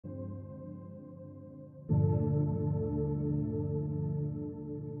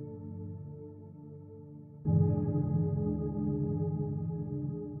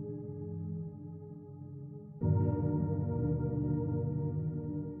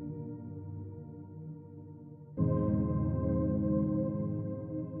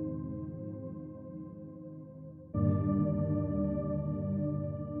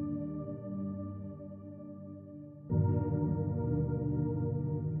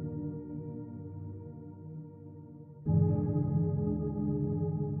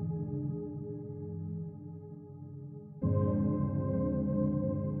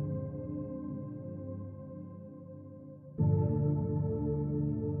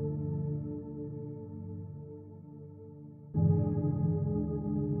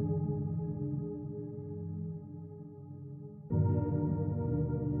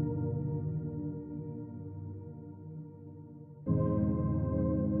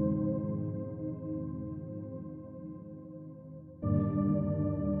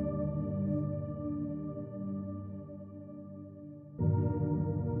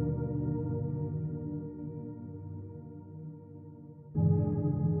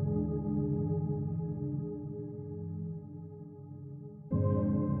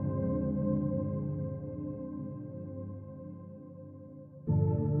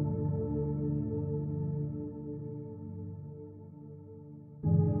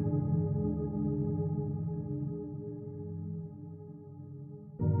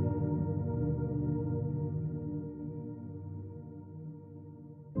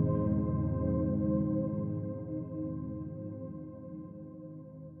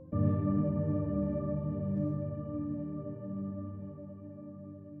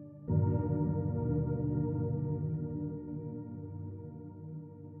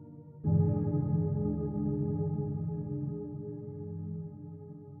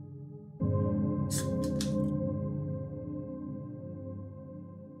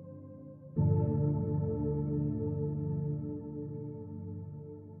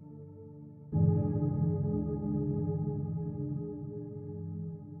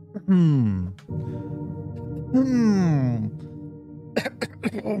Hmm.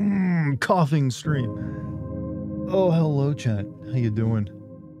 Coughing stream. Oh, hello, chat. How you doing?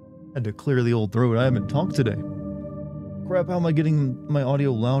 Had to clear the old throat. I haven't talked today. Crap, how am I getting my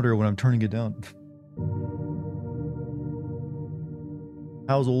audio louder when I'm turning it down?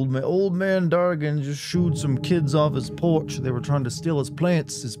 How's old man? Old man Dartigan just shooed some kids off his porch. They were trying to steal his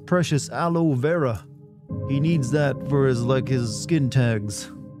plants, his precious aloe vera. He needs that for his skin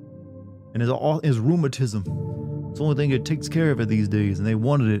tags and his rheumatism. It's the only thing that takes care of it these days, and they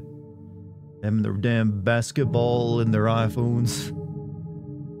wanted it. Them and their damn basketball and their iPhones.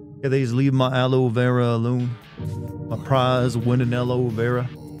 Yeah, they just leave my aloe vera alone. My prize winning aloe vera.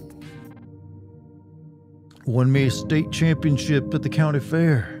 Won me a state championship at the county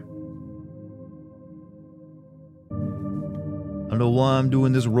fair. I don't know why I'm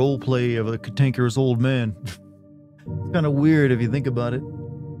doing this role play of a cantankerous old man. It's kind of weird if you think about it,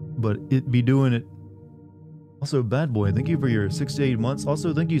 but it be doing it. Also, Bad Boy, thank you for your 6 to 8 months.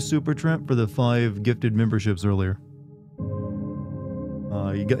 Also, thank you, Supertramp, for the 5 gifted memberships earlier.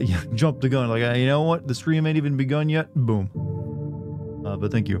 You jumped the gun. Like, you know what? The stream ain't even begun yet. Boom.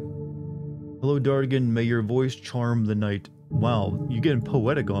 But thank you. Hello, Dartigan. May your voice charm the night. Wow, you're getting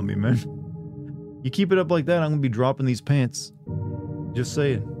poetic on me, man. You keep it up like that, I'm gonna be dropping these pants. Just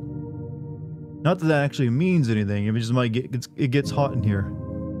saying. Not that that actually means anything. It just might it gets hot in here.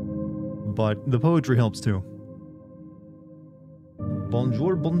 But the poetry helps too.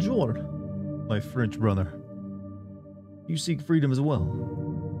 Bonjour, bonjour, my French brother. You seek freedom as well.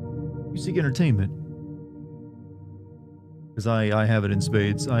 You seek entertainment. Because I have it in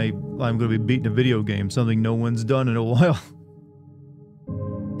spades. I'm going to be beating a video game, something no one's done in a while.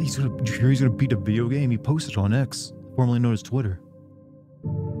 Did you hear he's going to beat a video game? He posted on X, formerly known as Twitter.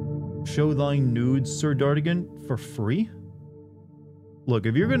 Show thine nudes, Sir Dartigan, for free? Look,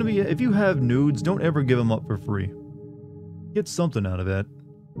 if you have nudes, don't ever give them up for free. Get something out of that.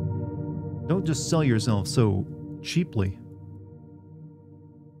 Don't just sell yourself so cheaply.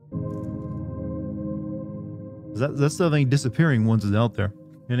 That stuff ain't disappearing once it's out there.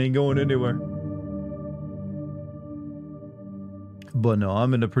 It ain't going anywhere. But no,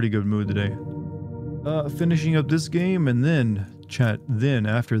 I'm in a pretty good mood today. Finishing up this game and then, chat, then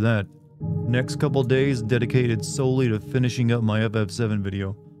after that, next couple days dedicated solely to finishing up my FF7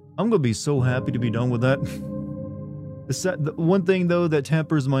 video. I'm gonna be so happy to be done with that. The one thing though that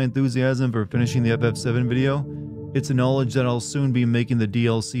tempers my enthusiasm for finishing the FF7 video, it's the knowledge that I'll soon be making the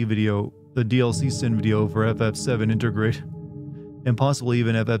DLC Sin video for FF7 Integrate, and possibly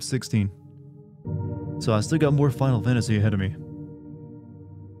even FF16. So I still got more Final Fantasy ahead of me.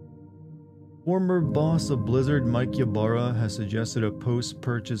 Former boss of Blizzard, Mike Ybarra, has suggested a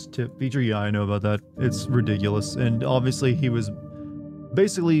post-purchase tip feature. Yeah, I know about that. It's ridiculous. And obviously he was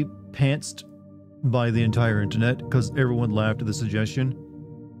basically pantsed by the entire internet because everyone laughed at the suggestion.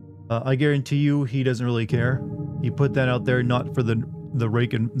 I guarantee you he doesn't really care. He put that out there not for the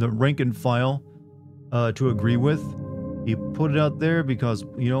rank and file to agree with. He put it out there because,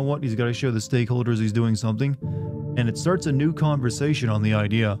 you know what, he's got to show the stakeholders he's doing something. And it starts a new conversation on the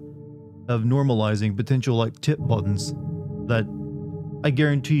idea of normalizing potential like tip buttons that I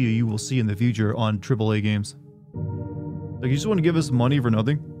guarantee you will see in the future on AAA games. Like, you just want to give us money for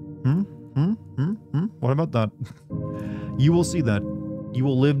nothing? What about that? You will see that. You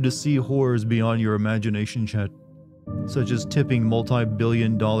will live to see horrors beyond your imagination, chat. Such as tipping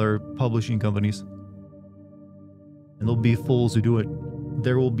multi-billion-dollar publishing companies. And there'll be fools who do it.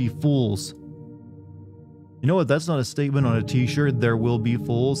 There will be fools. You know what? That's not a statement on a t-shirt. There will be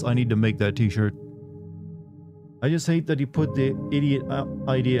fools. I need to make that t-shirt. I just hate that he put the idiot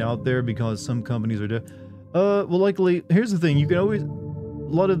idea out there because some companies are dead. Well, likely, here's the thing. You can always...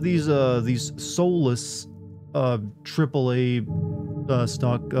 A lot of these soulless AAA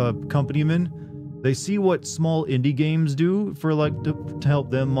stock companymen, they see what small indie games do for like to help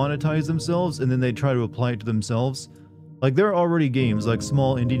them monetize themselves, and then they try to apply it to themselves. Like, there are already games like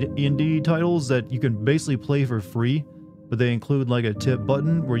small indie titles that you can basically play for free, but they include like a tip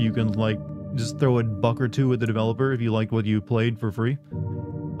button where you can like just throw a buck or two at the developer if you liked what you played for free.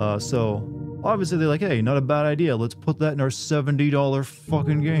 So obviously they're like, hey, not a bad idea. Let's put that in our $70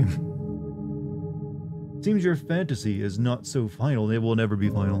 fucking game. Seems your fantasy is not so final. It will never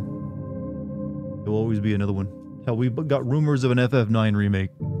be final. There will always be another one. Hell, we got rumors of an FF9 remake.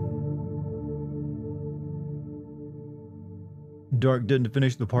 Dark didn't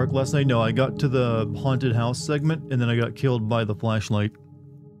finish the park last night. No, I got to the haunted house segment and then I got killed by the flashlight.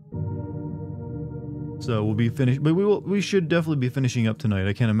 So we'll be finished, but we should definitely be finishing up tonight.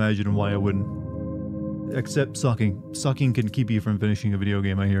 I can't imagine why I wouldn't. except sucking. Sucking can keep you from finishing a video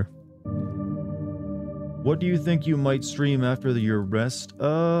game, I hear. What do you think you might stream after your rest?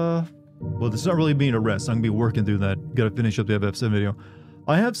 Well, it's not really being a rest. I'm gonna be working through that. Gotta finish up the FF7 video.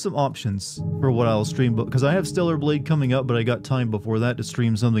 I have some options for what I'll stream, because I have Stellar Blade coming up, but I got time before that to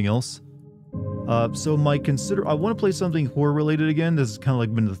stream something else. So I want to play something horror related again. This has kind of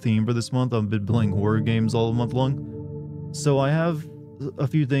like been the theme for this month. I've been playing horror games all month long. So I have a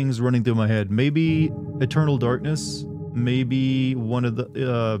few things running through my head. Maybe Eternal Darkness. Maybe one of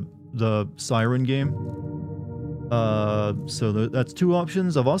the Siren game. So that's two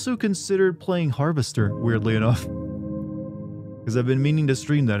options. I've also considered playing Harvester, weirdly enough. Because I've been meaning to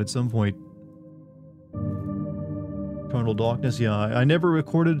stream that at some point. Eternal Darkness, yeah. I never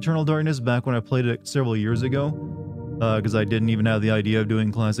recorded Eternal Darkness back when I played it several years ago. Because I didn't even have the idea of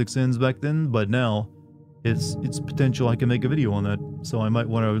doing Classic Sins back then. But now, it's potential I can make a video on that. So I might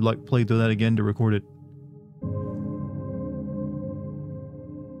want to like play through that again to record it.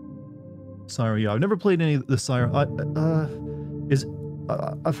 Siren, yeah. I've never played any of the Siren.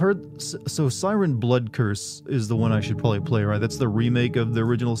 I've heard... So Siren Blood Curse is the one I should probably play, right? That's the remake of the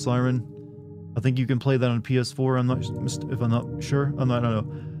original Siren. I think you can play that on PS4. I'm not, if I'm not sure. I don't know.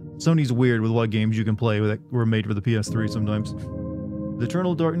 Sony's weird with what games you can play that were made for the PS3 sometimes. The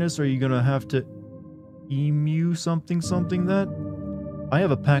Eternal Darkness, are you gonna have to emu something that? I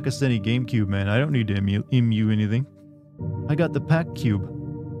have a Pakistani GameCube, man. I don't need to emu anything. I got the Pac Cube.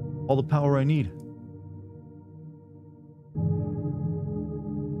 All the power I need.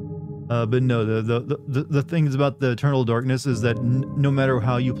 But no, the things about the Eternal Darkness is that no matter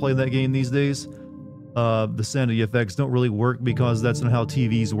how you play that game these days, the sanity effects don't really work because that's not how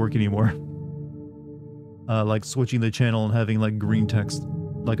TVs work anymore. Like switching the channel and having like green text,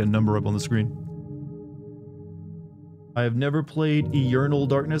 like a number up on the screen. I have never played Eternal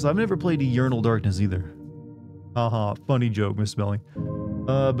Darkness. I've never played Eternal Darkness either. Haha, funny joke, misspelling.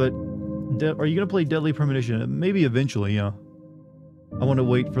 But are you gonna play Deadly Premonition? Maybe eventually, yeah. I want to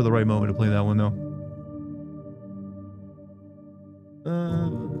wait for the right moment to play that one, though.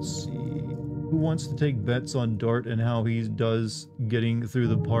 Let's see. Who wants to take bets on Dart and how he does getting through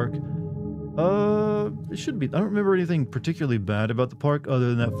the park? It should be. I don't remember anything particularly bad about the park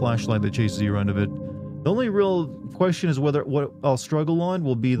other than that flashlight that chases you around a bit. The only real question is what I'll struggle on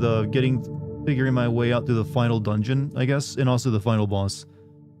will be figuring my way out through the final dungeon, I guess, and also the final boss.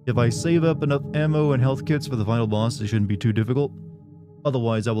 If I save up enough ammo and health kits for the final boss, it shouldn't be too difficult.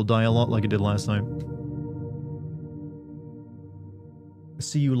 Otherwise, I will die a lot like I did last time. I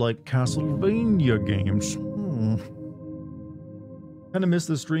see you like Castlevania games. Kinda miss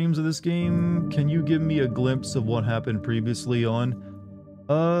the streams of this game. Can you give me a glimpse of what happened previously on?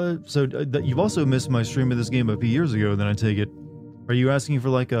 You've also missed my stream of this game a few years ago, then I take it. Are you asking for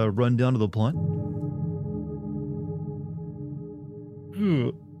like a rundown of the plot?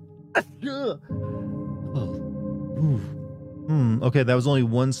 Okay, that was only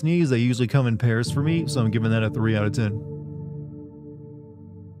one sneeze. They usually come in pairs for me, so I'm giving that a 3 out of 10.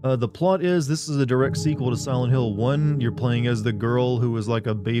 The plot is, this is a direct sequel to Silent Hill 1. You're playing as the girl who was like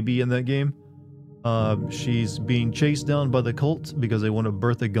a baby in that game. She's being chased down by the cult because they want to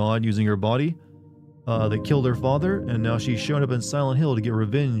birth a god using her body. They killed her father, and now she's shown up in Silent Hill to get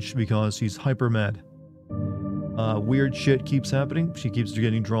revenge because she's hyper mad. Weird shit keeps happening. She keeps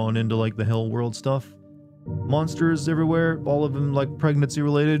getting drawn into like the hell world stuff. Monsters everywhere, all of them like pregnancy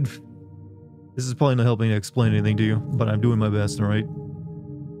related. This is probably not helping to explain anything to you, but I'm doing my best, alright?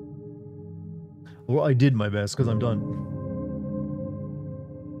 Well, I did my best because I'm done.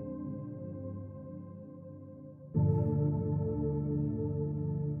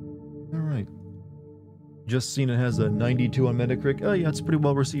 Alright. Just seen it has a 92 on Metacritic. Oh yeah, it's a pretty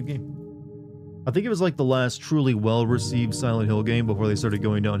well received game. I think it was like the last truly well received Silent Hill game before they started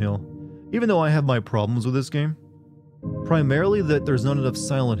going downhill. Even though I have my problems with this game, primarily that there's not enough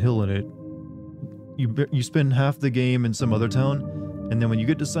Silent Hill in it. You spend half the game in some other town, and then when you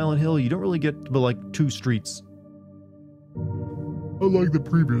get to Silent Hill, you don't really get but like 2 streets. Unlike the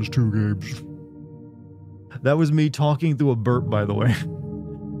previous 2 games. That was me talking through a burp, by the way.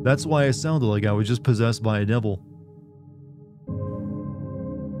 That's why I sounded like I was just possessed by a devil.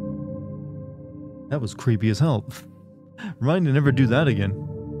 That was creepy as hell. Remind me to never do that again.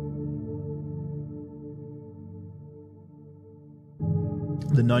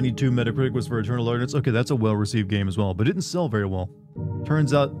 The 92 Metacritic was for Eternal Darkness. Okay, that's a well-received game as well, but it didn't sell very well.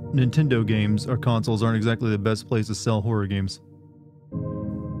 Turns out Nintendo games or consoles aren't exactly the best place to sell horror games.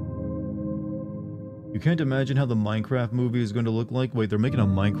 You can't imagine how the Minecraft movie is going to look like. Wait, they're making a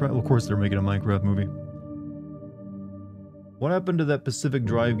Minecraft? Of course they're making a Minecraft movie. What happened to that Pacific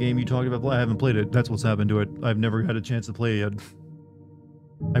Drive game you talked about? I haven't played it. That's what's happened to it. I've never had a chance to play it yet.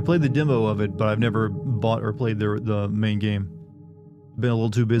 I played the demo of it, but I've never bought or played the main game. Been a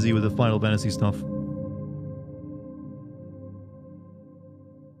little too busy with the Final Fantasy stuff.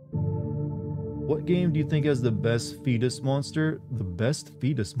 What game do you think has the best fetus monster? The best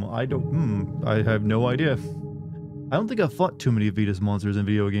fetus I have no idea. I don't think I've fought too many fetus monsters in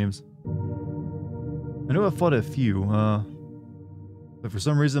video games. I know I've fought a few, but for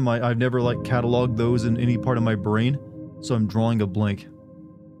some reason I've never like cataloged those in any part of my brain, so I'm drawing a blank.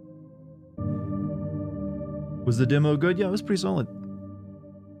 Was the demo good? Yeah, it was pretty solid.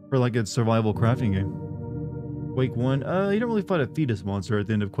 For like a survival crafting game. Quake 1, you don't really fight a fetus monster at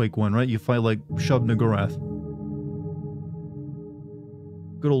the end of Quake 1, right? You fight like Shub-Niggurath.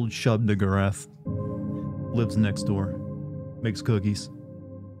 Good old Shub-Niggurath. Lives next door. Makes cookies.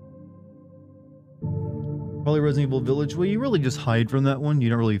 Probably Resident Evil Village. Well, you really just hide from that one. You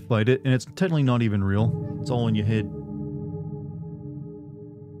don't really fight it, and it's technically not even real. It's all in your head.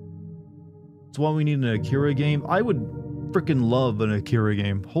 That's why we need an Akira game. I would freaking love an Akira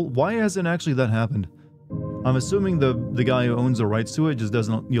game. Why hasn't actually that happened? I'm assuming the guy who owns the rights to it just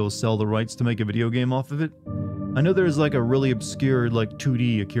doesn't, sell the rights to make a video game off of it. I know there's like a really obscure like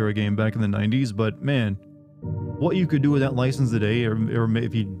 2D Akira game back in the 90s, but man, what you could do with that license today, or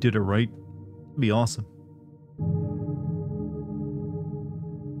if you did it right, would be awesome.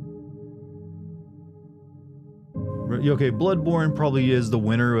 Okay, Bloodborne probably is the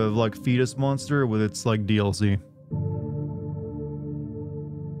winner of like Fetus Monster with its like DLC.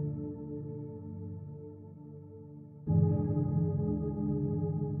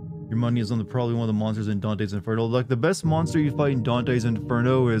 Your money is on probably one of the monsters in Dante's Inferno. Like the best monster you fight in Dante's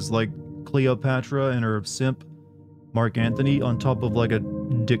Inferno is like Cleopatra and her simp, Mark Antony, on top of like a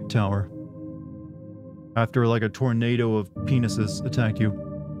dick tower. After like a tornado of penises attack you.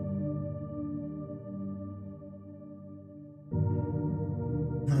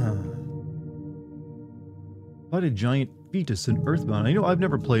 Fight a giant fetus in Earthbound. I've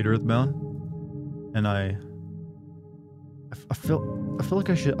never played Earthbound, and I feel like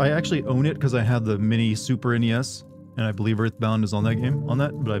I should. I actually own it because I have the mini Super NES, and I believe Earthbound is on that game,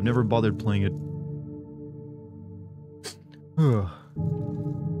 but I've never bothered playing it.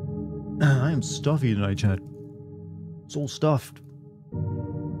 I am stuffy tonight, chat. So stuffed.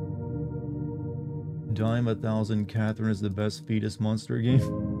 Dime 1,000 Catherine is the best fetus monster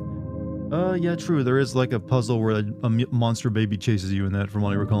game. Yeah, true. There is like a puzzle where a monster baby chases you in that, from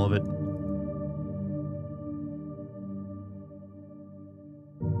what I recall of it.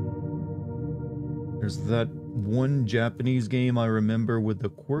 There's that one Japanese game I remember with the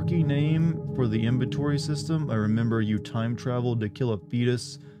quirky name for the inventory system. I remember you time traveled to kill a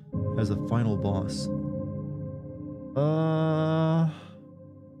fetus as a final boss.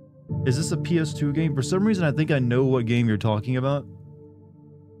 Is this a PS2 game? For some reason I think I know what game you're talking about.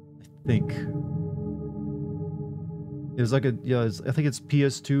 I think it's like I think it's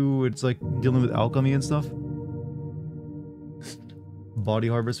PS2. It's like dealing with alchemy and stuff. Body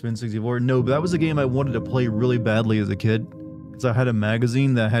Harvest Fin 64. No, but that was a game I wanted to play really badly as a kid, because I had a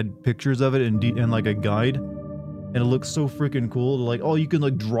magazine that had pictures of it and like a guide, and it looked so freaking cool. Like, oh, you can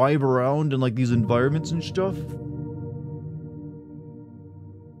like drive around in like these environments and stuff.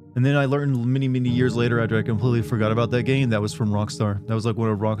 And then I learned many years later, after I completely forgot about that game, that was from Rockstar. That was like one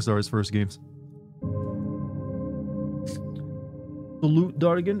of Rockstar's first games. Salute,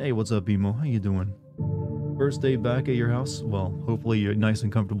 Dartigan. Hey, what's up, Emo? How you doing? First day back at your house? Well, hopefully you're nice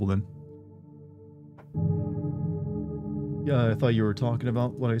and comfortable then. Yeah, I thought you were talking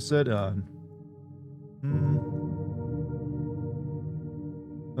about what I said.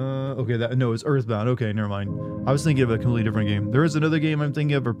 Okay, no, it's Earthbound. Okay, never mind. I was thinking of a completely different game. There is another game I'm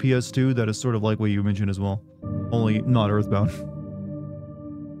thinking of for PS2 that is sort of like what you mentioned as well. Only not Earthbound.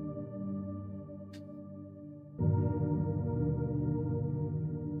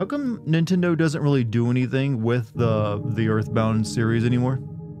 How come Nintendo doesn't really do anything with the Earthbound series anymore?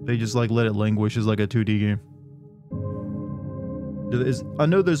 They just like let it languish as like a 2D game. I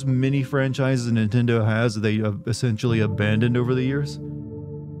know there's many franchises Nintendo has that they have essentially abandoned over the years,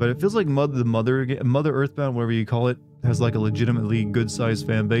 but it feels like Mother Earthbound, whatever you call it, has like a legitimately good-sized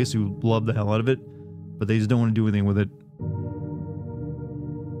fan base who love the hell out of it, but they just don't want to do anything with it.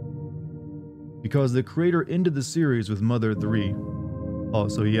 Because the creator ended the series with Mother 3. Oh,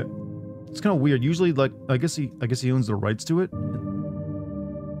 so yeah, it's kind of weird. Usually, like, I guess he owns the rights to it, and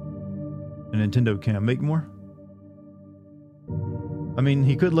Nintendo can't make more. I mean,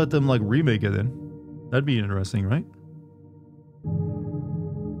 he could let them like remake it then. That'd be interesting, right?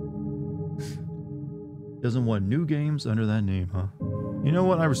 Doesn't want new games under that name, huh? You know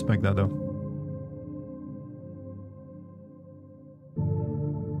what? I respect that, though.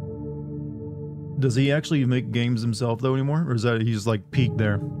 Does he actually make games himself, though, anymore? Or is that he's, like, peaked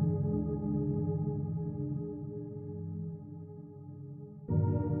there?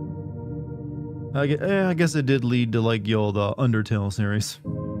 I guess it did lead to, like, yo, the Undertale series.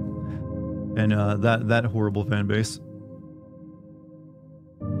 And, that horrible fan base.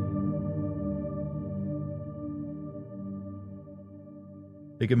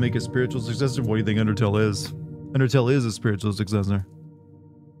 They can make a spiritual successor. What do you think Undertale is? Undertale is a spiritual successor.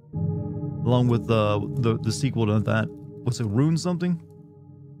 Along with the sequel to that. What's it, Rune something?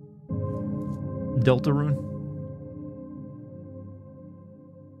 Deltarune?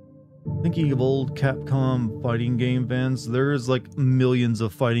 Thinking of old Capcom fighting game fans, there's like millions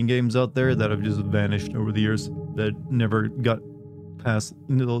of fighting games out there that have just vanished over the years. That never got past,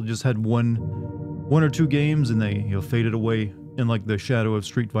 they'll just had one or two games and they, you know, faded away in like the shadow of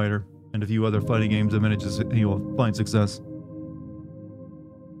Street Fighter and a few other fighting games that managed to, you know, find success.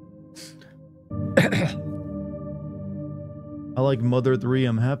 I like Mother 3.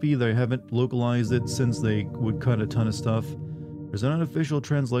 I'm happy they haven't localized it since they would cut a ton of stuff. There's an unofficial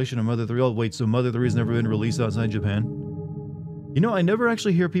translation of Mother 3. Oh, wait, so Mother 3 has never been released outside Japan? You know, I never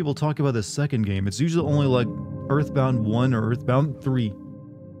actually hear people talk about the second game. It's usually only like Earthbound 1 or Earthbound 3.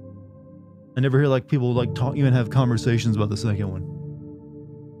 I never hear like people like talk, even have conversations about the second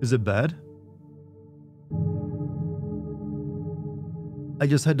one. Is it bad? I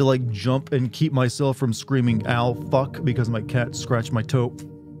just had to like jump and keep myself from screaming ow fuck because my cat scratched my toe.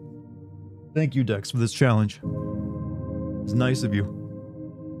 Thank you, Dex, for this challenge. It's nice of you.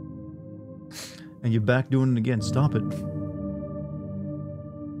 And you're back doing it again. Stop it.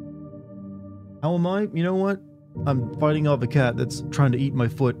 How am I? You know what? I'm fighting off a cat that's trying to eat my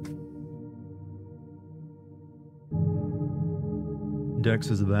foot.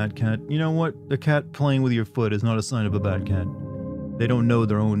 Dex is a bad cat. You know what? A cat playing with your foot is not a sign of a bad cat. They don't know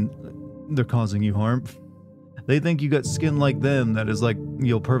they're causing you harm. They think you got skin like them that is like,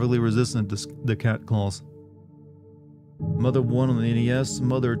 you know, perfectly resistant to the cat claws. Mother 1 on the NES,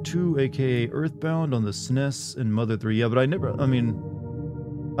 Mother 2 aka Earthbound on the SNES, and Mother 3. Yeah, but I don't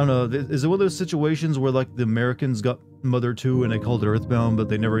know, is it one of those situations where like the Americans got Mother 2 and they called it Earthbound, but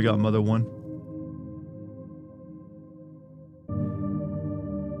they never got Mother 1?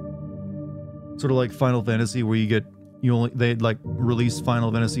 Sort of like Final Fantasy, where they like release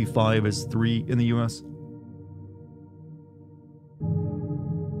Final Fantasy 5 as 3 in the US.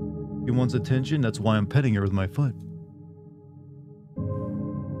 He wants attention, that's why I'm petting her with my foot.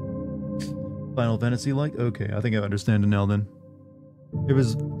 Final Fantasy like? Okay, I think I understand it now then. It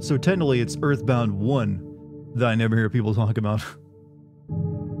was, so technically it's Earthbound 1 that I never hear people talk about.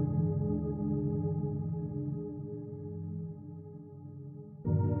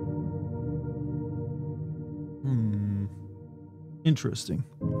 Interesting.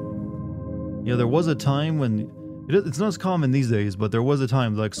 Yeah, there was a time when, it's not as common these days, but there was a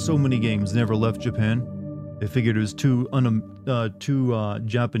time like so many games never left Japan. They figured it was too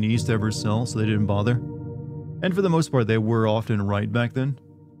Japanese to ever sell, so they didn't bother. And for the most part, they were often right back then.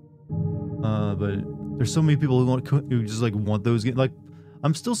 But there's so many people who just like want those games. Like,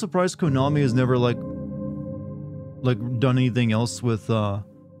 I'm still surprised Konami has never like done anything else with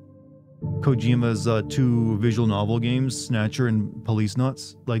Kojima's 2 visual novel games, Snatcher and Police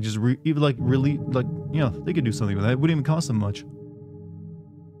Nuts. Like, just really, like, you know, they could do something with that. It wouldn't even cost them much.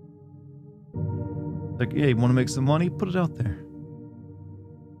 Like, hey, want to make some money? Put it out there.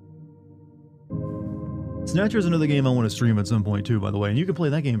 Snatcher is another game I want to stream at some point too, by the way, and you can play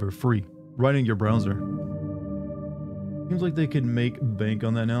that game for free, right in your browser. Seems like they could make bank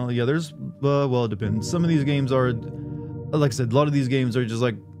on that now. Yeah, there's, well, it depends. Some of these games are, like I said, a lot of these games are just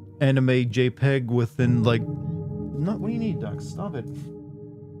like anime JPEG within like, not, what do you need, Dex? Stop it.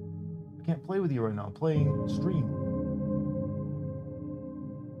 I can't play with you right now. I'm playing stream.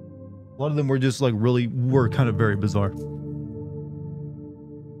 A lot of them were just like were kind of very bizarre.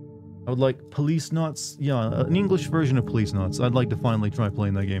 I would like Police Nuts. Yeah, an English version of Police Nuts. I'd like to finally try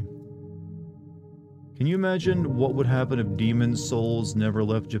playing that game. Can you imagine what would happen if Demon's Souls never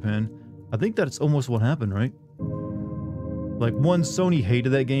left Japan? I think that's almost what happened, right? Like, one, Sony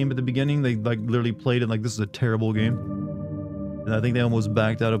hated that game at the beginning. They like literally played it like this is a terrible game. And I think they almost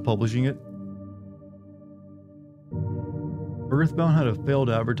backed out of publishing it. Earthbound had a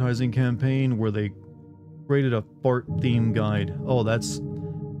failed advertising campaign where they created a fart theme guide. Oh, that's...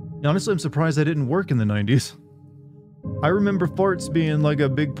 Honestly, I'm surprised that didn't work in the 90s. I remember farts being like a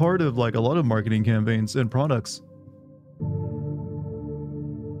big part of like a lot of marketing campaigns and products.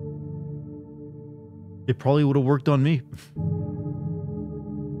 It probably would have worked on me.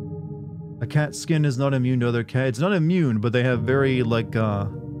 A cat's skin is not immune to other cats. It's not immune, but they have very, like, how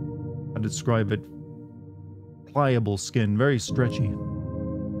to describe it? Pliable skin, very stretchy.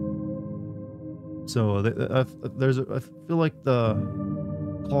 So, I feel like the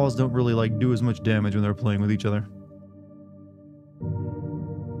claws don't really, like, do as much damage when they're playing with each other.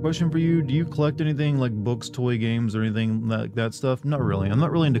 Question for you, do you collect anything like books, toy games, or anything like that stuff? Not really. I'm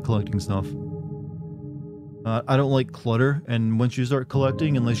not really into collecting stuff. I don't like clutter, and once you start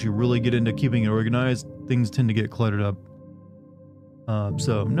collecting, unless you really get into keeping it organized, things tend to get cluttered up.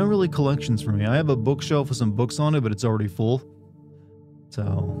 So, no really collections for me. I have a bookshelf with some books on it, but it's already full. So,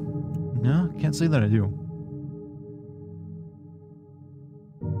 no, can't say that I do.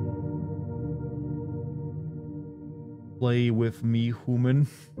 Play with me, human.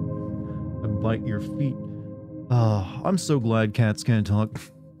 I bite your feet. I'm so glad cats can't talk.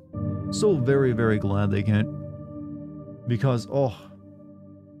 So very, very glad they can't. Because, oh,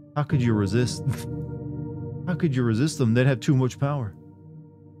 how could you resist? How could you resist them? They'd have too much power.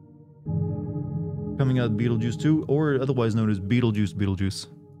 Coming out of Beetlejuice 2, or otherwise known as Beetlejuice.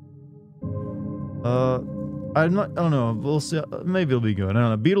 I don't know, we'll see, maybe it'll be good. I don't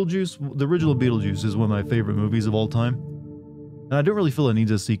know, Beetlejuice, the original Beetlejuice is one of my favorite movies of all time. And I don't really feel it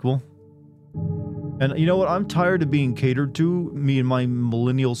needs a sequel. And you know what? I'm tired of being catered to, me and my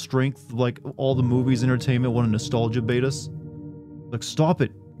millennial strength, like all the movies, entertainment, want to nostalgia bait us. Like, stop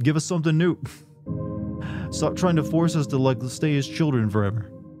it. Give us something new. Stop trying to force us to, like, stay as children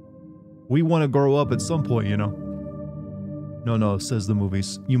forever. We want to grow up at some point, you know. No, says the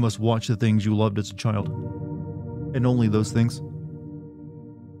movies. You must watch the things you loved as a child. And only those things.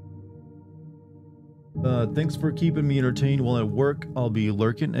 Thanks for keeping me entertained while at work. I'll be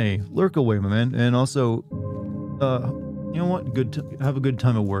lurking. Hey, lurk away, my man. And also, you know what? Have a good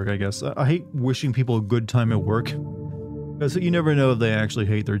time at work, I guess. I hate wishing people a good time at work. Because you never know if they actually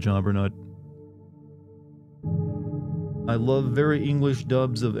hate their job or not. I love very English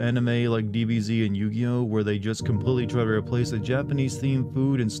dubs of anime like DBZ and Yu-Gi-Oh! Where they just completely try to replace the Japanese themed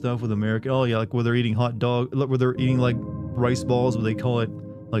food and stuff with American. Oh yeah, like where they're eating hot dog, where they're eating like rice balls, where they call it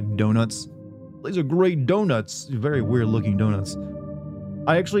like donuts. These are great donuts. Very weird looking donuts.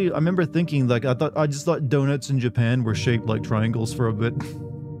 I remember thinking, like, I just thought donuts in Japan were shaped like triangles for a bit.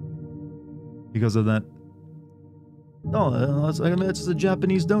 Because of that. Oh, it's just a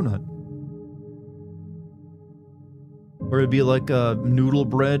Japanese donut. Or it'd be like a noodle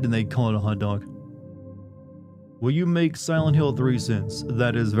bread and they call it a hot dog. Will you make Silent Hill 3 since?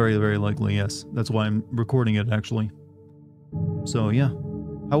 That is very, very likely, yes. That's why I'm recording it, actually. So, yeah.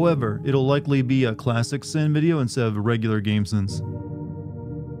 However, it'll likely be a classic sin video instead of regular game sins.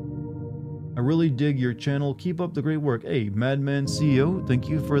 I really dig your channel. Keep up the great work. Hey, Madman CEO, thank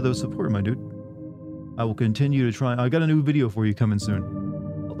you for the support, my dude. I will continue to try. I got a new video for you coming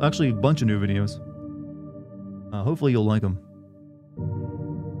soon. Actually, a bunch of new videos. Hopefully you'll like them.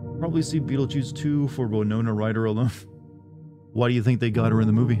 Probably see Beetlejuice 2 for Winona Ryder alone. Why do you think they got her in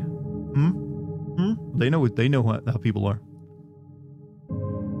the movie? They know how people are.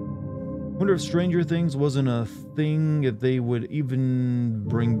 Wonder if Stranger Things wasn't a thing, if they would even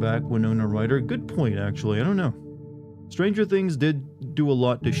bring back Winona Ryder. Good point, actually. I don't know. Stranger Things did do a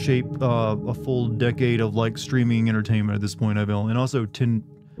lot to shape a full decade of like streaming entertainment at this point, I feel, and also it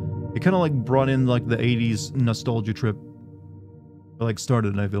kind of like brought in like the 80s nostalgia trip. It like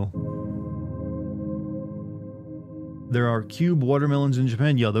started, I feel. There are cube watermelons in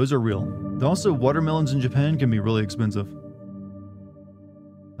Japan. Yeah, those are real. Also, watermelons in Japan can be really expensive.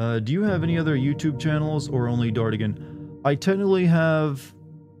 Do you have any other YouTube channels or only Dartigan? I technically have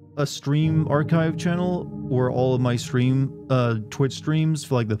a stream archive channel where all of my Twitch streams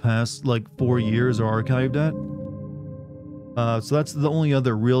for like the past like 4 years are archived at. So that's the only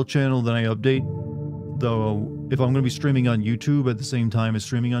other real channel that I update. Though, if I'm going to be streaming on YouTube at the same time as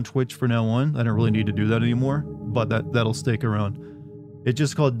streaming on Twitch from now on, I don't really need to do that anymore. But that'll stick around. It's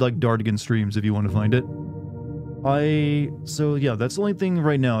just called like Dartigan Streams if you want to find it. So yeah, that's the only thing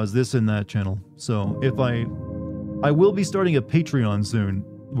right now is this and that channel. So if I will be starting a Patreon soon,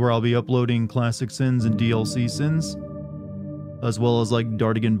 where I'll be uploading classic sins and DLC sins, as well as like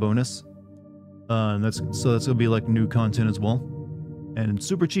Dartigan bonus. And that's gonna be like new content as well, and it's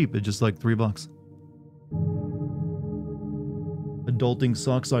super cheap. It's just like $3. Adulting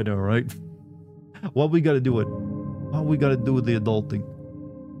sucks, I know, right? What we gotta do it? What we gotta do with the adulting?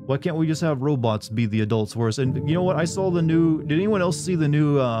 Why can't we just have robots be the adults for us? And you know what? I saw the new... Did anyone else see the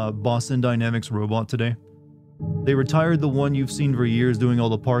new Boston Dynamics robot today? They retired the one you've seen for years doing all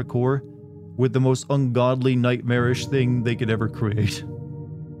the parkour with the most ungodly, nightmarish thing they could ever create.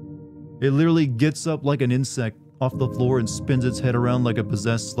 It literally gets up like an insect off the floor and spins its head around like a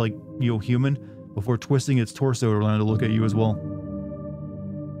possessed, like, human before twisting its torso around to look at you as well.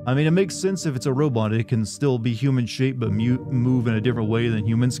 I mean, it makes sense if it's a robot. It can still be human shaped but move in a different way than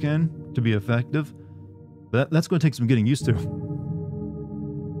humans can to be effective. But that's going to take some getting used to.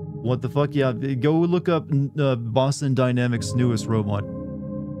 What the fuck? Yeah, go look up Boston Dynamics' newest robot.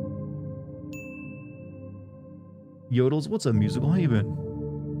 Yodels, what's up, musical? How you been?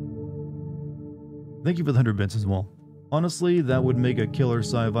 Thank you for the 100 bits as well. Honestly, that would make a killer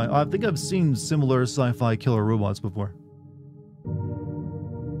sci-fi. I think I've seen similar sci-fi killer robots before.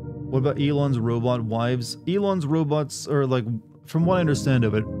 What about Elon's robot wives? Elon's robots are like, from what I understand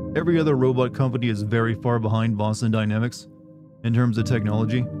of it, every other robot company is very far behind Boston Dynamics in terms of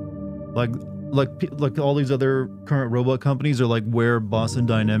technology. Like all these other current robot companies are like where Boston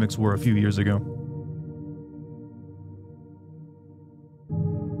Dynamics were a few years ago.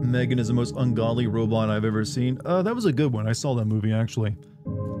 Megan is the most ungodly robot I've ever seen. That was a good one. I saw that movie actually.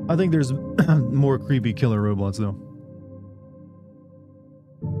 I think there's more creepy killer robots though.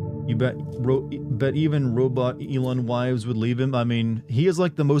 You bet even robot Elon wives would leave him? I mean, he is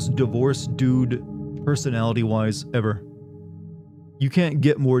like the most divorced dude personality-wise ever. You can't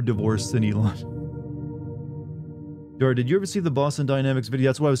get more divorced than Elon. Dora, did you ever see the Boston Dynamics video?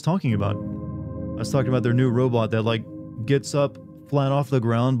 That's what I was talking about. I was talking about their new robot that like gets up flat off the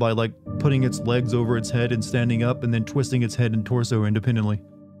ground by like putting its legs over its head and standing up and then twisting its head and torso independently.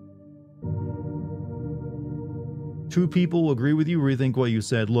 Two people will agree with you, rethink what you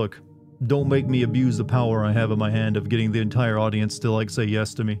said. Look, don't make me abuse the power I have in my hand of getting the entire audience to like say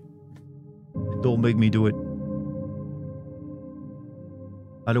yes to me. Don't make me do it.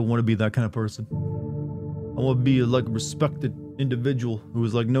 I don't want to be that kind of person. I want to be a like respected individual who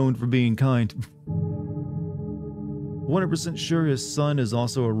is like known for being kind. 100% sure his son is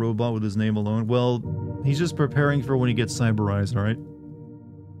also a robot with his name alone. Well, he's just preparing for when he gets cyberized, alright?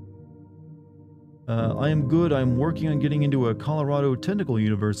 I am good. I'm working on getting into a Colorado Technical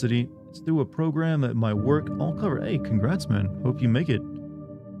University. Let's do a program at my work. I'll cover. Hey, congrats, man. Hope you make it.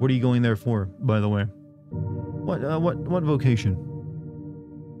 What are you going there for, by the way? What vocation?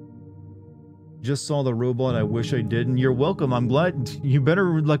 Just saw the robot. I wish I didn't. You're welcome. I'm glad. You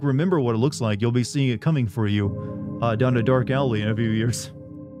better like remember what it looks like. You'll be seeing it coming for you down a dark alley in a few years.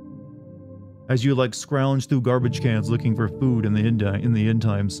 As you like scrounge through garbage cans looking for food in the end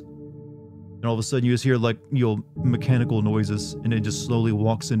times. And all of a sudden you just hear like, mechanical noises and it just slowly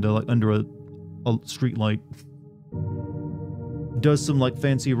walks into like under a street light. Does some like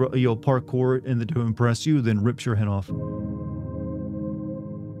fancy, parkour and to impress you, then rips your head off.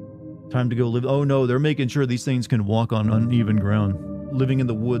 Time to go live. Oh no, they're making sure these things can walk on uneven ground. Living in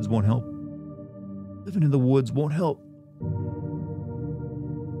the woods won't help. Living in the woods won't help.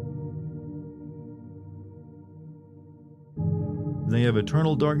 They have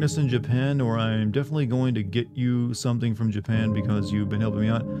Eternal Darkness in Japan, or I'm definitely going to get you something from Japan because you've been helping me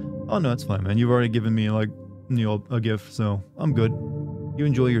out. Oh no, it's fine, man. You've already given me like, a gift, so I'm good. You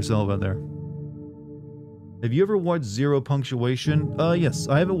enjoy yourself out there. Have you ever watched Zero Punctuation? Yes,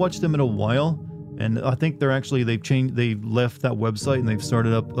 I haven't watched them in a while, and I think they've left that website and they've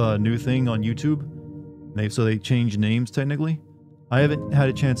started up a new thing on YouTube. So they changed names technically. I haven't had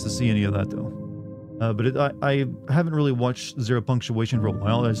a chance to see any of that though. But I haven't really watched Zero Punctuation for a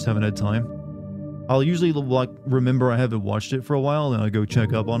while. I just haven't had time. I'll usually like remember I haven't watched it for a while, and I'll go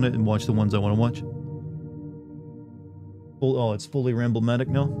check up on it and watch the ones I want to watch. Oh, it's fully Ramblematic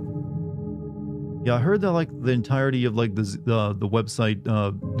now. Yeah, I heard that like the entirety of like the website,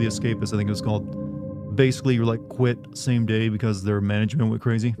 The Escapist, I think it was called, basically you're like quit same day because their management went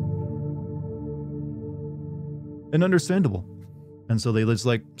crazy. And understandable. And so they just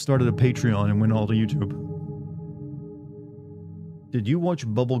like started a Patreon and went all to YouTube. Did you watch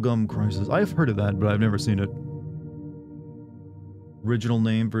Bubblegum Crisis? I've heard of that, but I've never seen it. Original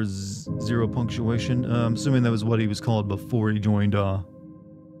name for Zero Punctuation. I'm assuming that was what he was called before he joined The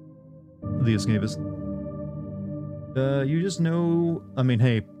Escapist. You just know. I mean,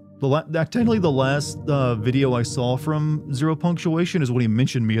 hey, technically the last video I saw from Zero Punctuation is when he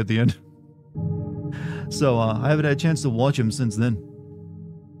mentioned me at the end. So I haven't had a chance to watch him since then.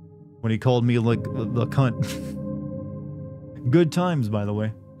 When he called me like the cunt. Good times, by the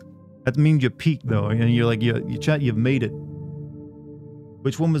way. That means you peaked though, and you're like, you chat, you've made it.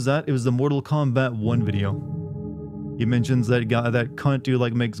 Which one was that? It was the Mortal Kombat 1 video. He mentions that guy, that cunt who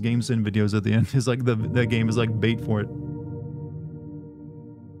like makes game sim videos at the end. It's like that game is like bait for it.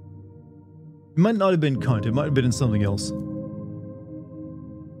 It might not have been cunt. It might have been in something else.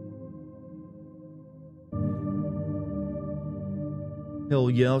 Hell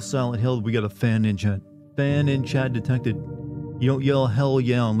yeah, Silent Hill. We got a fan in chat. Fan in chat detected. You don't yell hell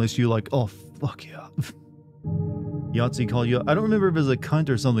yeah unless you like, oh, fuck yeah. Yahtzee called you. I don't remember if it was a cunt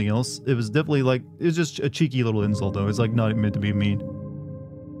or something else. It was definitely like, it was just a cheeky little insult though. It's like not meant to be mean.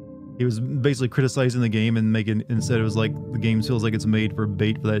 He was basically criticizing the game and making, instead it was like, the game feels like it's made for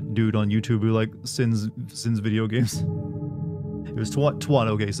bait for that dude on YouTube who like sends video games. It was twat,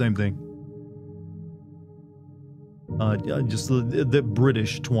 okay, same thing. Just the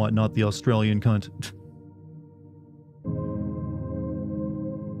British twat, not the Australian cunt.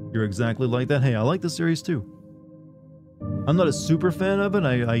 You're exactly like that. Hey, I like the series too. I'm not a super fan of it.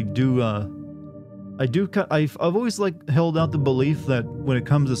 I've always like held out the belief that when it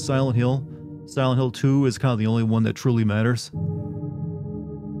comes to Silent Hill 2 is kind of the only one that truly matters.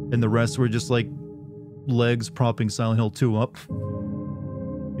 And the rest were just like legs propping Silent Hill 2 up.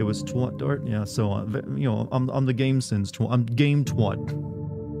 It was twat dart, yeah. So you know, I'm the game sins twat. I'm game twat.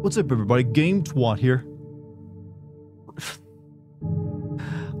 What's up, everybody? Game twat here.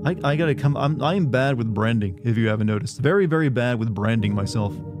 I gotta come. I'm bad with branding. If you haven't noticed, very very bad with branding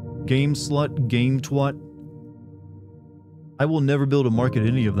myself. Game slut, game twat. I will never be able to market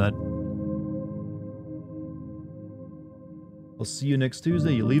any of that. I'll see you next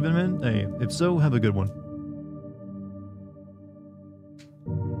Tuesday. You leaving, man? Hey, if so, have a good one.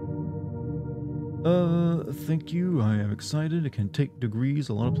 Thank you. I am excited. It can take degrees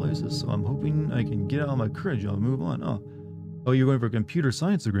a lot of places, so I'm hoping I can get out of my current job and move on. Oh, you're going for a computer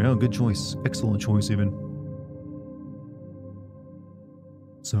science degree. Oh, good choice. Excellent choice, even.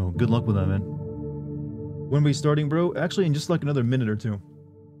 So, good luck with that, man. When are we starting, bro? Actually, in just like another minute or two.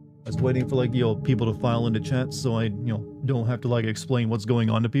 I was waiting for like, you know, people to file into chat so I, you know, don't have to like explain what's going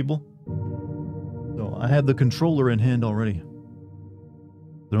on to people. So, I have the controller in hand already.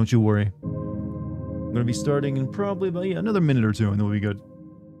 So don't you worry. I'm going to be starting in probably about, yeah, another minute or two and then we'll be good.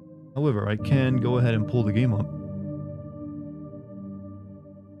 However, I can go ahead and pull the game up.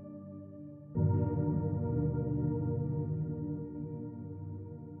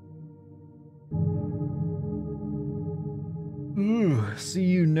 See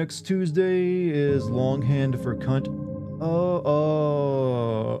you next Tuesday is longhand for cunt.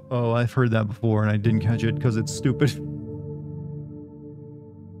 Oh, I've heard that before and I didn't catch it because it's stupid.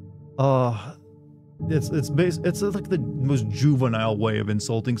 It's like the most juvenile way of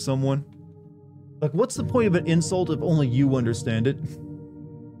insulting someone. Like, what's the point of an insult if only you understand it?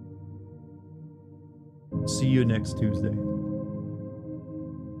 See you next Tuesday.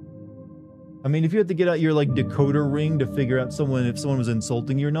 I mean, if you have to get out your, like, decoder ring to figure out if someone was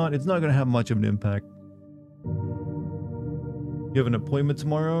insulting you or not, it's not going to have much of an impact. You have an appointment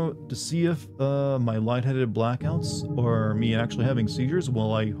tomorrow to see if my lightheaded blackouts or me actually having seizures?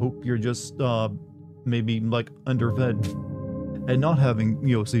 Well, I hope you're just, maybe, like, underfed and not having,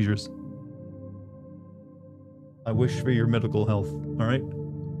 you know, seizures. I wish for your medical health, alright?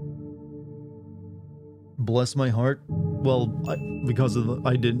 Bless my heart. Well, because of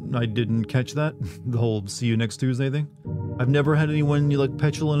I didn't catch that, the whole see you next Tuesday thing. I've never had anyone like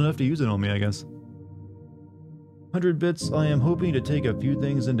petulant enough to use it on me, I guess. 100 bits. I am hoping to take a few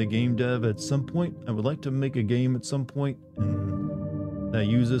things into game dev at some point. I would like to make a game at some point that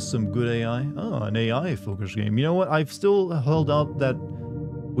uses some good AI. Oh, an AI focused game. You know what? I've still held out that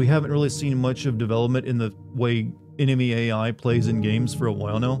we haven't really seen much of development in the way enemy AI plays in games for a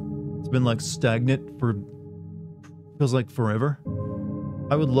while now. It's been like stagnant for feels like forever.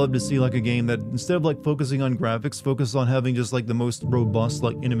 I would love to see like a game that instead of like focusing on graphics, focus on having just like the most robust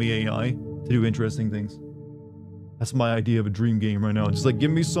like enemy AI to do interesting things. That's my idea of a dream game right now. Just like give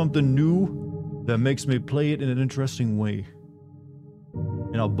me something new that makes me play it in an interesting way.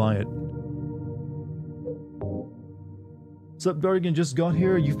 And I'll buy it. What's up, Dartigan? Just got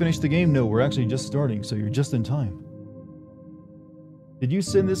here. You finished the game? No, we're actually just starting, so you're just in time. Did you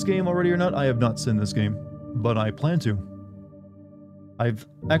send this game already or not? I have not sent this game, but I plan to. I've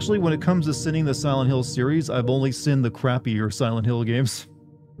actually, when it comes to sending the Silent Hill series, I've only sent the crappier Silent Hill games.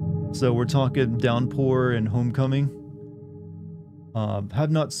 So we're talking Downpour and Homecoming. Have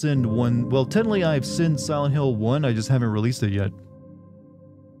not sent one. Well, technically I've sent Silent Hill 1, I just haven't released it yet.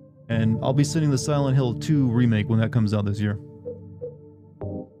 And I'll be sending the Silent Hill 2 remake when that comes out this year.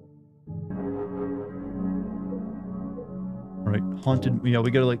 Right, haunted, yeah, we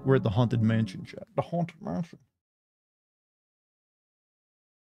gotta like, we're at the Haunted Mansion chat. The Haunted Mansion.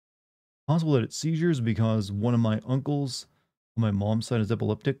 Possible that it's seizures because one of my uncles on my mom's side is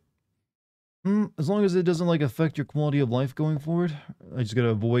epileptic. As long as it doesn't like affect your quality of life going forward, I just gotta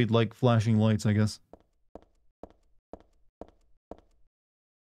avoid like flashing lights, I guess.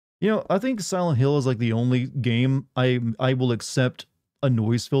 You know, I think Silent Hill is like the only game I will accept a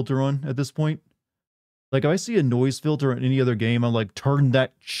noise filter on at this point. Like, if I see a noise filter in any other game, I'm like, turn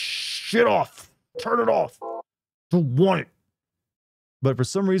that shit off. Turn it off. Don't want it. But for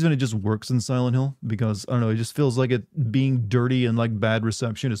some reason, it just works in Silent Hill because, I don't know, it just feels like it being dirty and like bad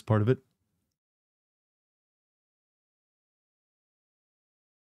reception is part of it.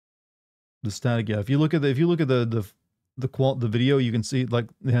 The static, yeah. If you look at the video, you can see like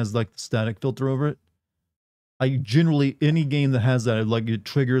it has like the static filter over it. I generally, any game that has that, like it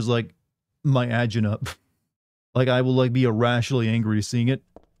triggers like my agin up. Like I will like be irrationally angry seeing it.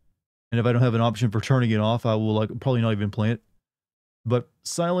 And if I don't have an option for turning it off, I will like probably not even play it. But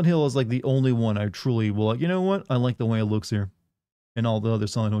Silent Hill is like the only one I truly will like, you know what? I like the way it looks here. And all the other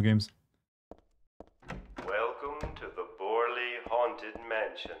Silent Hill games. Welcome to the Borley Haunted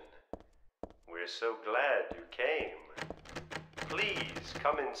Mansion. We're so glad you came. Please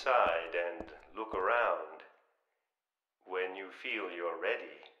come inside and look around. When you feel you're ready.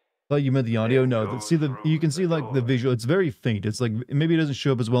 Thought you meant the audio. No, see you can see like the visual. It's very faint. It's like maybe it doesn't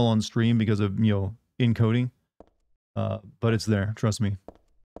show up as well on stream because of, you know, encoding. But it's there. Trust me.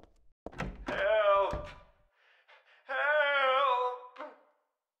 Help! Help!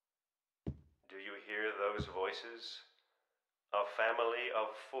 Do you hear those voices? A family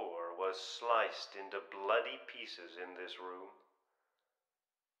of 4 was sliced into bloody pieces in this room.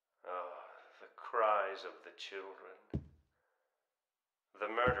 Ah, the cries of the children. The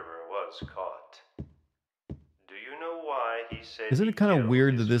murderer was caught. Do you know why he said? Isn't it kind of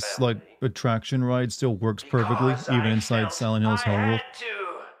weird that this like attraction ride still works perfectly even inside Silent Hill's Hell World?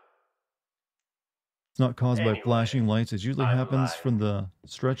 It's not caused by flashing lights. It usually happens from the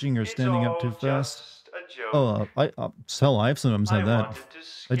stretching or standing up too fast. Oh, hell, I've sometimes had that.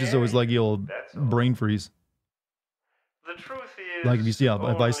 I just always like the old brain freeze. The truth is, like if you see, if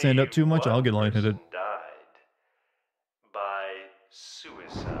I stand up too much, I'll get lightheaded. Died by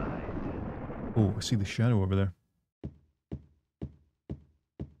suicide. Oh, I see the shadow over there.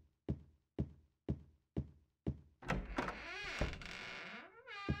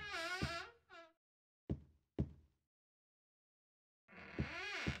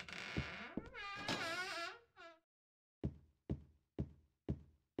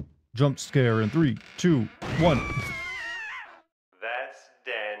 Jump scare in 3, 2, 1. That's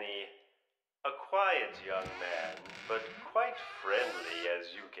Danny. A quiet young man, but quite friendly as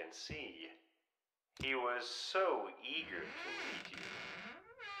you can see. He was so eager to meet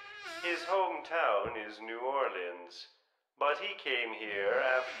you. His hometown is New Orleans, but he came here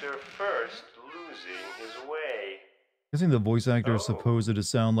after first losing his way. I think the voice actor is supposed to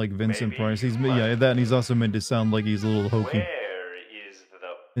sound like Vincent Price. He's that, and he's also meant to sound like he's a little hokey.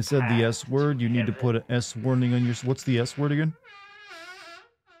 It said the S word. You need to put an S warning on your. What's the S word again?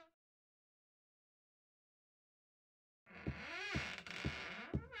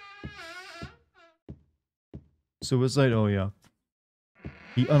 Suicide. Oh yeah.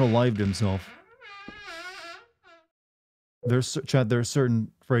 He unalived himself. There's Chad. There are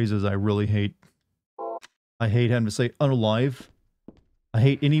certain phrases I really hate. I hate having to say unalive. I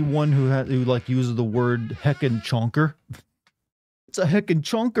hate anyone who like uses the word heckin' chonker. It's a heckin'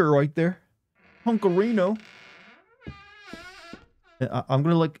 chonker right there. Honkerino. I'm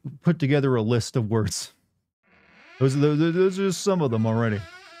gonna like put together a list of words. Those are just some of them already.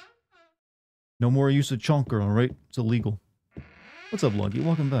 No more use of chonker, alright? It's illegal. What's up, Lucky?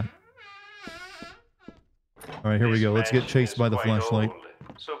 Welcome back. Alright, here we go. Let's get chased by the flashlight.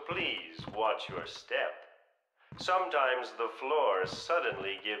 So please watch your step. Sometimes the floor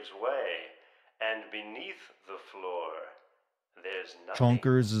suddenly gives way, and beneath the floor, there's nothing.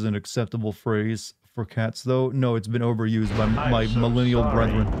 Chonkers is an acceptable phrase for cats, though. No, it's been overused by my millennial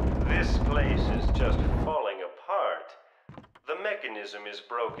brethren. This place is just falling apart. The mechanism is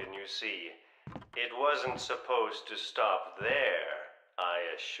broken, you see. It wasn't supposed to stop there, I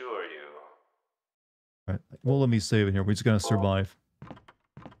assure you. Alright, well, let me save it here. We're just gonna survive.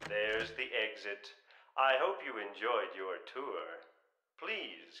 There's the exit. I hope you enjoyed your tour.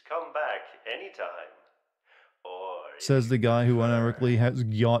 Please come back anytime. Or says the guy who unironically has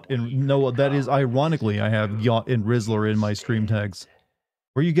Yacht and... No, that is ironically, I have Yacht and Rizzler in my stream tags.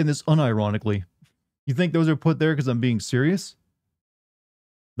 Where are you getting this unironically? You think those are put there because I'm being serious?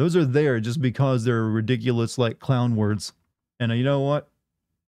 Those are there just because they're ridiculous, like, clown words. And you know what?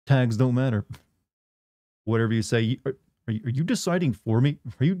 Tags don't matter. Whatever you say. Are you deciding for me?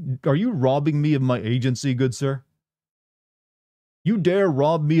 Are you robbing me of my agency, good sir? You dare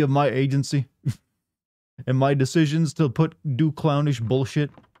rob me of my agency? And my decisions to do clownish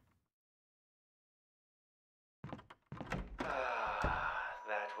bullshit?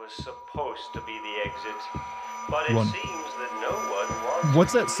 That was supposed to be the exit. But it Run. seems that no one wants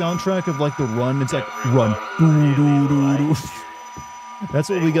What's to that leave. soundtrack of like the Run? It's like Everyone Run. Doo, really doo, doo, doo. likes you. That's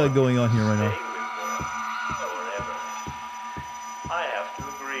what They we got want going you on to here right stay now. with them forever. I have to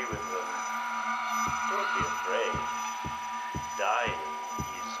agree with them. Don't be afraid. Dying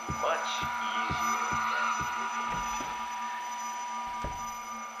is much easier than living.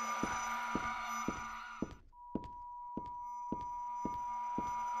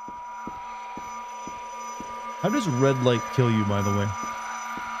 How does red light kill you, by the way?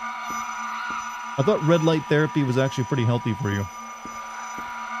 I thought red light therapy was actually pretty healthy for you.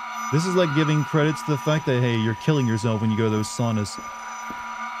 This is like giving credits to the fact that, hey, you're killing yourself when you go to those saunas.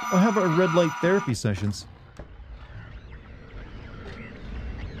 Oh, how about red light therapy sessions?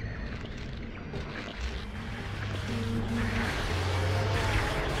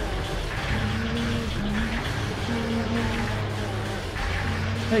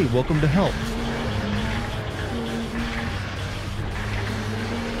 Hey, welcome to help.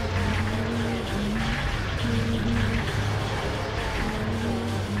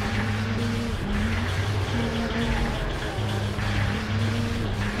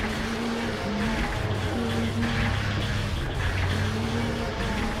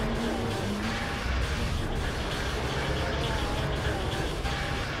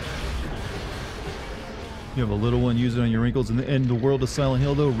 You have a little one, use it on your wrinkles. In the world of Silent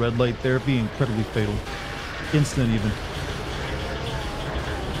Hill, though, red light therapy, incredibly fatal. Instant, even.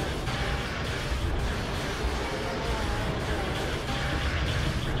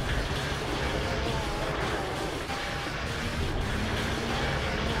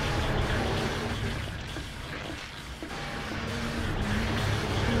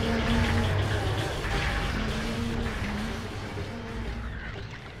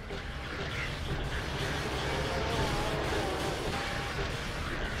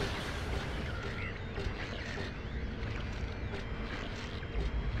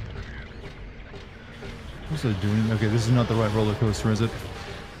 What's it doing? Okay, this is not the right roller coaster, is it?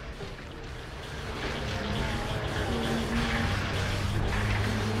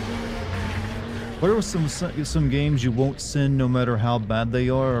 What are some games you won't sin no matter how bad they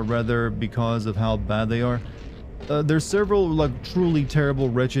are, or rather because of how bad they are? There's several like truly terrible,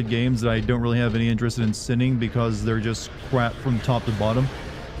 wretched games that I don't really have any interest in sinning because they're just crap from top to bottom,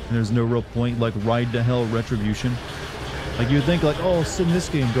 and there's no real point. Like Ride to Hell Retribution. Like you would think like, oh, sin this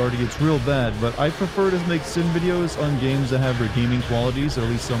game, Dartigan, it's real bad, but I prefer to make sin videos on games that have redeeming qualities, or at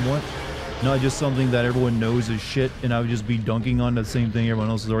least somewhat. Not just something that everyone knows is shit, and I would just be dunking on the same thing everyone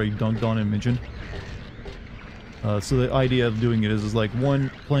else has already dunked on and mentioned. So the idea of doing it is like,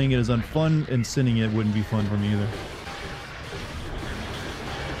 one, playing it is unfun, and sinning it wouldn't be fun for me either.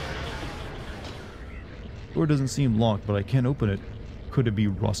 Door doesn't seem locked, but I can't open it. Could it be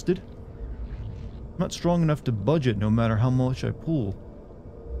rusted? I'm not strong enough to budge it no matter how much I pull.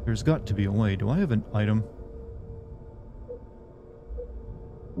 There's got to be a way. Do I have an item?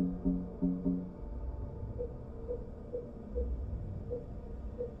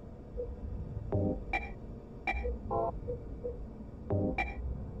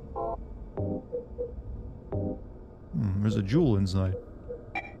 There's a jewel inside.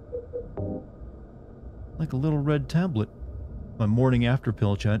 Like a little red tablet. My morning after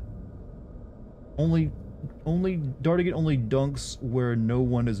pill, chat. Dartigan only dunks where no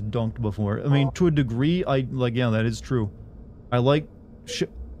one has dunked before. I mean, to a degree, yeah, that is true. I like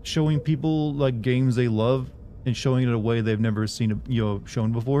showing people like games they love and showing it in a way they've never seen it,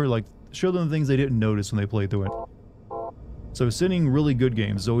 shown before. Like, show them things they didn't notice when they played through it. So sinning really good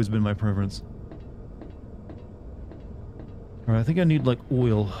games has always been my preference. Alright, I think I need like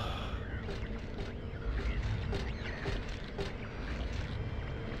oil.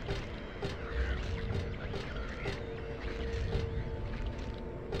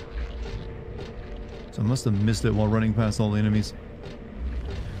 So I must have missed it while running past all the enemies.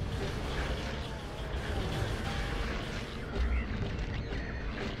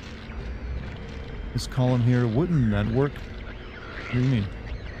 This column here, wouldn't that work? What do you mean?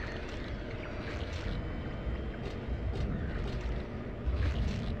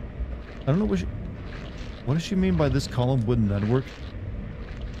 I don't know what does she mean by this column, wouldn't that work?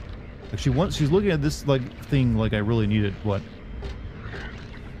 Like she's looking at this like thing like I really need it. What?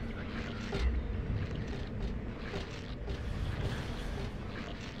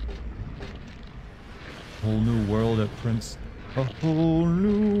 Whole new world at Prince. A whole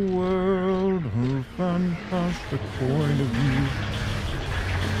new world, a fantastic point of view.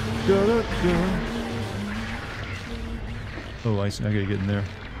 Da, da, da. Oh, I see. I gotta get in there.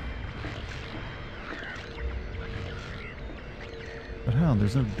 But how?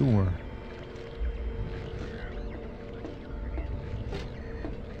 There's no door.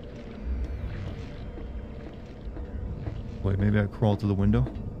 Wait, maybe I crawl to the window?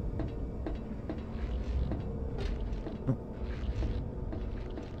 Oh.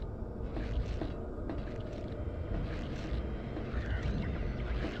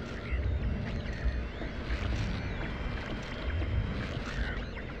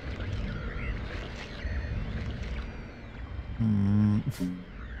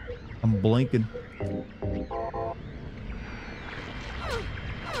 I'm blanking.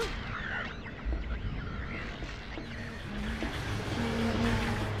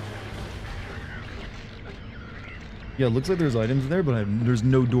 Yeah, it looks like there's items there, but there's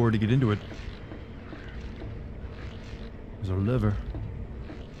no door to get into it. There's a lever.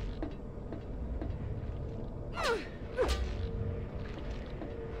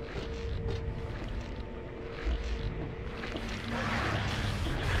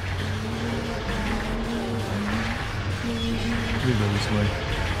 We go this way.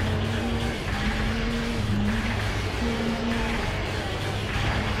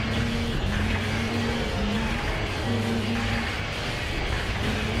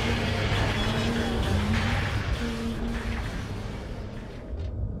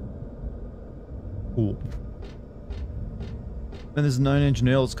 Cool. And this 9 Inch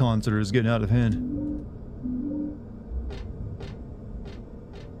Nails concert is getting out of hand.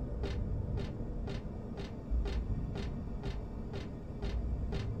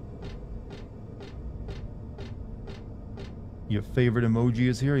 Your favorite emoji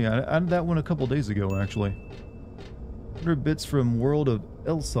is here? Yeah, I added that one a couple days ago, actually. 100 bits from World of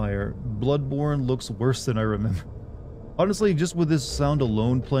Elsire. Bloodborne looks worse than I remember. Honestly, just with this sound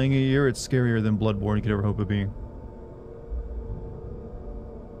alone playing a year, it's scarier than Bloodborne could ever hope of being.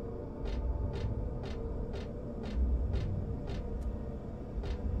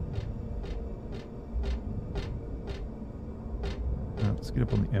 Let's get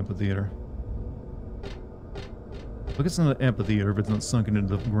up on the amphitheater. Look, it's not an amphitheater if it's not sunken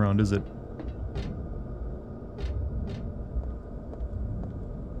into the ground, is it?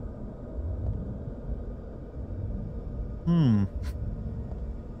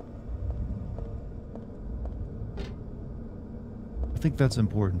 I think that's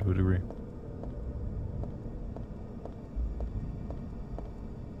important to a degree.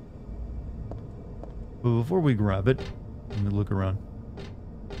 But before we grab it, let me look around.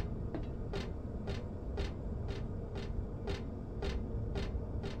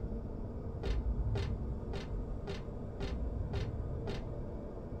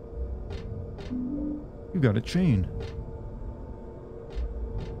 You got a chain.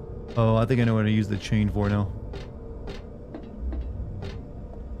 Oh, I think I know what to use the chain for now.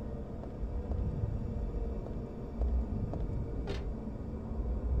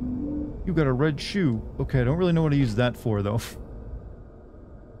 You got a red shoe. Okay, I don't really know what to use that for, though.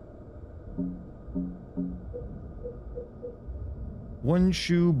 One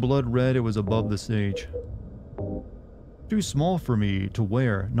shoe, blood red, it was above the stage. Too small for me to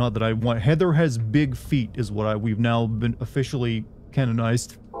wear. Not that I want. Heather has big feet, is what we've now been officially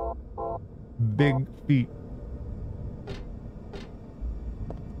canonized. Big feet.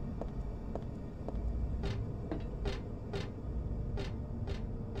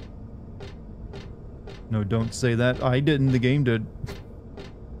 No, don't say that. I didn't. The game did.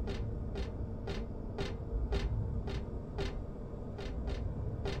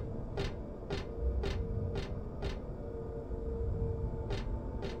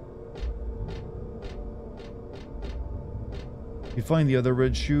 If you find the other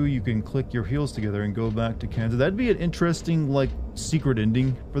red shoe, you can click your heels together and go back to Kansas. That'd be an interesting, like, secret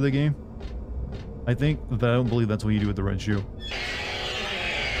ending for the game. I think, but I don't believe that's what you do with the red shoe.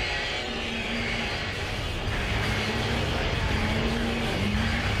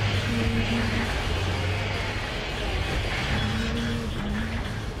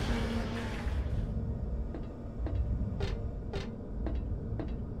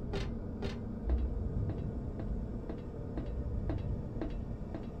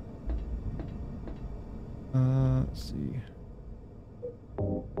 Let's see.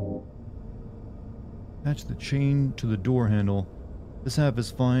 Attach the chain to the door handle. This half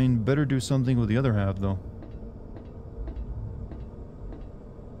is fine. Better do something with the other half, though.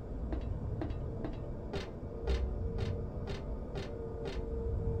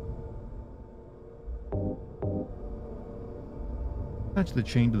 Attach the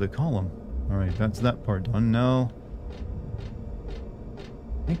chain to the column. Alright, that's that part done. Now,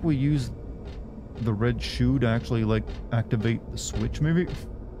 I think we use the red shoe to actually, like, activate the switch, maybe?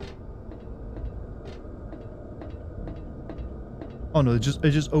 Oh no, it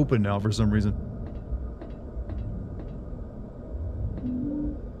just opened now for some reason.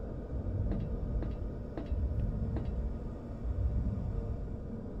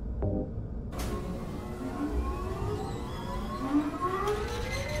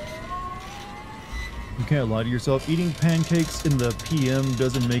 You can't lie to yourself. Eating pancakes in the PM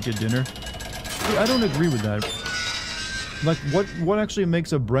doesn't make it dinner. See, I don't agree with that. Like, what actually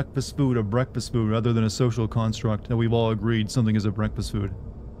makes a breakfast food other than a social construct that we've all agreed something is a breakfast food?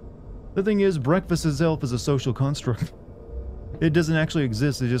 The thing is, breakfast itself is a social construct. It doesn't actually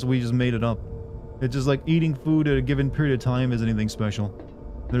exist, we just made it up. It's just like eating food at a given period of time isn't anything special.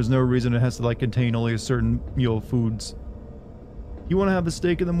 There's no reason it has to like contain only a certain, foods. You want to have a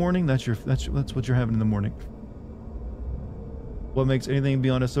steak in the morning? That's what you're having in the morning. What makes anything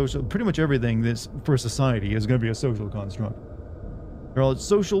beyond a social... Pretty much everything this for society is going to be a social construct. They're all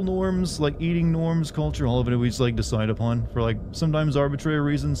social norms, like eating norms, culture, all of it we just like decide upon for like sometimes arbitrary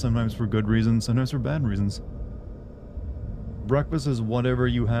reasons, sometimes for good reasons, sometimes for bad reasons. Breakfast is whatever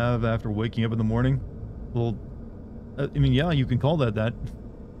you have after waking up in the morning. Well, I mean, yeah, you can call that.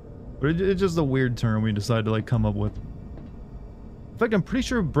 But it's just a weird term we decided to like come up with. In fact, I'm pretty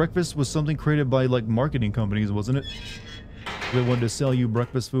sure breakfast was something created by like marketing companies, wasn't it? They wanted to sell you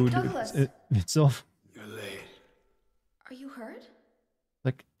breakfast food itself. You're late. Are you hurt?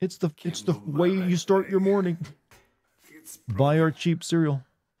 Like it's the way you start your morning. Buy our cheap cereal.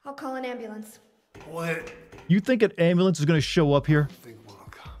 I'll call an ambulance. What? You think an ambulance is gonna show up here? I think one will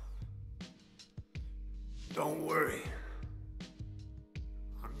come. Don't worry.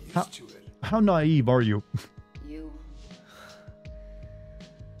 I'm used to it. How naive are you?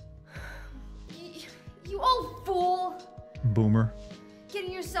 You old fool! Boomer.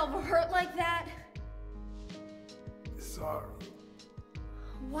 Getting yourself hurt like that? Sorry.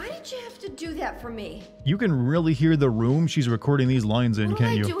 Why did you have to do that for me? You can really hear the room she's recording these lines in,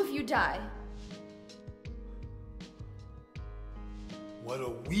 can't you? What will I do if you die? What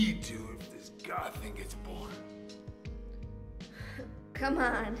do we do if this god thing gets born? Come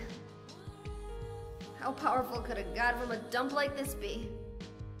on. How powerful could a god from a dump like this be?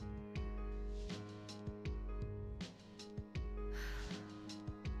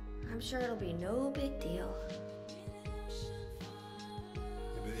 I'm sure it'll be no big deal. Yeah,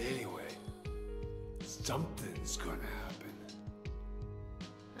 but anyway, something's gonna happen.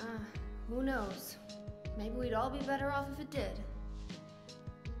 Who knows? Maybe we'd all be better off if it did.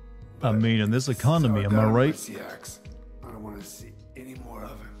 I mean, in this economy, am I right? I don't want to see any more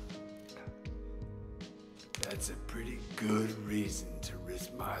of him. That's a pretty good reason to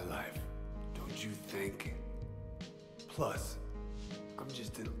risk my life, don't you think? Plus, I'm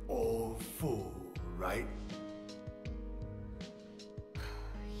just an old fool, right?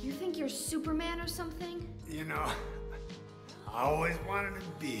 You think you're Superman or something? You know, I always wanted to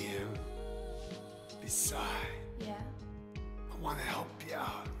be him. Besides, Yeah. I want to help you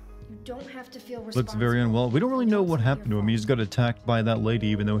out. You don't have to feel responsible. Looks very unwell. We don't really know what happened to him. He just got attacked by that lady,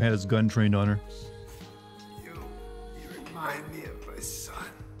 even though he had his gun trained on her. You remind me of my son.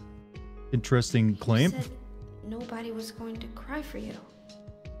 Interesting claim. You said nobody was going to cry for you.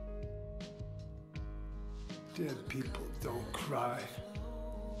 Dead people don't cry.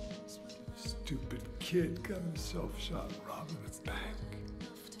 Stupid kid got himself shot robbing a bank.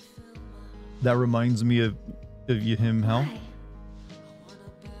 That reminds me of him, Hal. Why?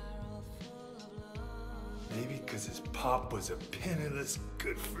 Maybe because his pop was a penniless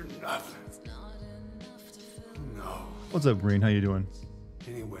good-for-nothing. Who knows? What's up, Green? How you doing?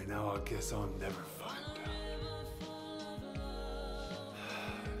 Anyway, now I guess I'll never find out.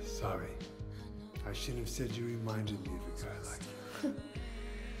 Sorry. I shouldn't have said you reminded me of a guy like you.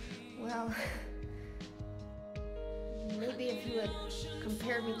 Well, maybe if you had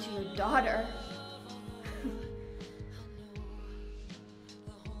compared me to your daughter.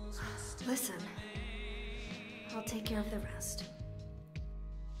 Listen, I'll take care of the rest.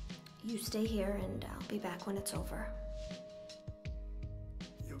 You stay here and I'll be back when it's over.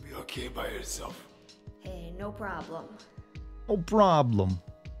 You'll be okay by yourself. Hey, no problem. No problem.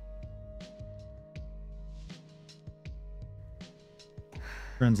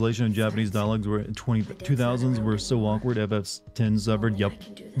 Translation of Japanese dialogues were 2000s were so awkward. FF10 suffered, yep,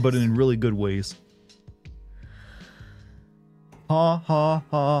 but in really good ways. Ha ha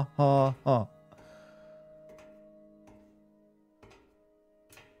ha ha ha.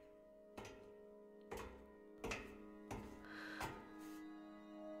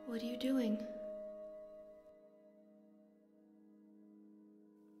 What are you doing?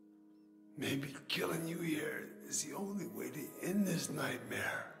 Maybe killing you here is the only way to end this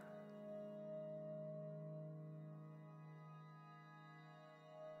nightmare.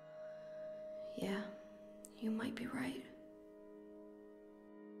 Yeah, you might be right.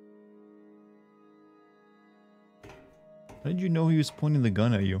 How did you know he was pointing the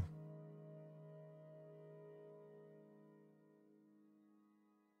gun at you?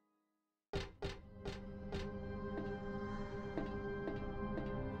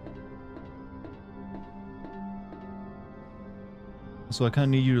 So I kind of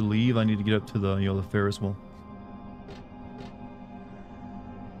need you to leave. I need to get up to the, you know, the Ferris wheel.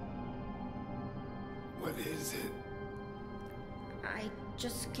 What is it? I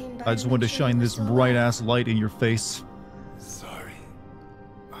just came by. I just wanted to shine this bright ass light in your face. Sorry.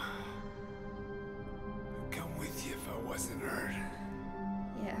 I'd come with you if I wasn't hurt.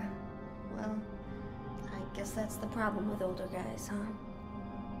 Yeah. Well, I guess that's the problem with older guys, huh?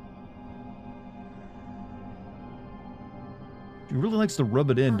 She really likes to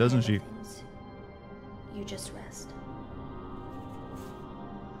rub it in, I'll doesn't she? handle things. You just rest.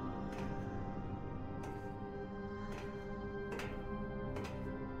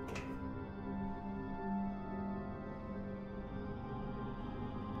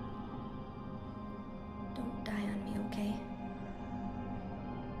 Don't die on me, okay?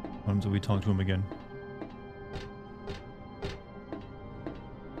 Until we talk to him again.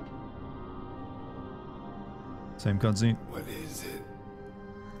 Same cutscene. What is it?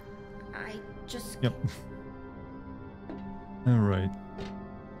 I just... Yep. Alright.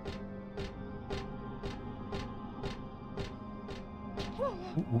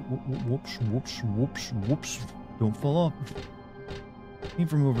 Whoops, whoops, whoops, whoops. Don't fall off. Came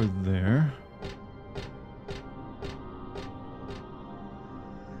from over there.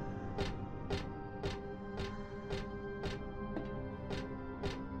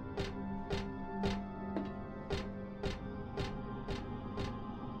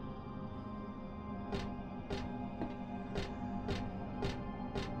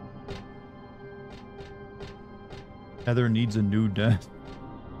 Heather needs a new death.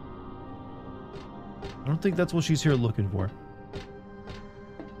 I don't think that's what she's here looking for.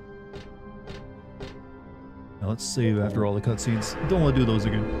 Now let's save after all the cutscenes. Don't want to do those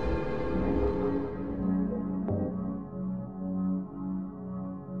again.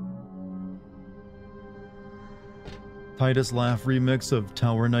 Titus Laugh remix of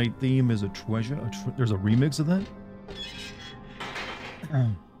Tower Knight theme is a treasure. There's a remix of that?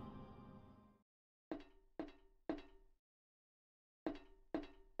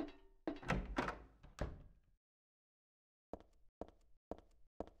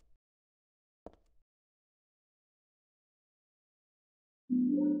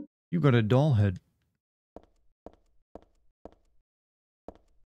 You got a doll head.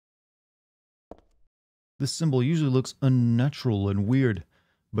 This symbol usually looks unnatural and weird,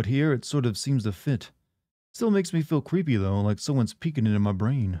 but here it sort of seems to fit. Still makes me feel creepy though, like someone's peeking into my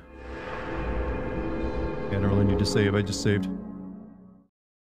brain. Yeah, I don't really need to save, I just saved.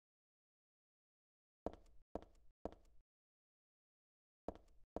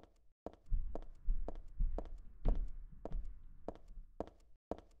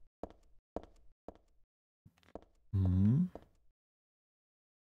 Hmm.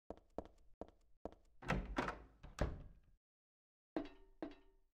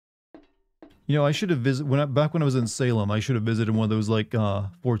 You know, I should have visited back when I was in Salem. I should have visited one of those like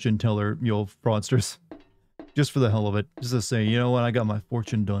fortune teller, you know, fraudsters, just for the hell of it, just to say, you know what, I got my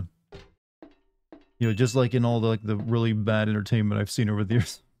fortune done. You know, just like in all the like the really bad entertainment I've seen over the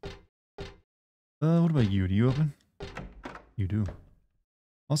years. What about you? Do you open? You do.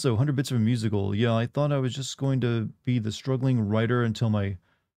 Also, 100 bits of a musical. Yeah, I thought I was just going to be the struggling writer until my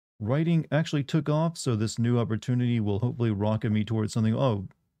writing actually took off, so this new opportunity will hopefully rocket me towards something. Oh,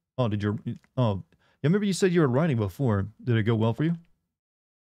 did you... Oh, yeah, remember you said you were writing before. Did it go well for you?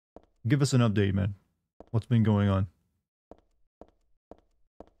 Give us an update, man. What's been going on?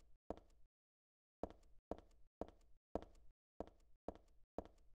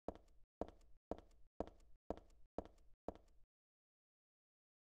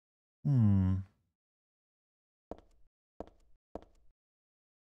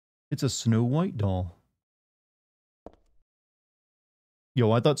 It's a Snow White doll.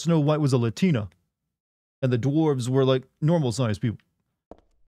 Yo, I thought Snow White was a Latina. And the dwarves were like normal sized people.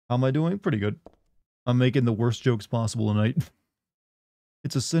 How am I doing? Pretty good. I'm making the worst jokes possible tonight.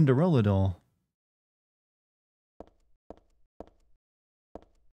 It's a Cinderella doll.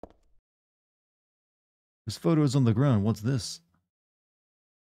 This photo is on the ground. What's this?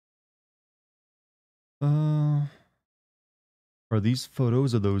 Are these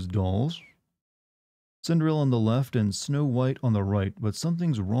photos of those dolls? Cinderella on the left and Snow White on the right, but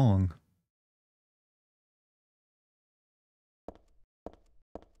something's wrong.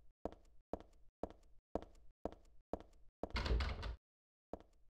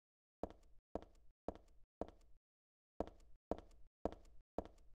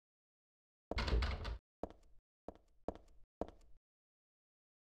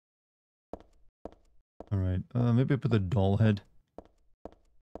 Alright, maybe I put the doll head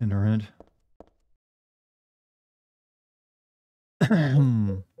in her head.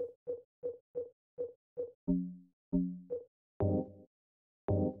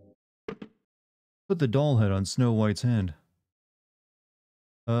 Put the doll head on Snow White's hand.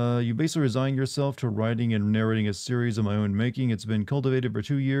 You basically resign yourself to writing and narrating a series of my own making. It's been cultivated for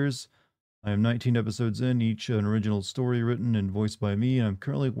 2 years. I am 19 episodes in, each an original story written and voiced by me. I'm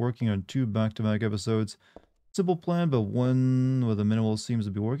currently working on 2 back-to-back episodes. Simple plan, but one with a minimal seems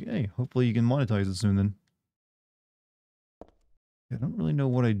to be working. Hey, hopefully you can monetize it soon then. I don't really know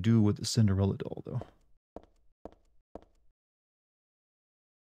what I do with the Cinderella doll, though.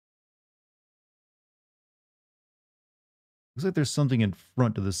 Looks like there's something in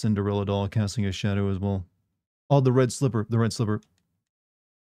front of the Cinderella doll casting a shadow as well. Oh, the red slipper. The red slipper.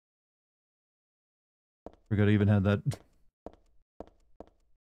 Forgot I even had that.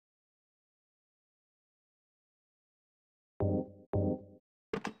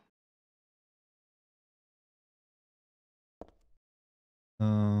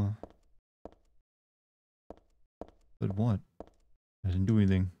 But what? I didn't do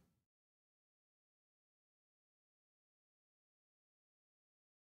anything.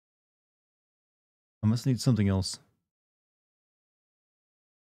 I must need something else.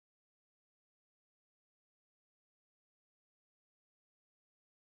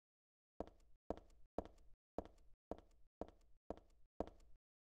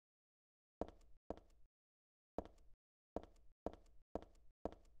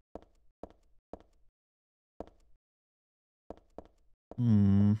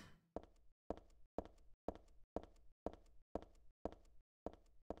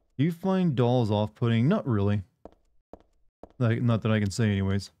 Do you find dolls off-putting? Not really. Like, not that I can say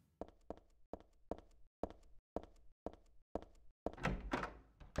anyways.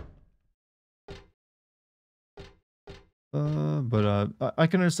 But I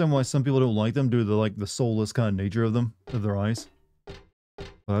can understand why some people don't like them due to the soulless kind of nature of them, of their eyes.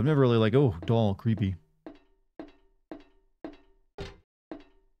 But I've never really like, oh, doll, creepy.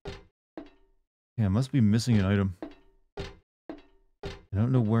 Yeah, I must be missing an item. I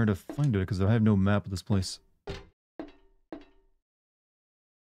don't know where to find it because I have no map of this place.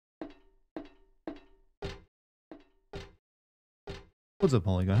 What's up,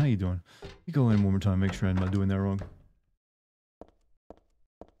 Polygon? How you doing? You go in one more time, make sure I'm not doing that wrong.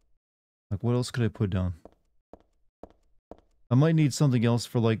 Like, what else could I put down? I might need something else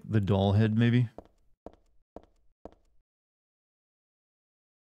for, like, the doll head, maybe?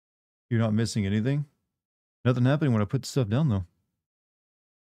 You're not missing anything? Nothing happening when I put the stuff down, though.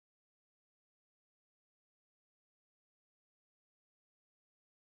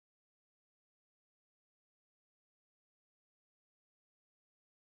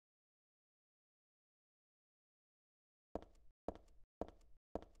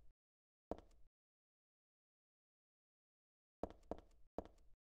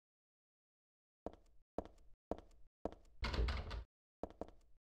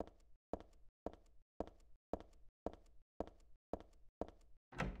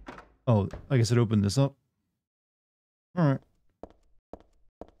 Oh, I guess it opened this up. Alright.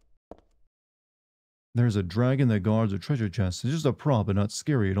 There's a dragon that guards a treasure chest. It's just a prop and not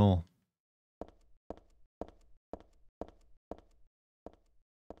scary at all.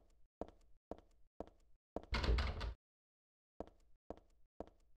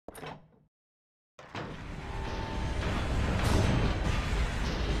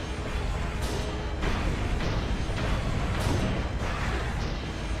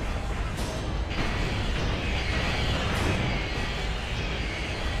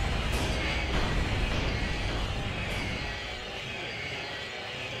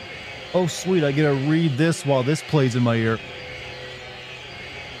 Oh, sweet, I get to read this while this plays in my ear.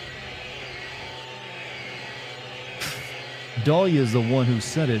 Dahlia is the one who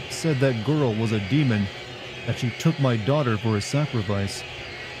said it, said that girl was a demon, that she took my daughter for a sacrifice.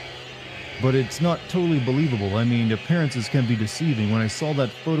 But it's not totally believable. I mean, appearances can be deceiving. When I saw that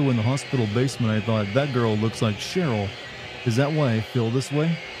photo in the hospital basement, I thought, that girl looks like Cheryl. Is that why I feel this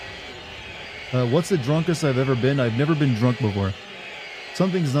way? What's the drunkest I've ever been? I've never been drunk before.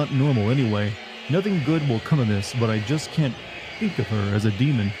 Something's not normal anyway. Nothing good will come of this, but I just can't think of her as a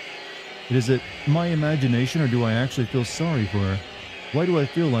demon. Is it my imagination or do I actually feel sorry for her? Why do I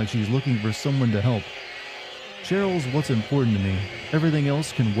feel like she's looking for someone to help? Cheryl's what's important to me. Everything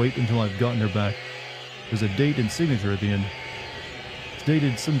else can wait until I've gotten her back. There's a date and signature at the end. It's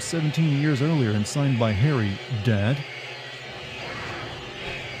dated some 17 years earlier and signed by Harry, Dad.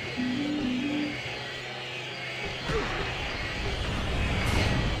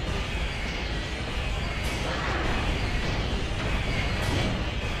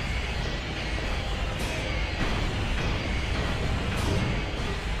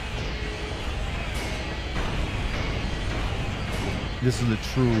 This is the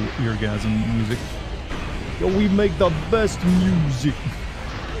true eargasm music. Yo, we make the best music.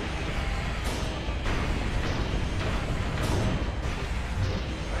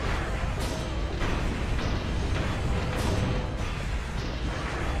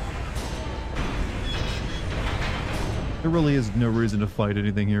 There really is no reason to fight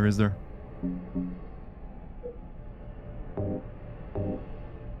anything here, is there?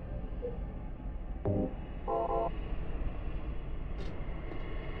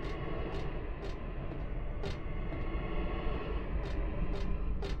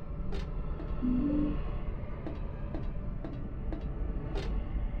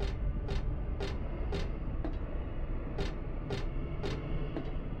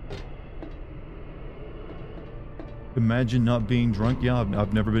 Imagine not being drunk. Yeah,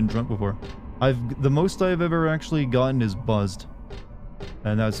 I've never been drunk before. The most I've ever actually gotten is buzzed,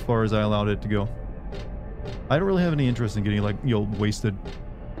 and that's as far as I allowed it to go. I don't really have any interest in getting, like, you know, wasted.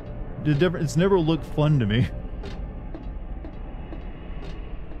 It's never looked fun to me.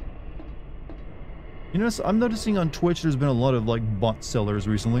 You know, I'm noticing on Twitch there's been a lot of, like, bot sellers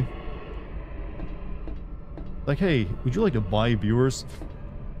recently. Like, hey, would you like to buy viewers?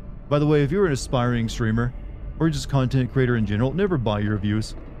 By the way, if you're an aspiring streamer, or just content creator in general, never buy your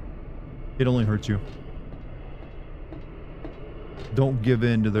views. It only hurts you. Don't give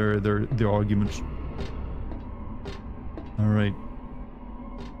in to their arguments. Alright.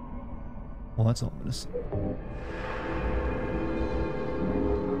 Well, that's ominous.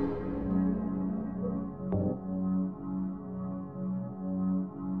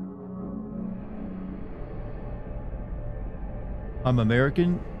 I'm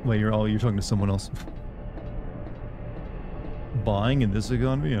American? Wait, you're talking to someone else. Buying in this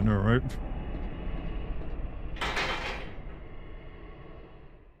economy? I know, right?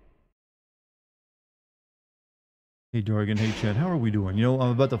 Hey Dartigan, hey Chad, how are we doing? You know,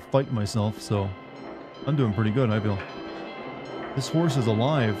 I'm about to fight myself, so I'm doing pretty good, I feel. This horse is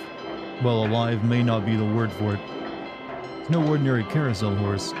alive. Well, alive may not be the word for it. It's no ordinary carousel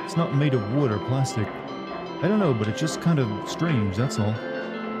horse. It's not made of wood or plastic. I don't know, but it's just kind of strange, that's all.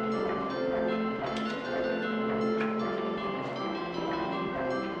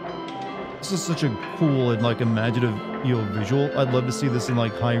 This is such a cool and, like, imaginative, you know, visual. I'd love to see this in,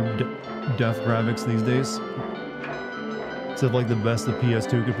 like, high-def graphics these days. Instead of, like, the best the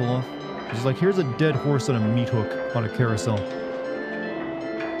PS2 could pull off. It's just like, here's a dead horse on a meat hook on a carousel.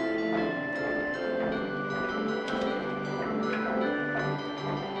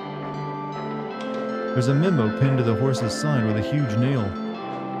 There's a memo pinned to the horse's side with a huge nail.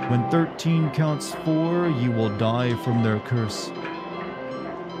 When 13 counts 4, you will die from their curse.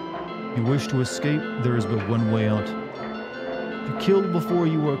 If you wish to escape, there is but one way out. If you kill before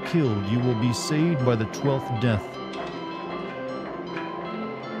you are killed, you will be saved by the 12th death.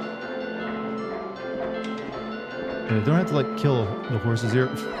 They don't have to, like, kill the horses here.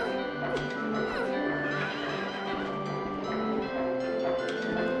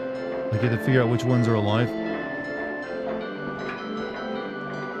 Like, you have to figure out which ones are alive.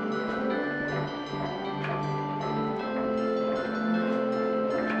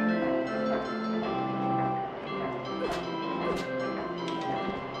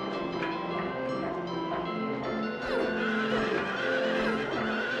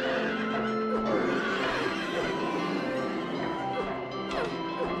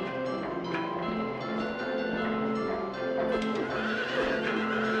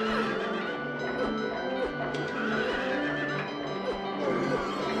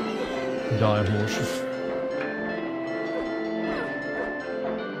 Die horses.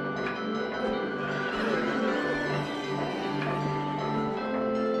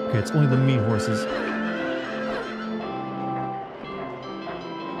 Okay, it's only the meat horses.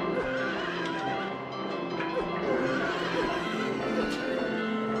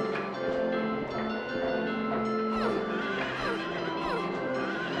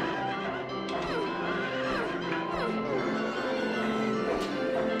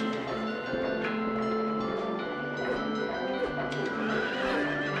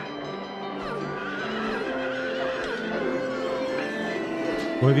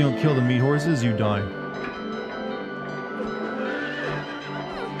 What if you don't kill the meat horses? You die.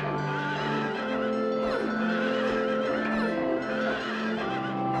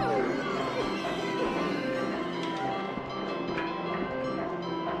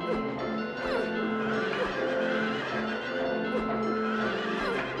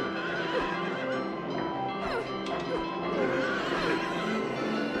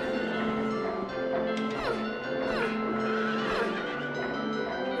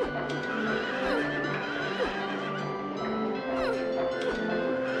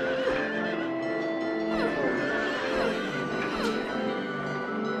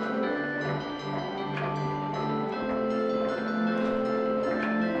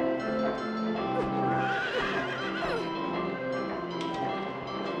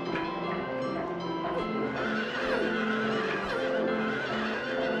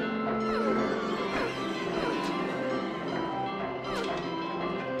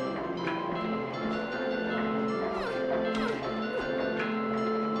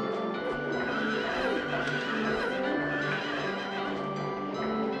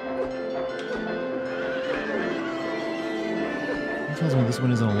 tells me this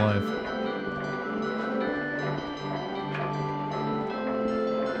one isn't alive.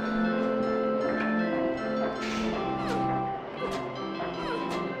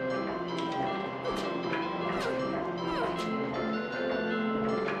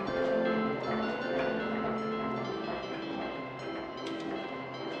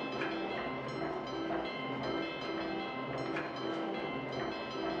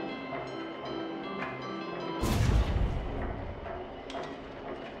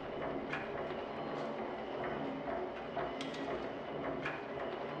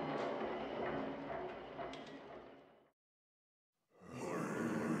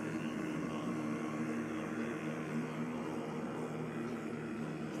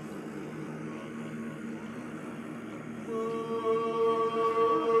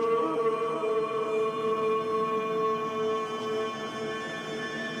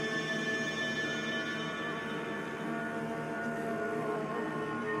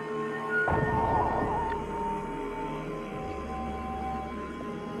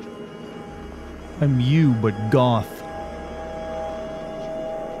 I'm you, but goth.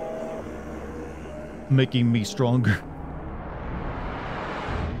 Making me stronger.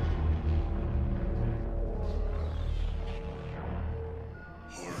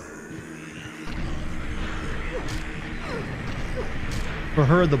 For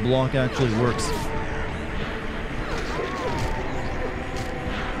her, the block actually works.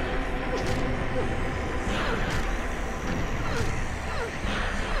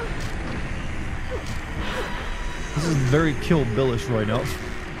 This is very Kill Billish right now.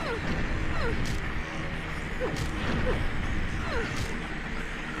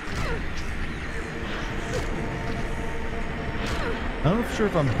 I'm not sure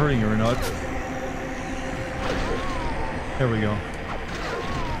if I'm hurting her or not. There we go.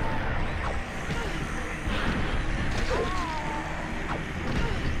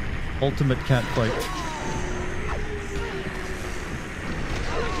 Ultimate cat fight.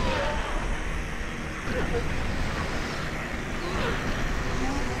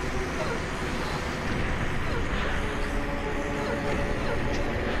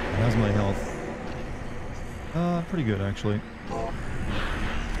 How's my health? Pretty good actually.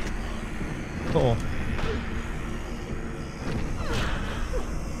 Uh-oh.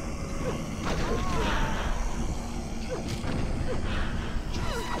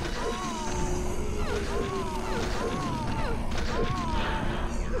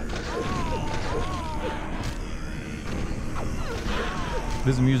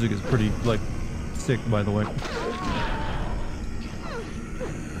 This music is pretty, like, sick, by the way.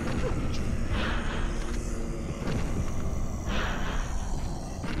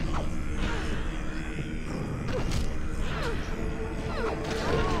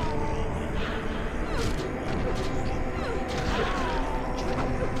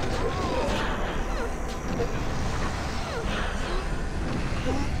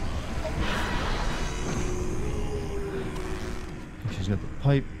 She's got the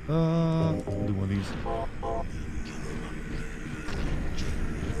pipe. I'll do one of these.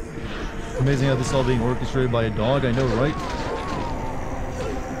 Amazing how this is all being orchestrated by a dog, I know, right?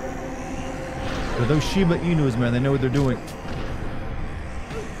 But those Shiba Inus, man, they know what they're doing.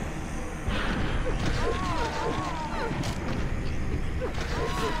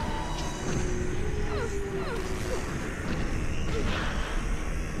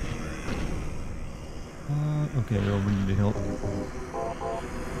 Okay, well, we need to help.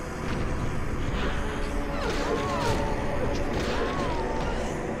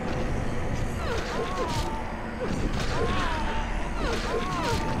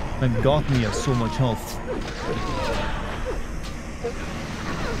 And Gothmy has so much health.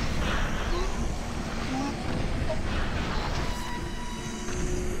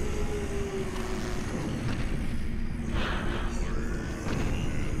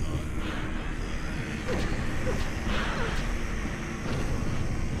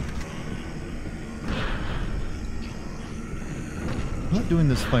 I'm not doing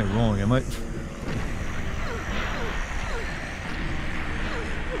this fight wrong, am I?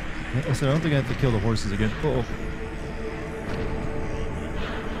 I said I don't think I have to kill the horses again. Uh-oh.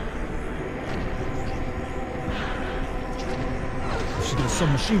 She's got a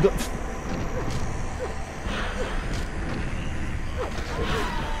submachine gun.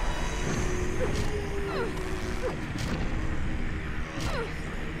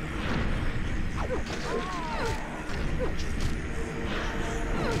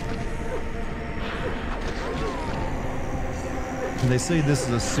 And they say this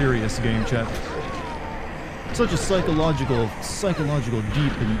is a serious game, chat. Such a psychological,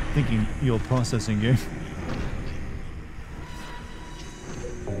 deep and thinking, processing game.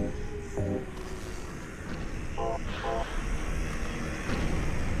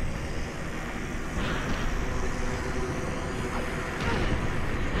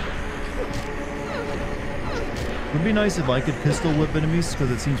 Would be nice if I could pistol whip enemies,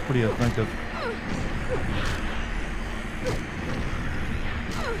 because it seems pretty effective.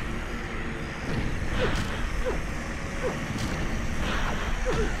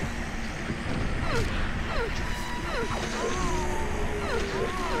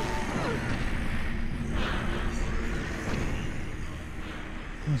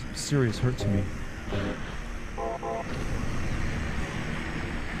 That was serious hurt to me.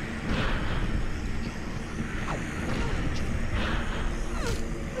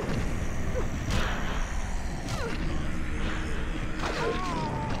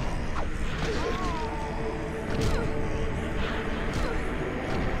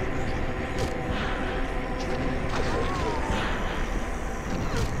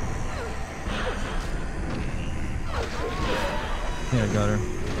 Yeah, I got her.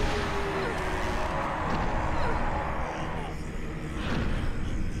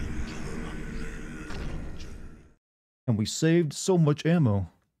 And we saved so much ammo.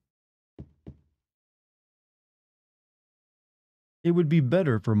 It would be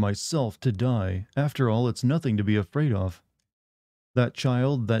better for myself to die. After all, it's nothing to be afraid of. That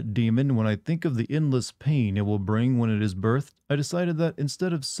child, that demon, when I think of the endless pain it will bring when it is birthed, I decided that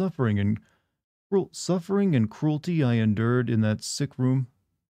instead of suffering and cruelty I endured in that sick room,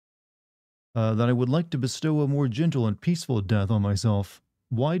 that I would like to bestow a more gentle and peaceful death on myself.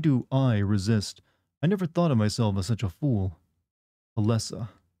 Why do I resist? I never thought of myself as such a fool. Alessa.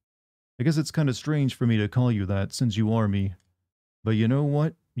 I guess it's kind of strange for me to call you that, since you are me. But you know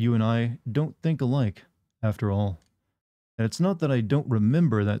what? You and I don't think alike, after all. And it's not that I don't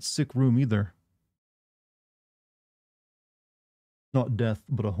remember that sick room either. Not death,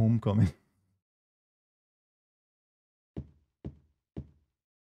 but a homecoming.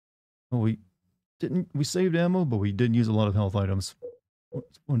 Oh, we saved ammo, but we didn't use a lot of health items.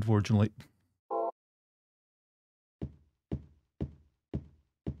 Unfortunately.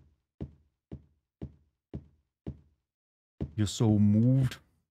 You're so moved.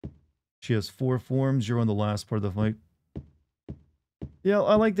 She has 4 forms. You're on the last part of the fight. Yeah,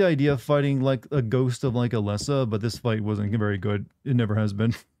 I like the idea of fighting like a ghost of like Alessa, but this fight wasn't very good. It never has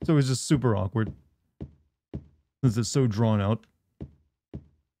been. So it was just super awkward. Since it's so drawn out.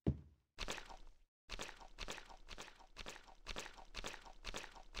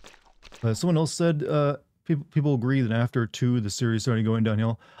 Someone else said, people agree that after 2, the series started going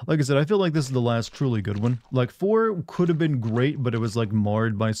downhill. Like I said, I feel like this is the last truly good one. Like 4 could have been great, but it was like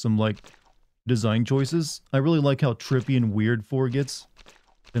marred by some like design choices. I really like how trippy and weird 4 gets.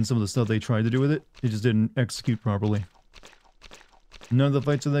 And some of the stuff they tried to do with it, it just didn't execute properly. None of the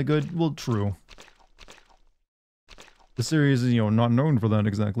fights are that good? Well, true. The series is, you know, not known for that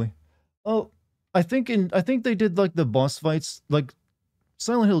exactly. Oh, I think they did like the boss fights, like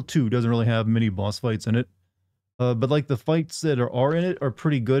Silent Hill 2 doesn't really have many boss fights in it. But like the fights that are in it are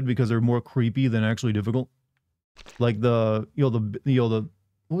pretty good because they're more creepy than actually difficult. Like the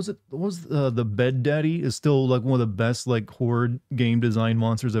what was it? What was the Bed Daddy is still like one of the best like horror game design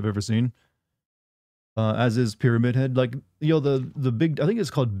monsters I've ever seen. As is Pyramid Head. Like, the big, I think it's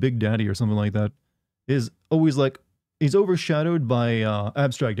called Big Daddy or something like that, is always like, he's overshadowed by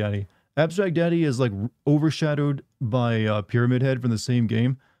Abstract Daddy. Abstract Daddy is like overshadowed by Pyramid Head from the same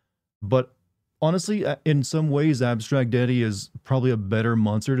game. But honestly, in some ways, Abstract Daddy is probably a better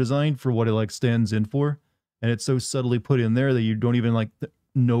monster design for what it like stands in for. And it's so subtly put in there that you don't even like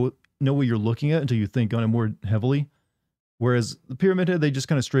know what you're looking at until you think on it more heavily. Whereas the Pyramid Head, they just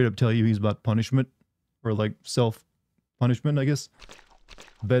kind of straight up tell you he's about punishment. Or like self-punishment, I guess.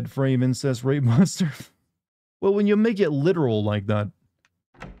 Bed frame incest rape monster. Well, when you make it literal like that.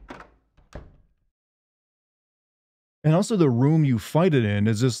 And also the room you fight it in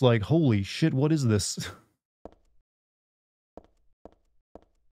is just like, holy shit, what is this?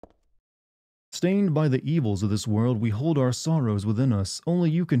 Stained by the evils of this world, we hold our sorrows within us. Only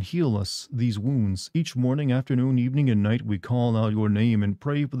you can heal us, these wounds. Each morning, afternoon, evening, and night, we call out your name and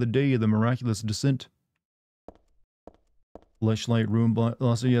pray for the day of the miraculous descent. Fleshlight room, but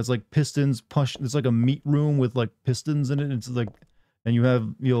also, yeah, it's like pistons, it's like a meat room with like pistons in it. It's like, and you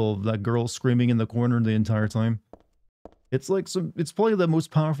have, that girl screaming in the corner the entire time. It's like it's probably the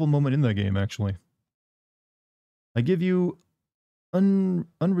most powerful moment in that game, actually. I give you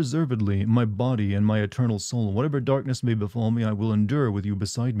unreservedly my body and my eternal soul. Whatever darkness may befall me, I will endure with you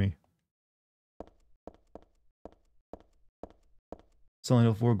beside me. Silent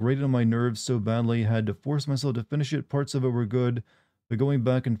Hill 4 grated on my nerves so badly, I had to force myself to finish it. Parts of it were good, but going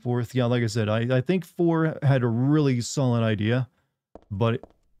back and forth, yeah, like I said, I think 4 had a really solid idea, but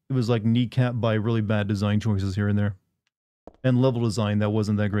it was like kneecapped by really bad design choices here and there. And level design that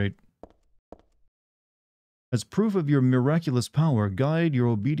wasn't that great. As proof of your miraculous power, guide your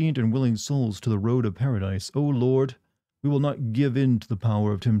obedient and willing souls to the road of paradise. O Lord, we will not give in to the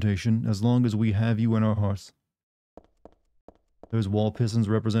power of temptation as long as we have you in our hearts. Those wall pistons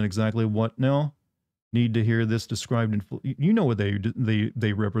represent exactly what now? Need to hear this described in full. You know what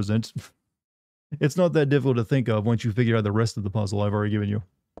they represent. It's not that difficult to think of once you figure out the rest of the puzzle I've already given you.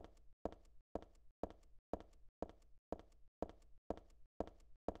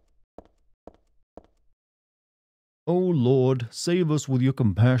 O Lord, save us with your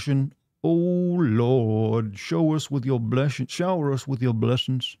compassion. O Lord, shower us with your blessings.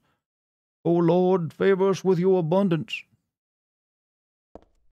 O Lord, favor us with your abundance.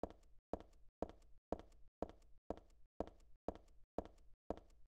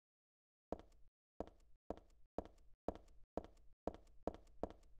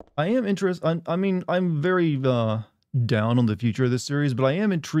 I am interested. I mean, I'm very down on the future of this series, but I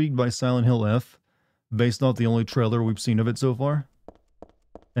am intrigued by Silent Hill F, based off the only trailer we've seen of it so far,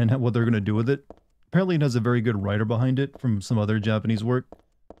 and what they're going to do with it. Apparently it has a very good writer behind it from some other Japanese work.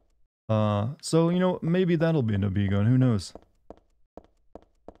 So, you know, maybe that'll be a Nobigon, who knows?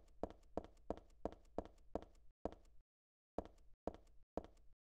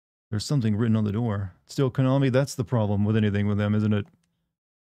 There's something written on the door. Still, Konami, that's the problem with anything with them, isn't it?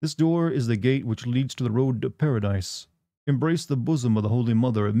 This door is the gate which leads to the road to paradise. Embrace the bosom of the Holy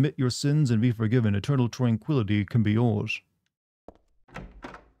Mother, admit your sins and be forgiven. Eternal tranquility can be yours.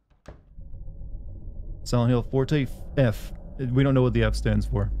 Silent Hill Forte F. We don't know what the F stands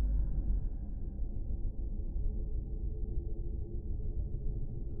for.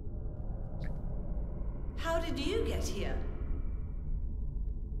 How did you get here?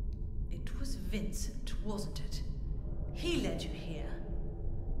 It was Vincent, wasn't it? He led you here.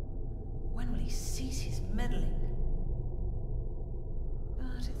 When will he cease his meddling?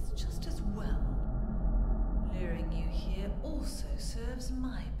 But it's just as well. Luring you here also serves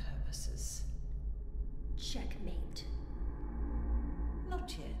my purposes. Checkmate.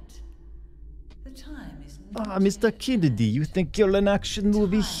 Not yet. The time is Ah, not Mr. yet. Kennedy, you think you're an action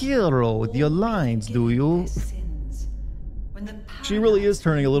movie hero with your lines, do you? She really is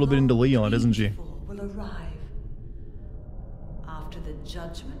turning a little bit into Leon, isn't she? Will arrive. After the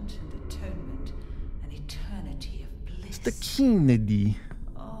judgment and atonement, an eternity of bliss. Mr. Kennedy.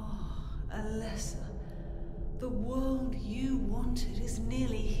 Oh, Alessa, the world you wanted is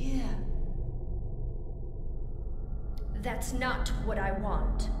nearly here. That's not what I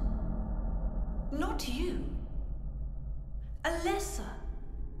want. Not you. Alessa,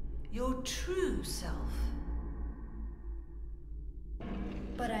 your true self.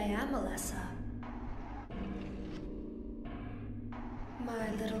 But I am Alessa.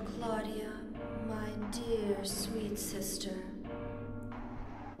 My little Claudia, my dear sweet sister.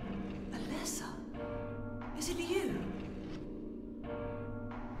 Alessa, is it you?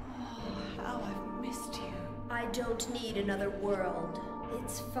 Oh, how I've missed you. I don't need another world.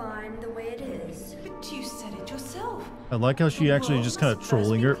 It's fine the way it is. But you said it yourself. I like how she The actually world just kind of must first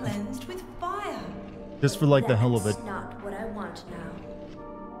trolling be her. cleansed with fire. Just for like the hell of it. That's not what I want now.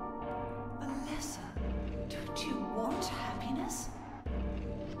 Alessa, don't you want happiness?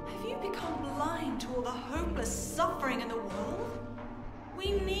 Have you become blind to all the hopeless suffering in the world?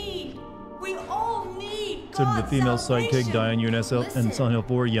 We all need So did the God's female salvation. sidekick die on UNSL and Silent Hill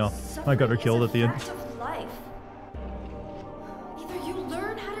 4? Yeah, I got her killed at the end. Suffering is a fact of life. Either you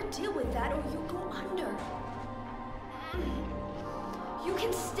learn how to deal with that or you go under. You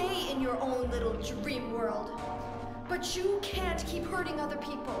can stay in your own little dream world, but you can't keep hurting other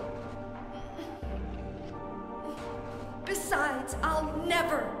people. Besides, I'll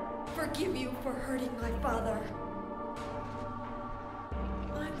never forgive you for hurting my father.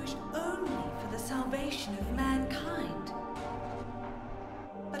 I wish only for the salvation of mankind.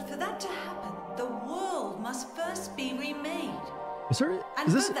 But for that to happen, the world must first be remade. Is her? And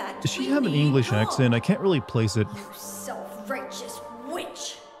Is this? for that, Does she we have an need English God. accent? I can't really place it. You self-righteous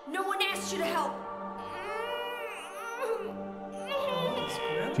witch! No one asked you to help.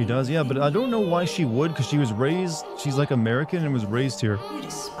 She does, yeah, but I don't know why she would, because she was raised. She's like American and was raised here. You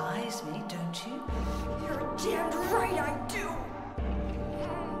despise me, don't you? You're damned right I do.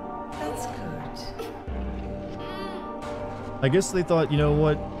 That's good. I guess they thought, you know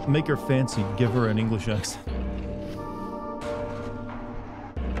what? Make her fancy. Give her an English accent.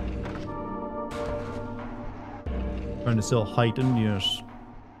 Trying to sell heightened, yes,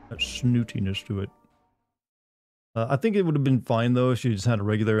 that snootiness to it. I think it would have been fine though if she just had a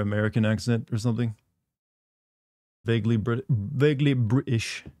regular American accent or something. Vaguely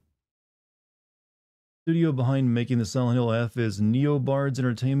British. Studio behind making the Silent Hill F is Neobards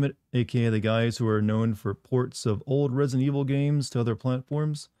Entertainment, aka the guys who are known for ports of old Resident Evil games to other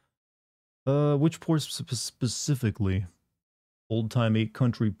platforms. Which ports specifically? Old-timey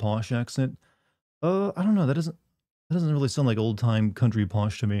country posh accent? I don't know. That doesn't really sound like old-time country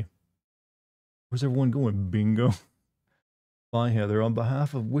posh to me. Where's everyone going? Bingo. Bye, Heather. On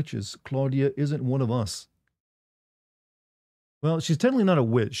behalf of witches, Claudia isn't one of us. Well, she's technically not a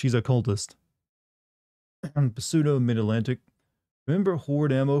witch. She's a cultist. Pseudo Mid-Atlantic. Remember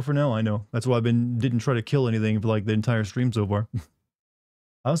Horde ammo for now? I know. That's why didn't try to kill anything for like the entire stream so far.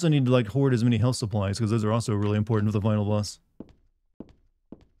 I also need to like hoard as many health supplies because those are also really important for the final boss.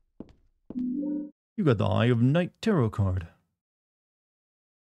 You got the Eye of Night tarot card.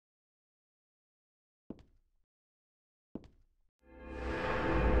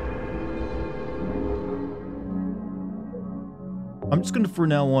 I'm just gonna for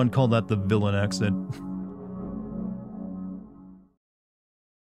now on call that the villain accent.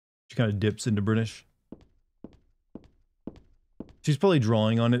 She kind of dips into British. She's probably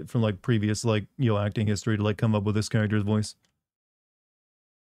drawing on it from like previous like, you know, acting history to like come up with this character's voice.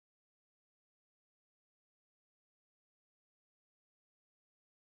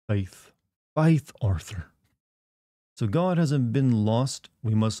 Faith. Faith, Arthur. So God hasn't been lost.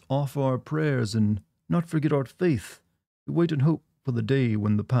 We must offer our prayers and not forget our faith. We wait and hope for the day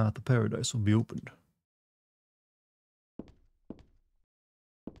when the path of paradise will be opened.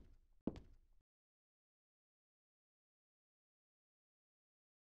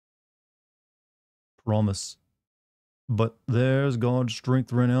 Promise. But there's God's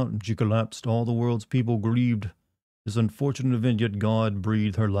strength ran out and she collapsed. All the world's people grieved. This unfortunate event, yet God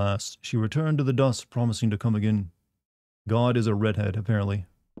breathed her last. She returned to the dust, promising to come again. God is a redhead, apparently.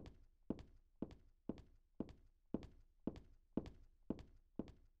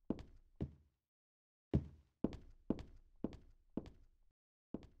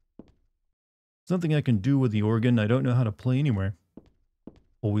 Something I can do with the organ I don't know how to play anywhere.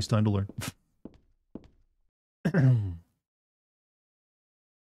 Always time to learn.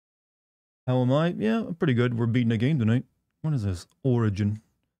 How am I? Yeah, I'm pretty good. We're beating a game tonight. What is this? Origin.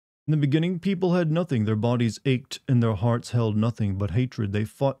 In the beginning, people had nothing. Their bodies ached and their hearts held nothing but hatred. They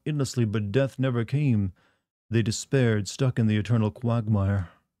fought endlessly, but death never came. They despaired, stuck in the eternal quagmire.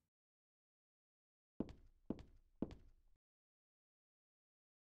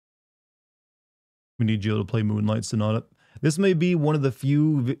 We need Jill to play Moonlight Sonata. This may be one of the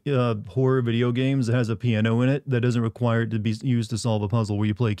few horror video games that has a piano in it that doesn't require it to be used to solve a puzzle where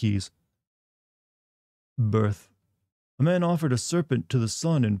you play keys. Birth. A man offered a serpent to the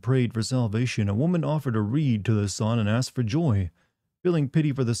sun and prayed for salvation. A woman offered a reed to the sun and asked for joy. Feeling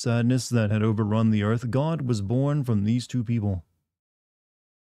pity for the sadness that had overrun the earth, God was born from these two people.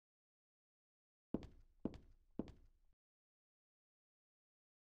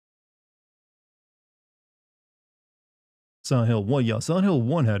 Silent Hill 1, yeah, Silent Hill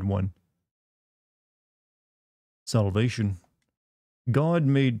 1 had one. Salvation. God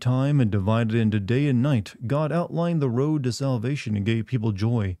made time and divided it into day and night. God outlined the road to salvation and gave people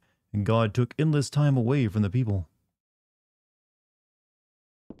joy, and God took endless time away from the people.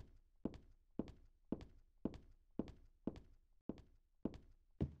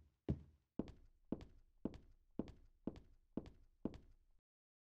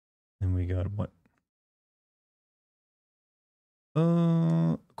 And we got what?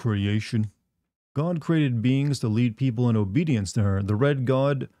 Creation. God created beings to lead people in obedience to her. The red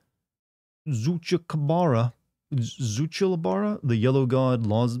god, Zuchakabara, the yellow god,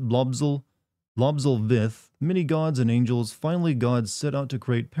 Lobzel Vith, many gods and angels. Finally, God set out to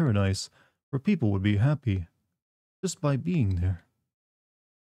create paradise where people would be happy just by being there.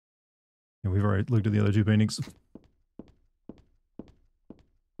 Yeah, we've already looked at the other two paintings.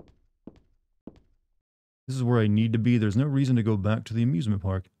 This is where I need to be. There's no reason to go back to the amusement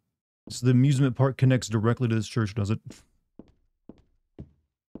park. So the amusement park connects directly to this church, does it?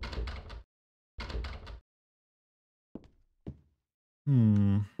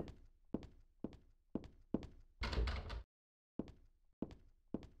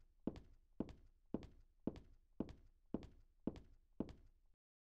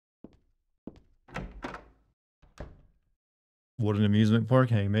 What an amusement park.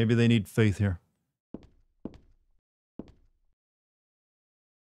 Hey, maybe they need faith here.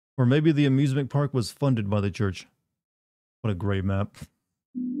 Or maybe the amusement park was funded by the church. What a great map.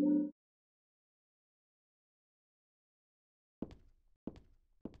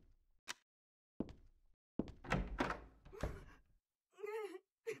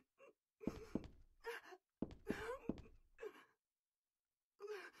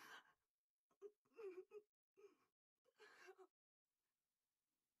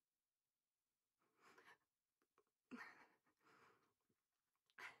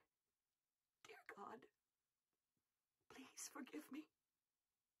 Please forgive me.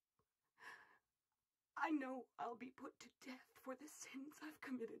 I know I'll be put to death for the sins I've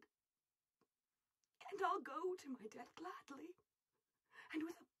committed. And I'll go to my death gladly, and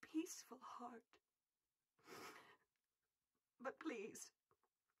with a peaceful heart. But please,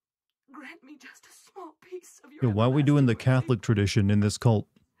 grant me just a small piece of your Yo, why are we doing the everlasting mercy. Catholic tradition in this cult?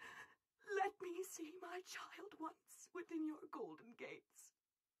 Let me see my child once within your golden gates.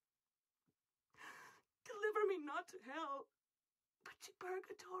 Deliver me not to hell, but to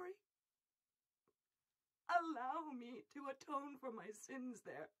purgatory. Allow me to atone for my sins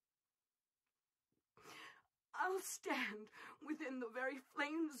there. I'll stand within the very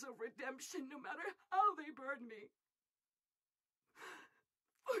flames of redemption, no matter how they burn me.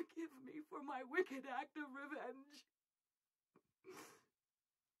 Forgive me for my wicked act of revenge.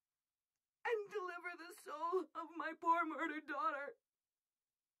 And deliver the soul of my poor murdered daughter.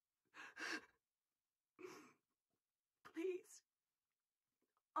 Please,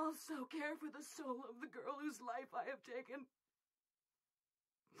 also care for the soul of the girl whose life I have taken.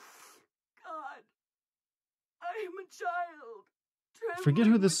 God, I am a child. I forget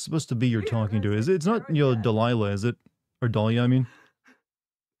who this is supposed to be you're talking to. It's not, Delilah, is it? Or Dahlia, I mean.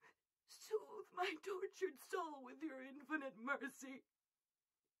 Soothe my tortured soul with your infinite mercy.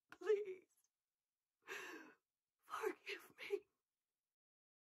 Please, forgive me.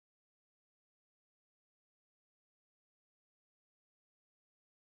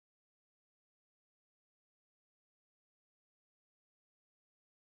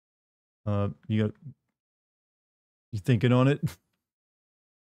 You thinking on it?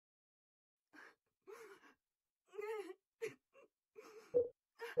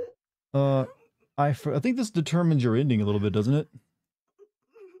 I think this determines your ending a little bit, doesn't it?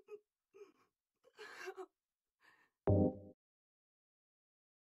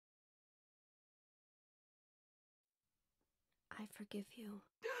 I forgive you.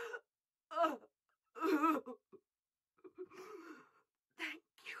 Thank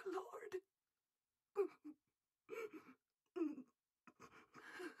you, Lord.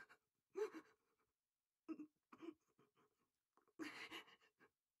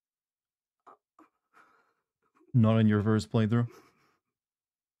 Not on your first playthrough.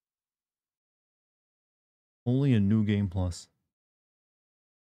 Only in New Game Plus.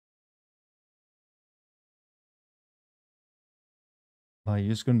 You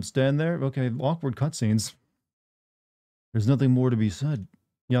just gonna stand there? Okay, awkward cutscenes. There's nothing more to be said.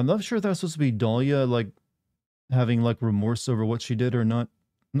 Yeah, I'm not sure if that's supposed to be Dahlia, like, having, like, remorse over what she did or not.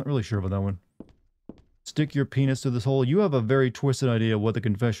 I'm not really sure about that one. Stick your penis to this hole. You have a very twisted idea of what the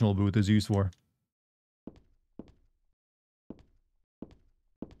confessional booth is used for.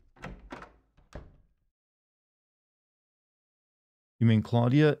 You mean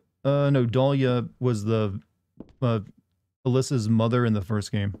Claudia? No, Dahlia was the, Alyssa's mother in the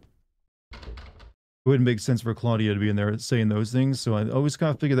first game. It wouldn't make sense for Claudia to be in there saying those things, so I always kind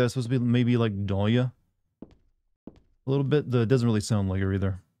of figured that's supposed to be maybe like Dahlia. A little bit, that doesn't really sound like her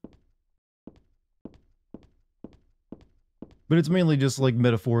either. But it's mainly just like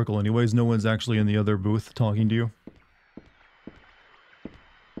metaphorical anyways, no one's actually in the other booth talking to you.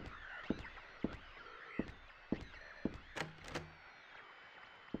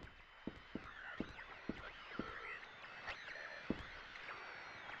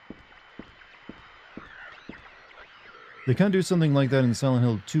 They can do something like that in Silent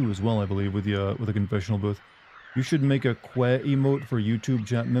Hill 2 as well, I believe, with the confessional booth. You should make a queh emote for YouTube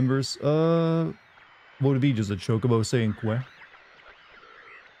chat members. What would it be? Just a chocobo saying queh?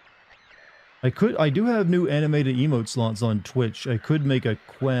 I do have new animated emote slots on Twitch. I could make a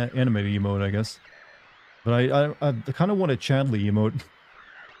queh animated emote, I guess. But I kind of want a Chadley emote.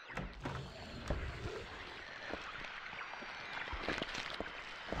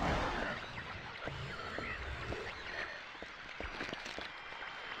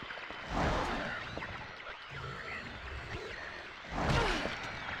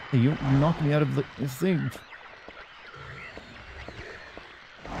 Hey, you knocked me out of the thing.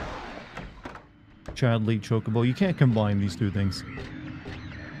 Chadley, Chocobo. You can't combine these two things.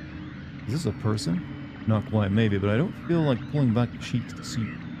 Is this a person? Not quite, maybe, but I don't feel like pulling back the sheets to see.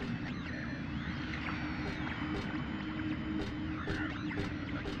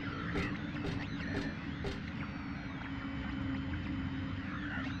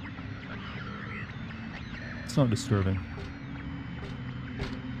 It's not disturbing.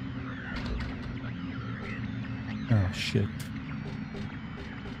 Oh, shit.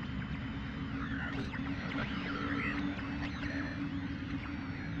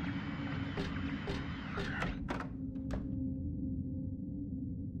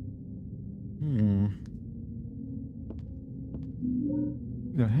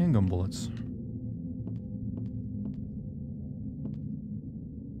 got handgun bullets.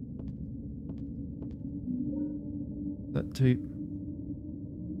 That tape.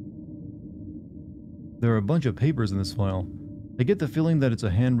 There are a bunch of papers in this file. I get the feeling that it's a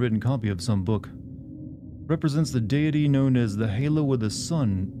handwritten copy of some book. Represents the deity known as the Halo of the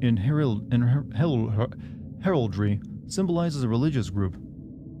Sun in heraldry, symbolizes a religious group.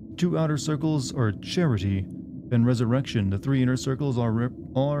 2 outer circles are charity and resurrection. The 3 inner circles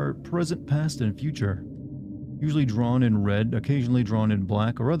are present, past, and future. Usually drawn in red, occasionally drawn in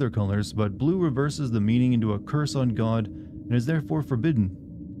black or other colors, but blue reverses the meaning into a curse on God and is therefore forbidden.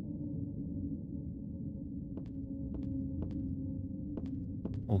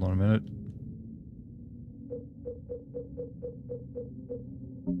 Hold on a minute.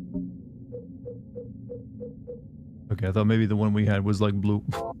 Okay, I thought maybe the one we had was like blue.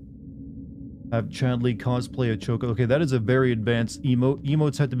 Have Chadley cosplay a Choco. Okay, that is a very advanced emote.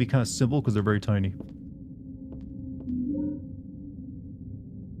 Emotes have to be kind of simple because they're very tiny.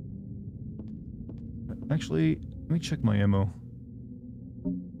 Actually, let me check my ammo.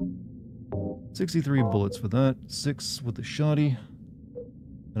 63 bullets for that. 6 with the shotty.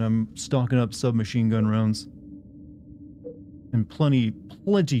 And I'm stocking up submachine gun rounds. And plenty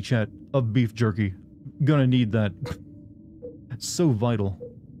chat of beef jerky. Gonna need that. It's so vital.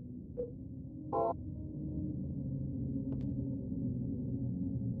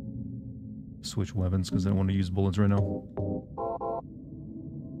 Switch weapons because I don't want to use bullets right now.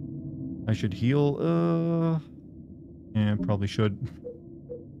 I should heal, yeah, probably should.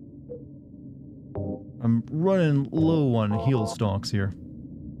 I'm running low on heal stocks here.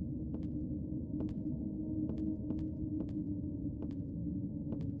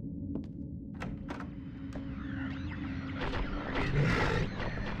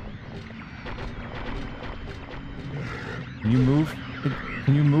 Can you move?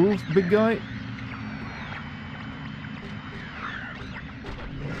 Can you move, big guy?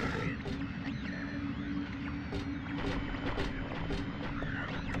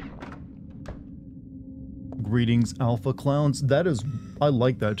 Greetings, alpha clowns. That is... I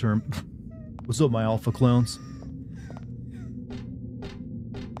like that term. What's up, my alpha clowns?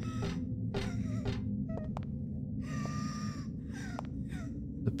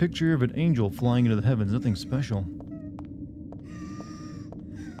 The picture of an angel flying into the heavens. Nothing special.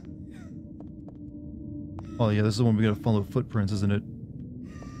 Oh yeah, this is the one we gotta follow footprints, isn't it?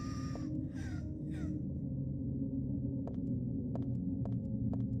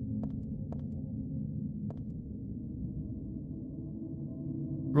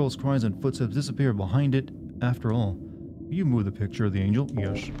 Girl's cries and footsteps disappear behind it after all. You move the picture of the angel?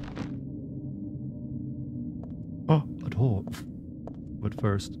 Yes. Oh, at all. But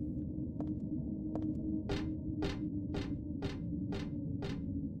first...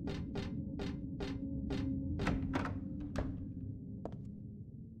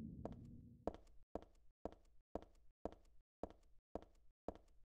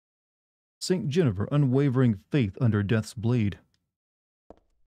 Saint Jennifer, unwavering faith under death's blade.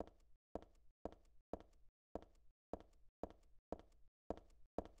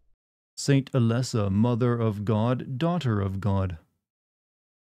 Saint Alessa, Mother of God, Daughter of God.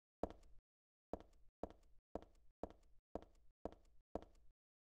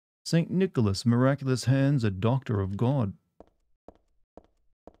 Saint Nicholas, miraculous hands, a doctor of God.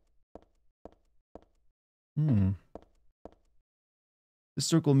 This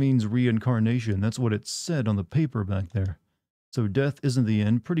circle means reincarnation. That's what it said on the paper back there. So death isn't the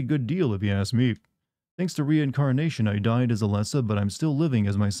end. Pretty good deal if you ask me. Thanks to reincarnation, I died as Alessa, but I'm still living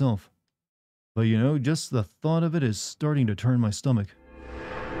as myself. But you know, just the thought of it is starting to turn my stomach.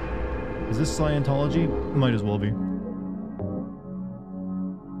 Is this Scientology? Might as well be.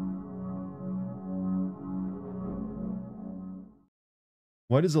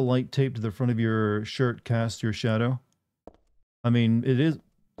 Why does a light taped to the front of your shirt cast your shadow? I mean, it is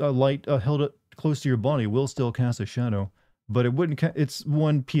a light held up close to your body will still cast a shadow, but it wouldn't. It's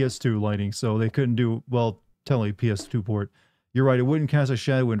one PS2 lighting, so they couldn't do well. Tele PS2 port. You're right. It wouldn't cast a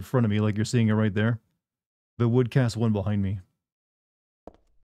shadow in front of me like you're seeing it right there, but it would cast one behind me.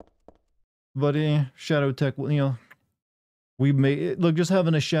 But shadow tech, you know, we made it, look. Just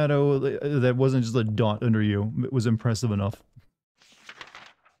having a shadow that wasn't just a dot under you, it was impressive enough.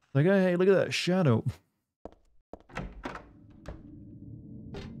 Like, hey, look at that shadow.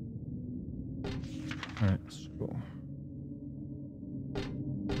 Alright, let's go.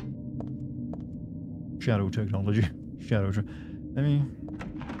 Shadow technology. I mean,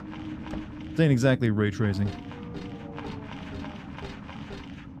 it ain't exactly ray tracing.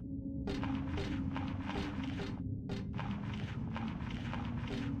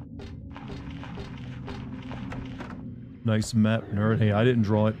 Nice map, nerd. Hey, I didn't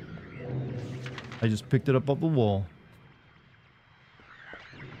draw it. I just picked it up off the wall.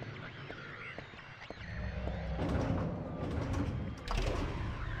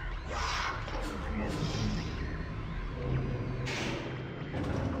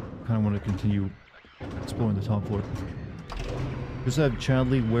 Kind of want to continue exploring the top floor. Just have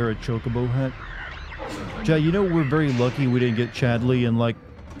Chadley wear a chocobo hat. Chad, you know we're very lucky we didn't get Chadley in like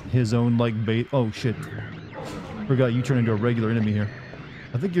his own like bait. Oh shit! Forgot you turned into a regular enemy here.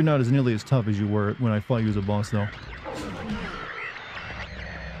 I think you're not as nearly as tough as you were when I fought you as a boss, though.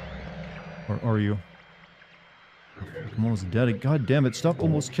 Or are you? I'm almost dead. God damn it! Stop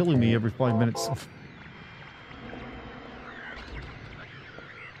almost killing me every 5 minutes.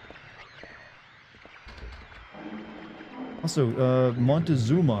 Also,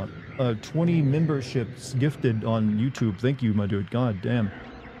 Montezuma, 20 memberships gifted on YouTube. Thank you, my dude. God damn.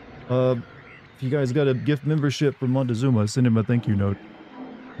 If you guys got a gift membership from Montezuma, send him a thank you note.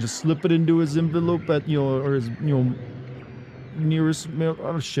 Just slip it into his envelope at or his nearest mail.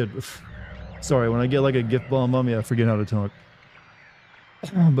 Oh shit. Sorry, when I get like a gift bomb on me, I forget how to talk.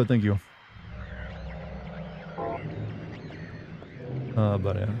 But thank you.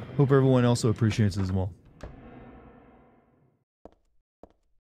 But yeah, hope everyone also appreciates it as well.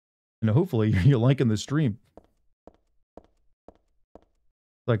 And hopefully you're liking the stream.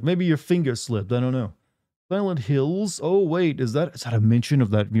 Like maybe your finger slipped, I don't know. Silent Hills? Oh wait, is that a mention of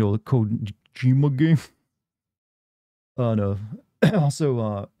that Kojima game? Oh no.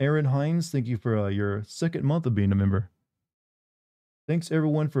 Also, Aaron Hines, thank you for your second month of being a member. Thanks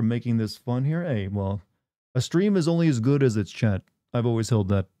everyone for making this fun here. Hey, well, a stream is only as good as its chat. I've always held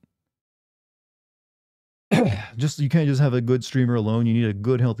that. You can't just have a good streamer alone, you need a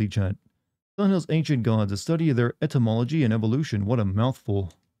good healthy chat. Silent Hill's Ancient Gods, a study of their etymology and evolution. What a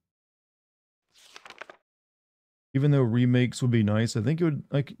mouthful. Even though remakes would be nice, I think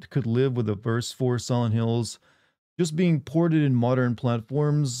I could live with the first 4 Silent Hills just being ported in modern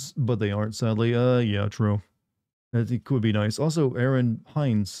platforms, but they aren't, sadly. Yeah, true. I think it would be nice. Also, Aaron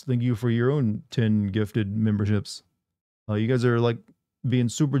Hines, thank you for your own 10 gifted memberships. You guys are like being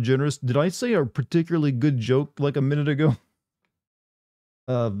super generous. Did I say a particularly good joke like a minute ago?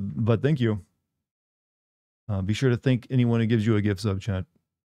 But thank you. Be sure to thank anyone who gives you a gift sub, chat.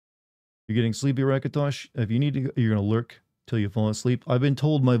 You're getting sleepy, Rakatosh? If you need to, you're going to lurk till you fall asleep. I've been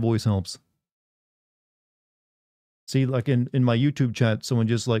told my voice helps. See, like in my YouTube chat, someone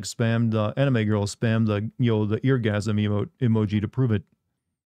just like spammed, Anime Girl spammed the eargasm emoji to prove it.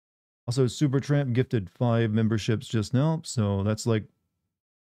 Also, Supertramp gifted 5 memberships just now, so that's like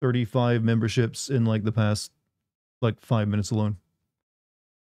 35 memberships in like the past like 5 minutes alone.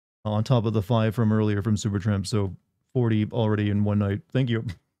 On top of the 5 from earlier from Supertramp, so 40 already in one night. Thank you.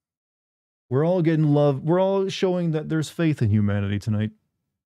 We're all getting love. We're all showing that there's faith in humanity tonight.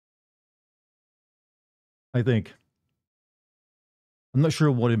 I think. I'm not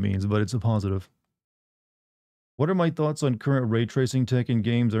sure what it means, but it's a positive. What are my thoughts on current ray tracing tech in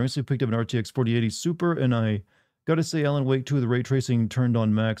games? I recently picked up an RTX 4080 Super, and I gotta say Alan Wake 2, the ray tracing turned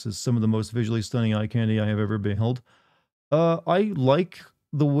on max is some of the most visually stunning eye candy I have ever beheld. I like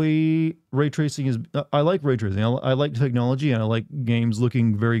the way ray tracing is. I like ray tracing. I like technology, and I like games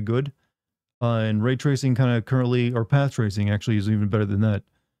looking very good. And ray tracing currently, or path tracing actually is even better than that.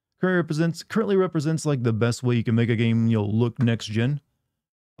 Currently represents like the best way you can make a game, look next gen.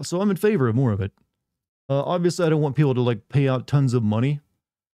 So I'm in favor of more of it. Obviously, I don't want people to like pay out tons of money.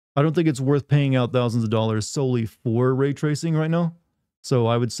 I don't think it's worth paying out thousands of dollars solely for ray tracing right now. So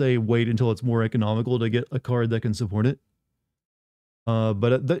I would say wait until it's more economical to get a card that can support it.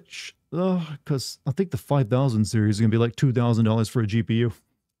 But because I think the 5000 series is gonna be like $2,000 for a GPU.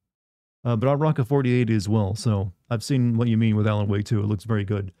 But I'll rock a 4080 as well, so I've seen what you mean with Alan Wake 2. It looks very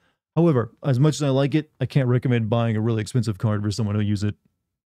good. However, as much as I like it, I can't recommend buying a really expensive card for someone who use it.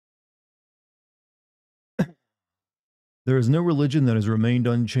 There is no religion that has remained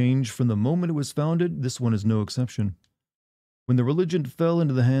unchanged from the moment it was founded. This one is no exception. When the religion fell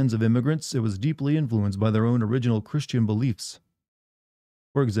into the hands of immigrants, it was deeply influenced by their own original Christian beliefs.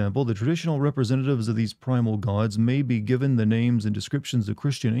 For example, the traditional representatives of these primal gods may be given the names and descriptions of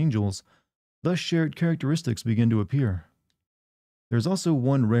Christian angels, thus shared characteristics begin to appear. There is also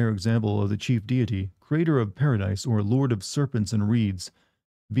one rare example of the chief deity, creator of paradise or lord of serpents and reeds,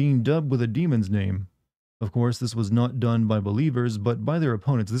 being dubbed with a demon's name. Of course, this was not done by believers, but by their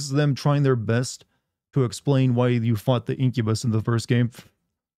opponents. This is them trying their best to explain why you fought the incubus in the first game.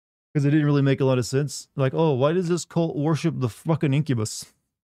 Because it didn't really make a lot of sense. Like, oh, why does this cult worship the fucking incubus?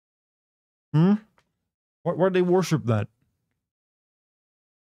 Why'd they worship that?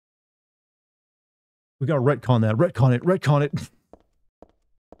 We gotta retcon that. Retcon it. Retcon it.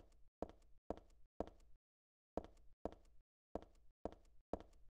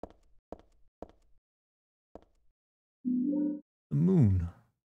 The moon.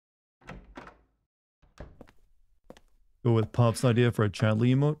 Go with Pop's idea for a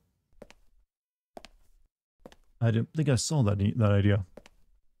Chadley emote. I didn't think I saw that idea.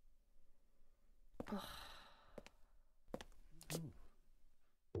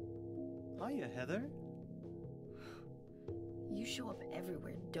 Hiya, Heather. You show up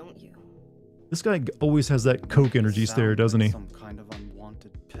everywhere, don't you? This guy always has that Coke energy stare, doesn't he? Some kind of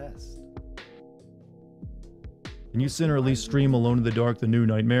unwanted pest. Can you send or at least stream Alone in the Dark, the new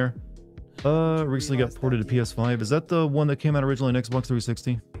Nightmare? Recently got ported to PS5. Is that the one that came out originally on Xbox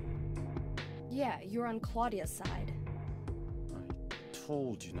 360? Yeah, you're on Claudia's side. I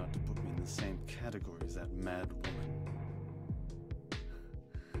told you not to put me in the same category as that mad woman.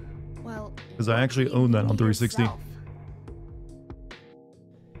 Well, Because I actually own that on 360. yourself.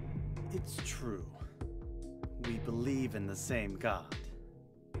 It's true. We believe in the same God.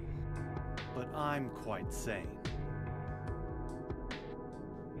 But I'm quite sane.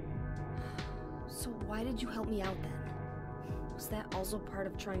 So why did you help me out then? Was that also part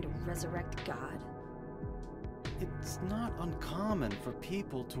of trying to resurrect God? It's not uncommon for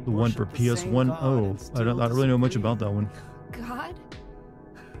people to The one for worship the same PS1? God Oh, and I still don't really know much disagree. about that one. God?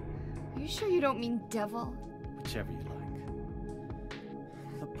 Are you sure you don't mean devil? Whichever you like.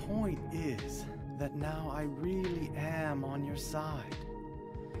 The point is that now I really am on your side.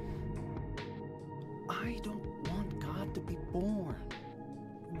 I don't want God to be born.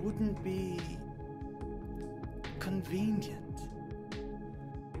 Wouldn't be convenient.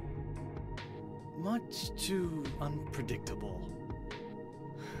 Much too unpredictable.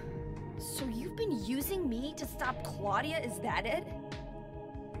 So you've been using me to stop Claudia, is that it?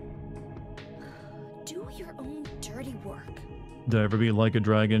 Do your own dirty work. Did I ever be Like a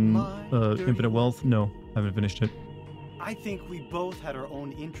Dragon, My dirty Infinite Wealth? No, haven't finished it. I think we both had our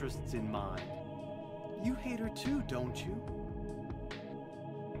own interests in mind. You hate her too, don't you?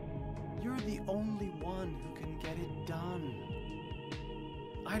 You're the only one who can get it done.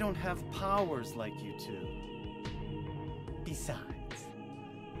 I don't have powers like you two. Besides,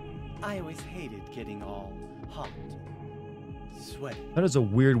 I always hated getting all hot, sweaty. That is a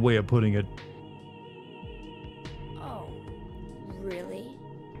weird way of putting it. Oh, really?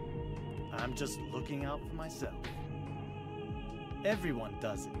 I'm just looking out for myself. Everyone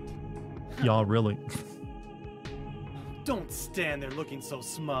does it. Yeah, really. Don't stand there looking so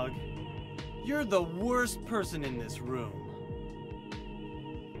smug. You're the worst person in this room.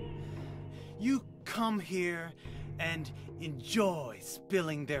 You come here and enjoy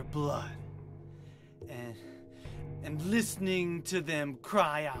spilling their blood. And listening to them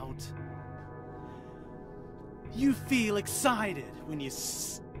cry out. You feel excited when you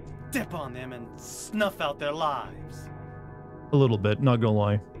step on them and snuff out their lives. A little bit, not gonna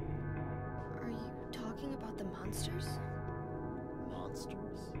lie. Are you talking about the monsters?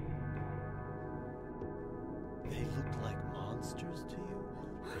 Monsters? They look like monsters to you?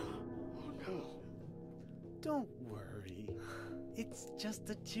 Oh no. Don't worry. It's just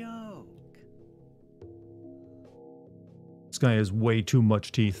a joke. This guy has way too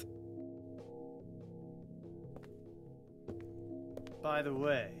much teeth. By the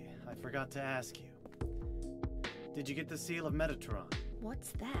way, I forgot to ask you. Did you get the seal of Metatron?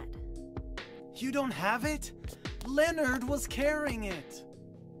 What's that? You don't have it? Leonard was carrying it.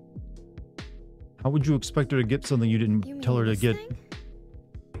 How would you expect her to get something you didn't You tell her mean to this get? thing?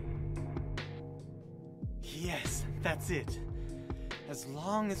 Yes, that's it. As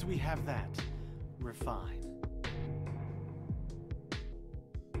long as we have that, we're fine.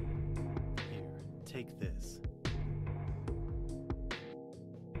 Here, take this.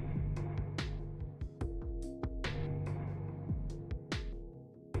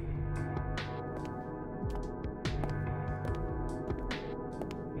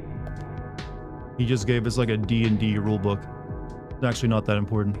 He just gave us like a D&D rulebook. It's actually not that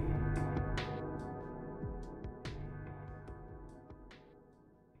important.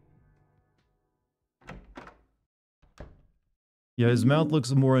 Yeah, his mouth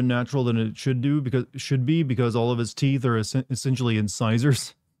looks more unnatural than it should do because all of his teeth are essentially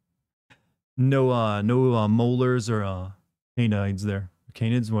incisors. No molars or canines there.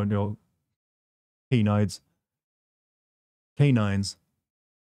 Canids? Well, no. Canines. Canines.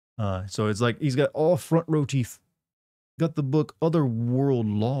 So it's like he's got all front row teeth. Got the book Other World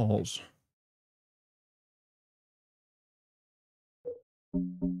Laws.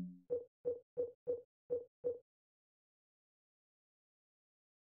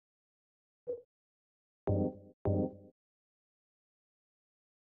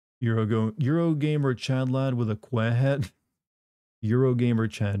 Eurogamer Chad lad with a quail hat. Eurogamer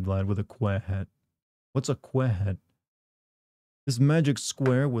Chad lad with a quail hat. What's a quail hat? This magic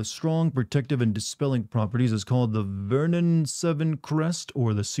square with strong protective and dispelling properties is called the Vernon 7 Crest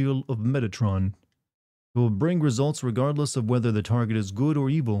or the Seal of Metatron. It will bring results regardless of whether the target is good or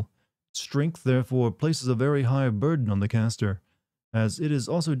evil. Strength, therefore, places a very high burden on the caster. As it is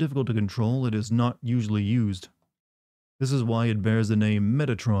also difficult to control, it is not usually used. This is why it bears the name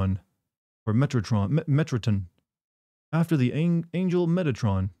Metatron, or Metraton, after the angel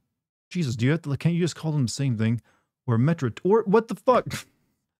Metatron. Jesus, can't you just call them the same thing? Or or what the fuck?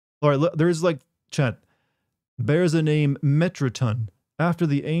 Alright, there's like, chat, bears the name Metraton, after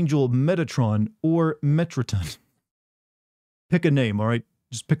the angel Metatron, or Metraton. Pick a name, alright?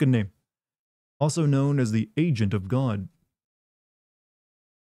 Just pick a name. Also known as the Agent of God.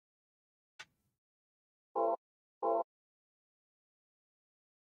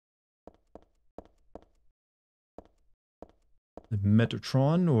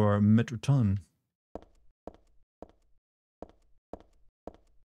 Metatron or Metraton?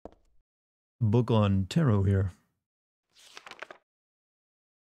 Book on tarot here.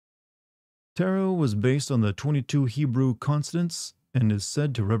 Tarot was based on the 22 Hebrew consonants and is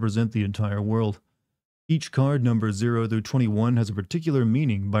said to represent the entire world. Each card, numbers 0 through 21, has a particular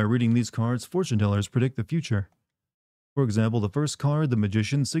meaning. By reading these cards, fortune tellers predict the future. For example, the first card, the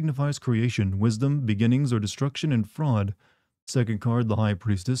Magician, signifies creation, wisdom, beginnings or destruction, and fraud. Second card, the High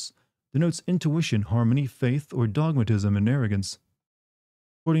Priestess, denotes intuition, harmony, faith, or dogmatism and arrogance.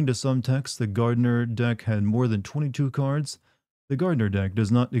 According to some texts, the Gardner deck had more than 22 cards. The Gardner deck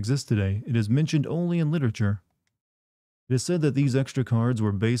does not exist today. It is mentioned only in literature. It is said that these extra cards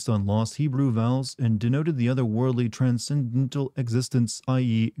were based on lost Hebrew vowels and denoted the otherworldly transcendental existence,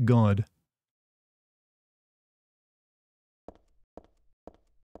 i.e. God.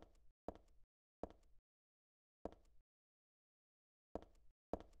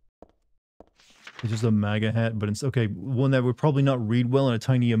 It's just a MAGA hat, but it's okay. One that would probably not read well in a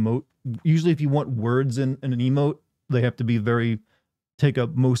tiny emote. Usually if you want words in an emote, they have to be take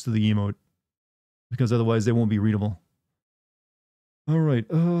up most of the emote. Because otherwise they won't be readable. Alright,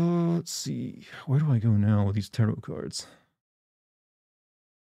 let's see. Where do I go now with these tarot cards?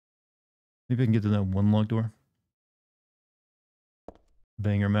 Maybe I can get to that one locked door.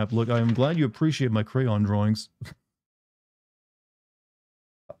 Banger map. Look, I am glad you appreciate my crayon drawings.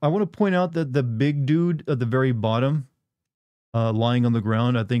 I want to point out that the big dude at the very bottom, lying on the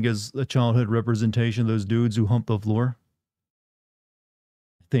ground, I think is a childhood representation of those dudes who hump the floor.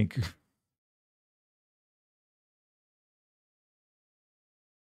 I think.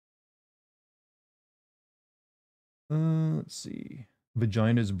 Let's see.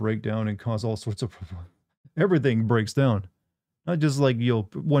 Vaginas break down and cause all sorts of problems. Everything breaks down. Not just like,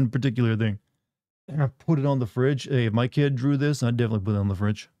 one particular thing. I put it on the fridge. Hey, if my kid drew this, I'd definitely put it on the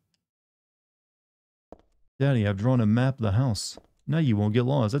fridge. Daddy, I've drawn a map of the house. Now you won't get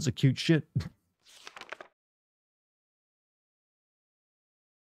lost. That's a cute shit.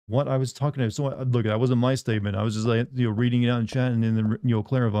 What I was talking about. So, look, that wasn't my statement. I was just like, reading it out in chat and then,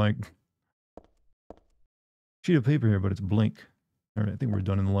 clarifying. Sheet of paper here, but it's blank. All right, I think we're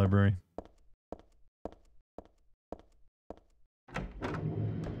done in the library.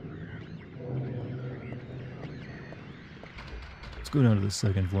 Let's go down to the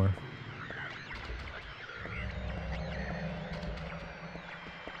second floor.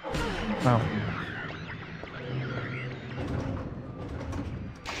 Ow.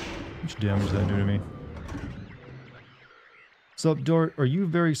 How much damage did that do to me? Sup, Dart? Are you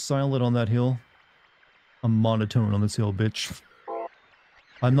very silent on that hill? I'm monotone on this hill, bitch.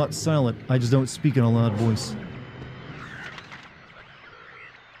 I'm not silent, I just don't speak in a loud voice.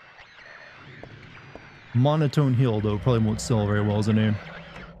 Monotone Hill, though, probably won't sell very well as a name.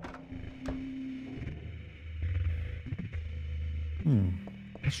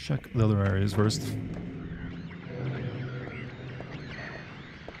 Let's check the other areas first.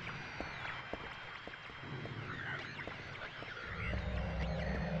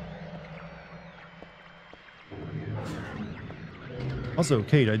 Also,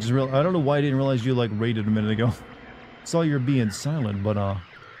 Kate, I don't know why I didn't realize you, raided a minute ago. Saw you're being silent, but,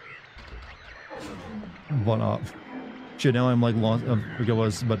 shit, now I'm, lost. I forget what I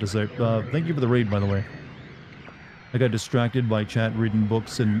was about to say. Thank you for the raid, by the way. I got distracted by chat, reading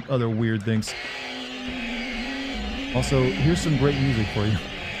books, and other weird things. Also, here's some great music for you.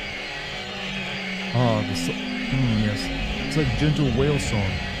 Yes. It's like gentle whale song.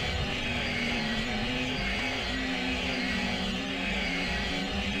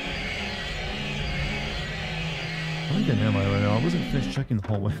 think I am right now. I wasn't finished checking the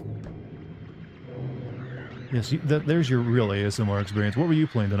hallway. Yes, there's your real ASMR experience. What were you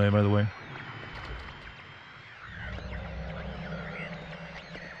playing tonight, by the way?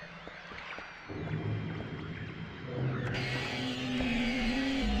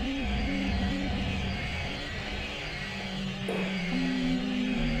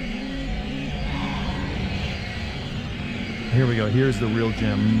 Here we go. Here's the real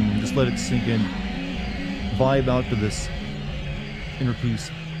gem. Just let it sink in. Vibe out to this inner peace.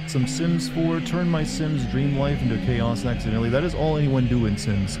 Some Sims 4. Turn my Sims dream life into chaos accidentally. That is all anyone do in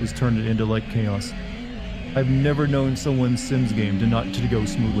Sims, is turn it into like chaos. I've never known someone's Sims game to go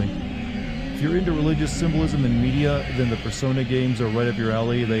smoothly. If you're into religious symbolism and media, then the Persona games are right up your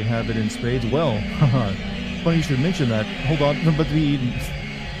alley. They have it in spades. Well, haha. Funny you should mention that. Hold on, but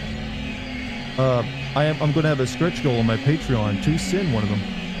I'm going to have a stretch goal on my Patreon to sin one of them.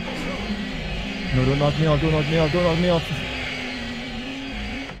 No, don't knock me off, don't knock me off, don't knock me off.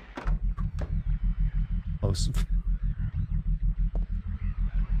 Close.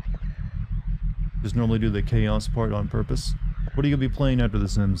 Just normally do the chaos part on purpose. What are you going to be playing after The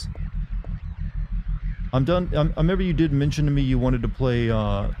Sims? I'm done. I remember you did mention to me you wanted to play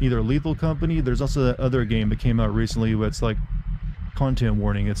either Lethal Company. There's also that other game that came out recently where it's like content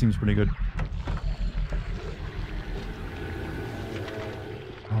warning. It seems pretty good.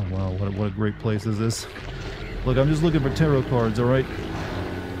 Oh wow, what a great place is this. Look, I'm just looking for tarot cards, alright?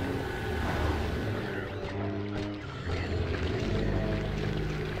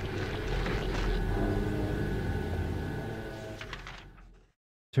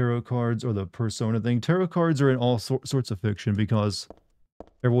 Tarot cards or the Persona thing. Tarot cards are in all sorts of fiction because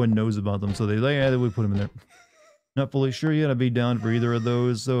everyone knows about them, so they would put them in there. Not fully sure yet. I'd be down for either of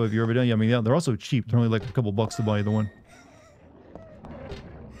those, so if you're ever done, yeah, I mean, yeah, they're also cheap. They're only like a couple bucks to buy either one.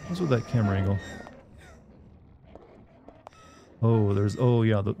 What's with that camera angle? Oh, there's, oh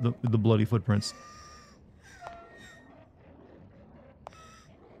yeah, the bloody footprints.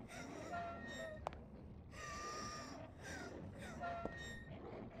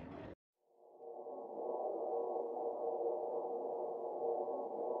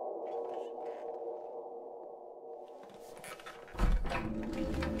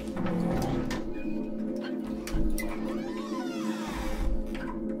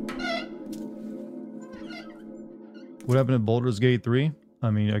 What happened in Baldur's Gate 3?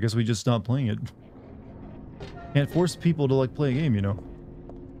 I mean, I guess we just stopped playing it. Can't force people to, like, play a game, you know.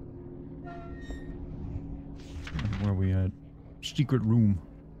 Where are we at? Secret room.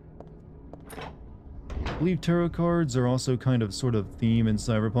 I believe tarot cards are also kind of sort of theme in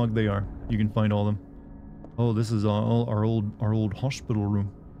Cyberpunk. They are. You can find all of them. Oh, this is all our old hospital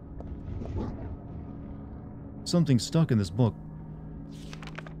room. Something stuck in this book.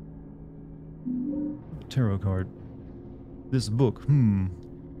 Tarot card. This book,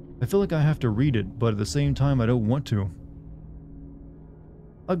 I feel like I have to read it, but at the same time I don't want to.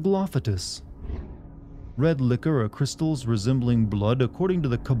 Aglophitous. Red liquor or crystals resembling blood. According to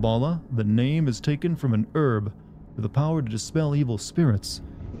the Kabbalah, the name is taken from an herb with the power to dispel evil spirits.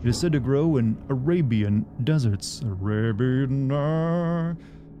 It is said to grow in Arabian deserts. I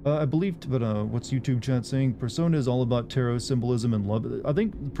believe, but what's YouTube chat saying? Persona is all about tarot symbolism and love. I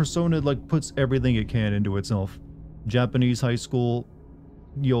think Persona like puts everything it can into itself. Japanese high school,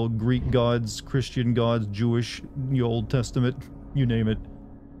 the old Greek gods, Christian gods, Jewish, the Old Testament, you name it.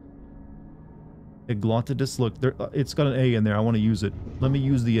 Aglophitous, look, it's got an A in there. I want to use it. Let me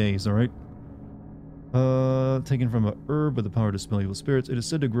use the A's, alright? Taken from a herb with the power to dispel evil spirits. It is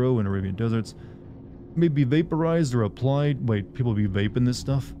said to grow in Arabian deserts. May be vaporized or applied. Wait, people be vaping this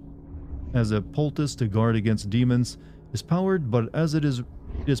stuff? As a poultice to guard against demons. Is powered, but as it is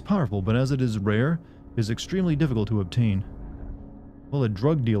powerful, but as it is rare, is extremely difficult to obtain. Well, a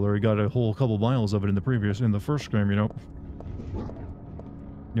drug dealer got a whole couple vials of it in the first game, you know.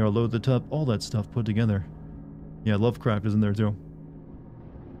 You know, load the tub, all that stuff put together. Yeah, Lovecraft is in there too.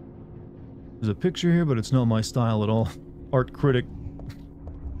 There's a picture here, but it's not my style at all. Art critic.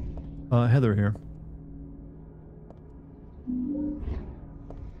 Heather here.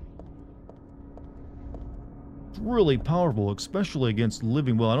 It's really powerful, especially against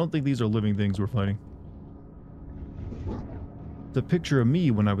living... Well, I don't think these are living things we're fighting. It's a picture of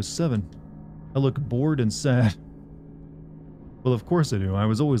me when I was 7. I look bored and sad. Well, of course I do. I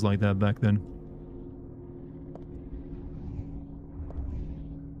was always like that back then.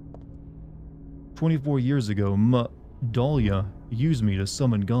 "24 years ago, Dahlia used me to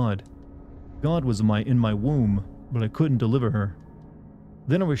summon God. God was in my womb, but I couldn't deliver her.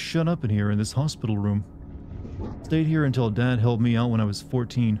 Then I was shut up in here in this hospital room. Stayed here until Dad helped me out when I was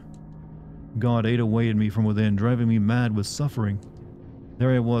 14. God ate away at me from within, driving me mad with suffering.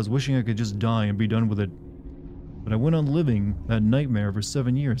 There I was, wishing I could just die and be done with it. But I went on living that nightmare for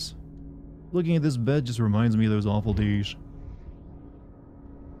 7 years. Looking at this bed just reminds me of those awful days.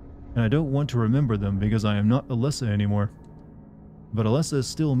 And I don't want to remember them because I am not Alessa anymore. But Alessa is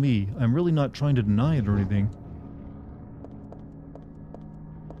still me. I'm really not trying to deny it or anything.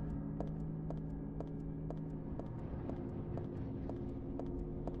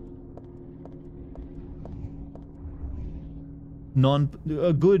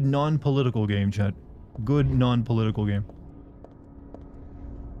 A good non-political game, chat. Good non-political game.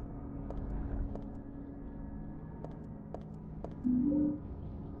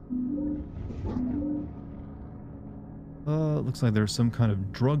 Looks like there's some kind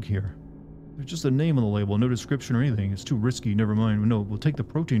of drug here. There's just a name on the label, no description or anything. It's too risky, never mind. No, we'll take the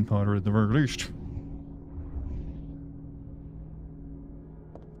protein powder at the very least.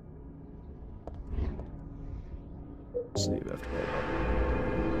 Save after that.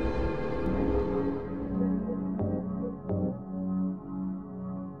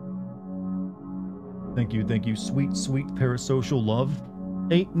 Thank you. Sweet, sweet parasocial love.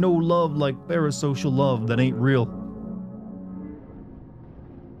 Ain't no love like parasocial love that ain't real.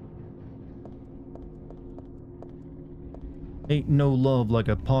 Ain't no love like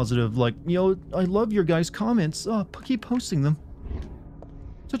a positive, like, you know, I love your guys' comments. Keep posting them.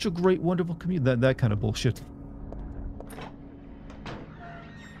 Such a great, wonderful community. That kind of bullshit.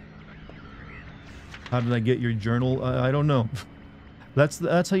 How did I get your journal? I don't know.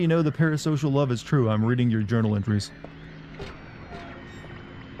 That's how you know the parasocial love is true. I'm reading your journal entries.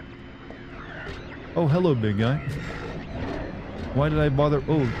 Oh, hello, big guy. Why did I bother?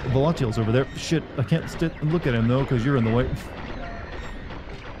 Oh, Volatile's over there. Shit, I can't look at him though, because you're in the way.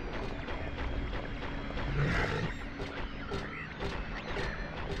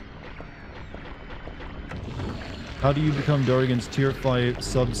 How do you become Dartigan's tier 5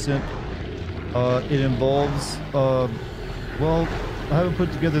 sub-synth? It involves, well, I haven't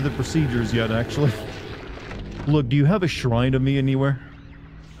put together the procedures yet, actually. Look, do you have a shrine of me anywhere?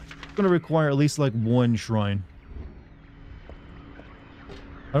 It's gonna require at least, like, 1 shrine.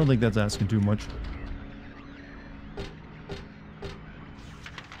 I don't think that's asking too much.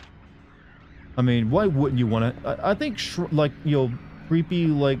 I mean, why wouldn't you want to? I think, like, you know, creepy,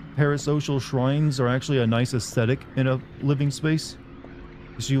 like, parasocial shrines are actually a nice aesthetic in a living space.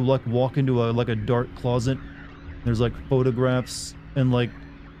 So you, like, walk into a dark closet. There's, like, photographs and, like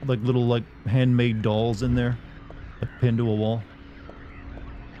little, like, handmade dolls in there. Like, pinned to a wall.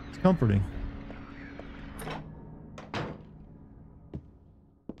 It's comforting.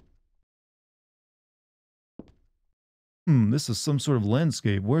 This is some sort of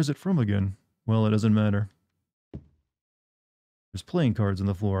landscape. Where's it from again? Well, it doesn't matter. There's playing cards on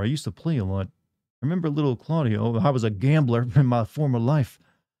the floor. I used to play a lot. Remember little Claudia? Oh, I was a gambler in my former life.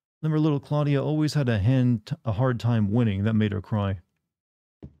 Remember little Claudia always had a hard time winning. That made her cry.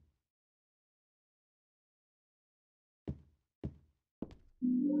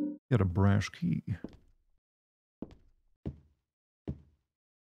 Got a brash key.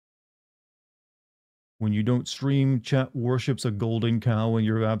 When you don't stream, chat worships a golden cow in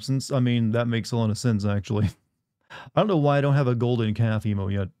your absence. I mean, that makes a lot of sense, actually. I don't know why I don't have a golden calf emo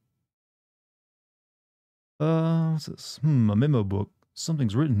yet. What's this? A memo book.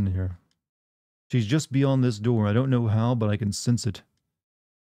 Something's written here. She's just beyond this door. I don't know how, but I can sense it.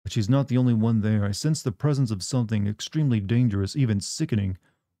 But she's not the only one there. I sense the presence of something extremely dangerous, even sickening.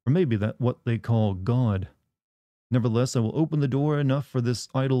 Or maybe that what they call God. Nevertheless, I will open the door enough for this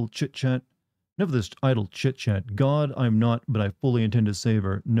idle chit-chat. Enough of this idle chit-chat. God, I'm not, but I fully intend to save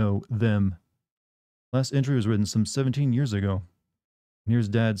her. No, them. Last entry was written some 17 years ago. And here's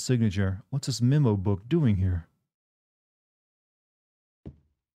Dad's signature. What's this memo book doing here?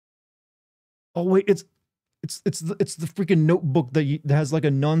 Oh wait, it's the freaking notebook that has like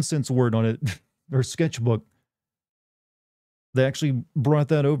a nonsense word on it, or sketchbook. They actually brought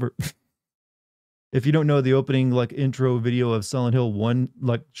that over. If you don't know the opening like intro video of Silent Hill 1,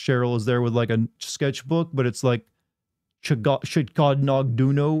 like Cheryl is there with like a sketchbook, but it's like Chikadnog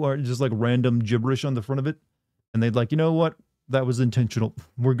Duno, or just like random gibberish on the front of it. And they'd like, you know what? That was intentional.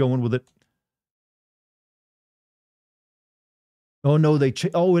 We're going with it. Oh no,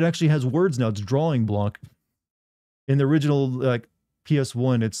 oh, it actually has words now. It's drawing block. In the original like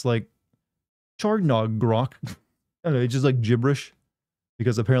PS1, it's like Chardnog Grok. I don't know, it's just like gibberish.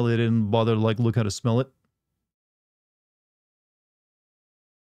 Because apparently they didn't bother to like look how to spell it.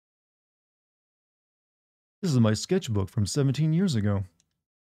 This is my sketchbook from 17 years ago.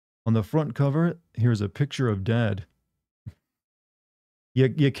 On the front cover, here's a picture of Dad.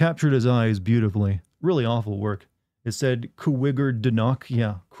 You captured his eyes beautifully. Really awful work. It said Kuwigger Danuk.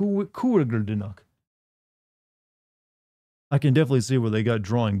 Yeah, Kuwigger Danuk. I can definitely see where they got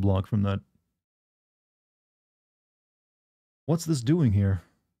drawing block from that. What's this doing here?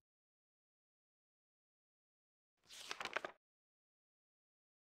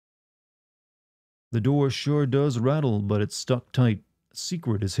 The door sure does rattle, but it's stuck tight. A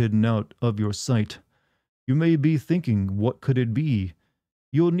secret is hidden out of your sight. You may be thinking, what could it be?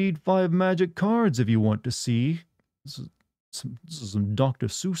 You'll need 5 magic cards if you want to see. This is some Dr.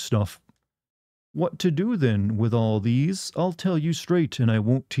 Seuss stuff. What to do then with all these? I'll tell you straight and I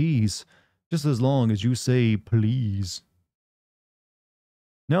won't tease, just as long as you say please.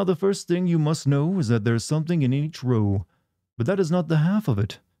 Now the first thing you must know is that there's something in each row, but that is not the half of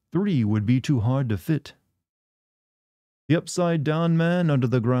it. 3 would be too hard to fit. The upside down man under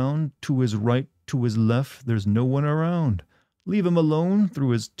the ground, to his right, to his left, there's no one around. Leave him alone, through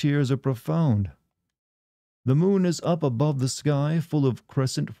his tears are profound. The moon is up above the sky, full of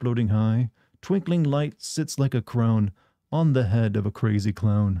crescent floating high. Twinkling light sits like a crown on the head of a crazy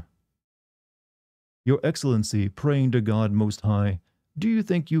clown. Your Excellency, praying to God Most High, do you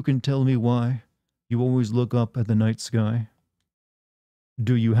think you can tell me why you always look up at the night sky?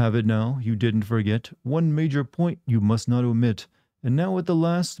 Do you have it now? You didn't forget one major point you must not omit. And now at the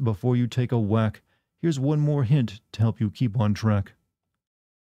last, before you take a whack, here's one more hint to help you keep on track.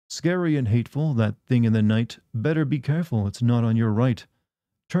 Scary and hateful, that thing in the night. Better be careful, it's not on your right.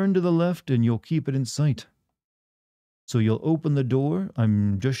 Turn to the left and you'll keep it in sight. So you'll open the door.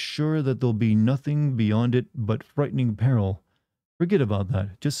 I'm just sure that there'll be nothing beyond it but frightening peril. Forget about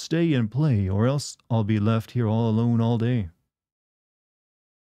that. Just stay and play, or else I'll be left here all alone all day.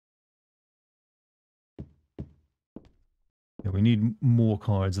 Yeah, we need more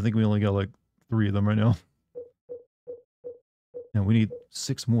cards. I think we only got like 3 of them right now. Yeah, we need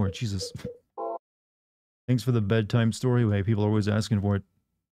 6 more. Jesus. Thanks for the bedtime story. Hey, people are always asking for it.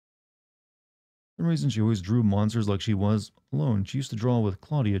 For some reason, she always drew monsters like she was alone. She used to draw with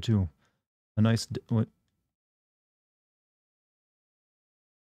Claudia, too. A nice... what?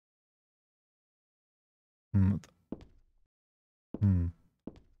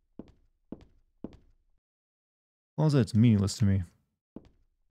 All that's meaningless to me.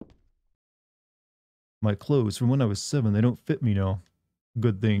 My clothes, from when I was 7, they don't fit me now.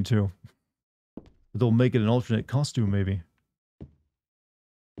 Good thing, too. But they'll make it an alternate costume, maybe.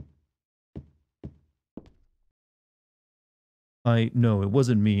 No, it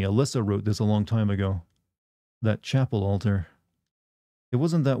wasn't me. Alyssa wrote this a long time ago. That chapel altar. It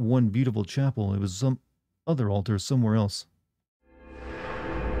wasn't that one beautiful chapel. It was some other altar somewhere else.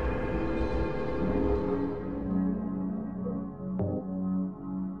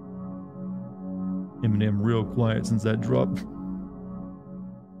 Eminem real quiet since that drop. How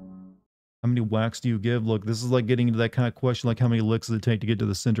many whacks do you give? Look, this is like getting into that kind of question, like how many licks does it take to get to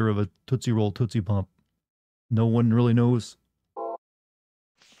the center of a Tootsie Roll Tootsie Pop? No one really knows.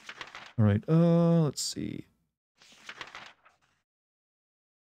 Alright, let's see.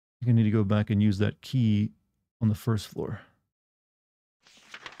 I think I need to go back and use that key on the first floor.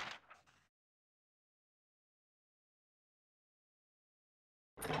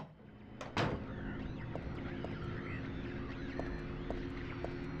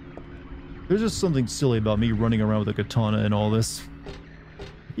 There's just something silly about me running around with a katana and all this.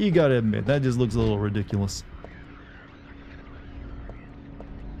 You gotta admit, that just looks a little ridiculous.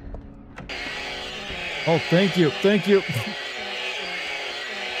 Oh, thank you, thank you.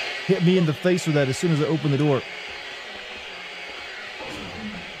 Hit me in the face with that as soon as I open the door.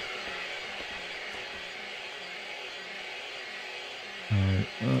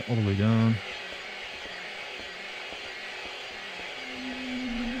 Alright, all the way down.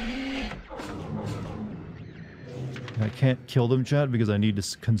 I can't kill them, chat, because I need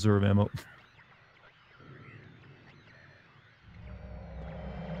to conserve ammo.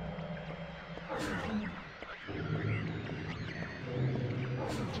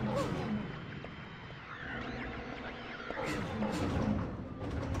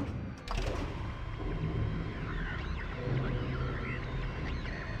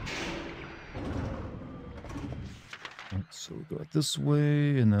 So we go out this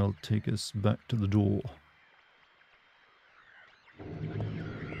way, and that'll take us back to the door.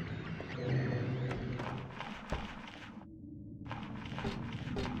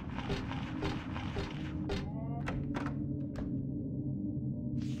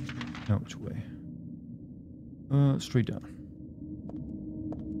 Now which way? Straight down.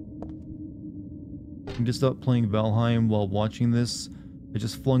 I can just stop playing Valheim while watching this. I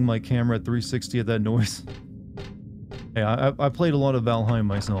just flung my camera at 360 at that noise. Hey, I played a lot of Valheim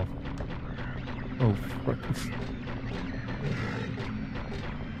myself. Oh, frick.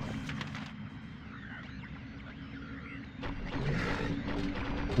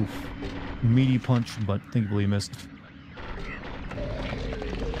 Oof. Meaty punch, but thankfully missed.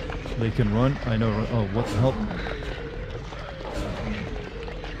 They can run. I know. Oh, what the hell?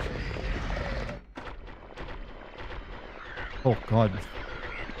 Oh, God.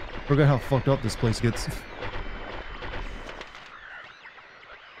 Forgot how fucked up this place gets.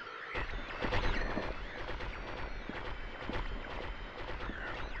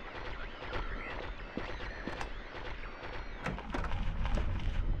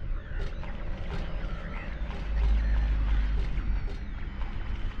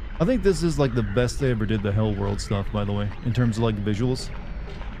 I think this is like the best they ever did the Hell World stuff, by the way, in terms of like visuals.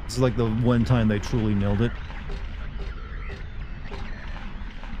 This is like the one time they truly nailed it.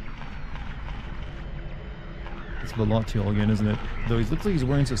 It's Velatio again, isn't it? Though he looks like he's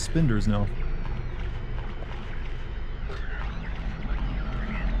wearing suspenders now.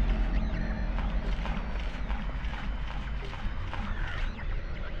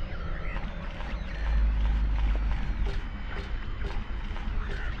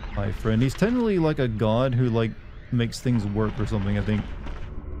 My friend, he's technically like a god who like makes things work or something, I think.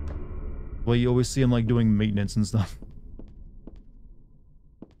 Well, you always see him like doing maintenance and stuff.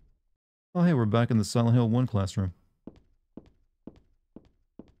 Oh hey, we're back in the Silent Hill 1 classroom.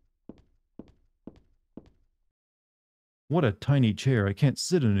 What a tiny chair, I can't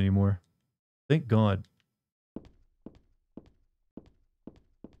sit in it anymore. Thank God.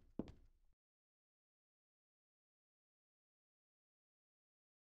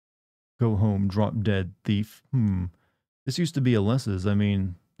 Go home, drop dead, thief. This used to be Alessa's. I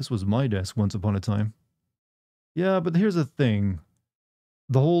mean, this was my desk once upon a time. Yeah, but here's the thing.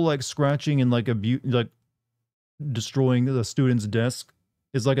 The whole, like, scratching and, like, destroying the student's desk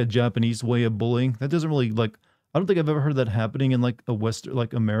is, like, a Japanese way of bullying. That doesn't really, like... I don't think I've ever heard that happening in, like, a Western...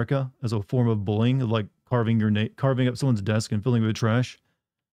 like, America as a form of bullying. Like, carving up someone's desk and filling it with trash.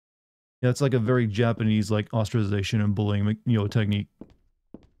 Yeah, it's, like, a very Japanese, like, ostracization and bullying, you know, technique.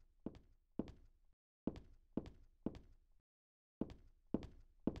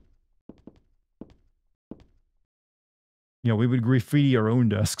 You know, we would graffiti our own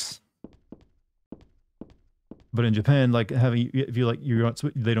desks. But in Japan, like, if you, like, you're not,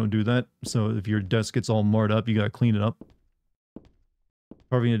 they don't do that. So if your desk gets all marred up, you gotta clean it up.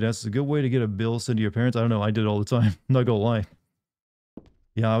 Carving a desk is a good way to get a bill sent to your parents. I don't know, I did it all the time. I'm not gonna lie.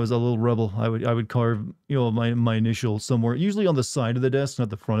 Yeah, I was a little rebel. I would carve, you know, my initial somewhere, usually on the side of the desk, not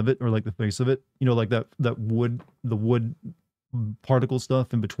the front of it, or like the face of it. You know, like the wood particle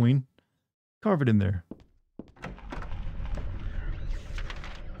stuff in between. Carve it in there.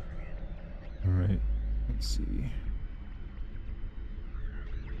 All right, let's see.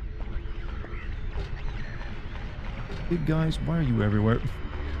 Big guys, why are you everywhere?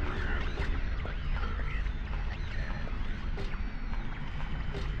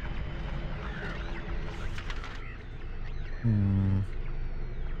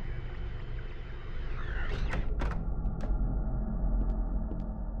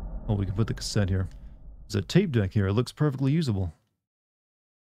 Oh, we can put the cassette here. There's a tape deck here. It looks perfectly usable.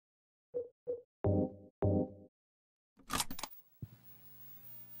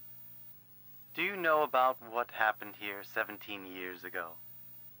 Do you know about what happened here 17 years ago?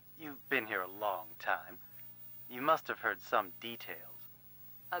 You've been here a long time. You must have heard some details.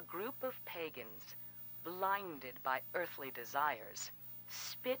 A group of pagans, blinded by earthly desires,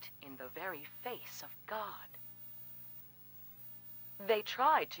 spit in the very face of God. They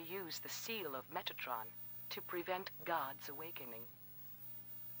tried to use the seal of Metatron to prevent God's awakening.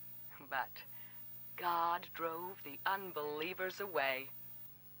 But God drove the unbelievers away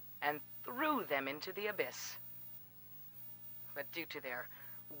and threw them into the abyss. But due to their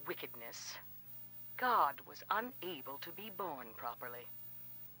wickedness, God was unable to be born properly.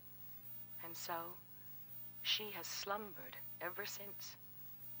 And so, she has slumbered ever since,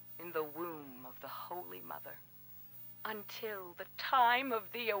 in the womb of the Holy Mother, until the time of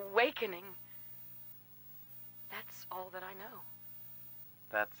the awakening. That's all that I know.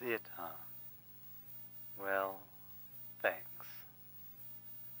 That's it, huh? Well, thanks.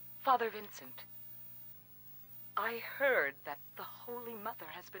 Father Vincent, I heard that the Holy Mother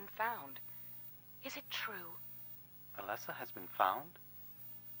has been found. Is it true? Alessa has been found?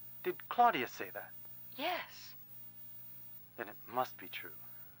 Did Claudia say that? Yes. Then it must be true.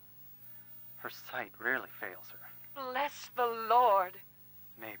 Her sight rarely fails her. Bless the Lord.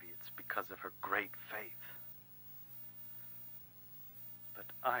 Maybe it's because of her great faith. But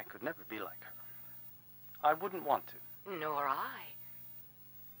I could never be like her. I wouldn't want to. Nor I.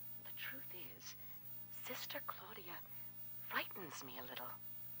 The truth is, Sister Claudia frightens me a little.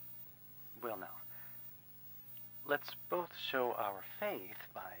 Well, now, let's both show our faith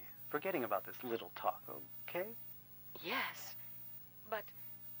by forgetting about this little talk, okay? Yes, but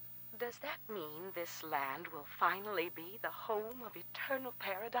does that mean this land will finally be the home of eternal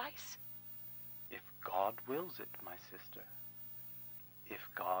paradise? If God wills it, my sister. If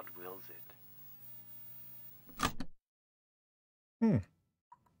God wills it.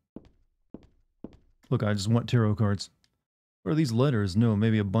 Look, I just want tarot cards. What are these letters? No,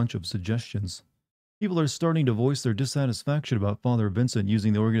 maybe a bunch of suggestions. People are starting to voice their dissatisfaction about Father Vincent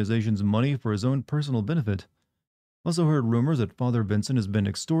using the organization's money for his own personal benefit. Also heard rumors that Father Vincent has been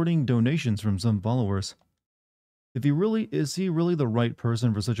extorting donations from some followers. Is he really the right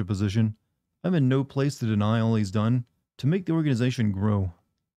person for such a position? I'm in no place to deny all he's done to make the organization grow.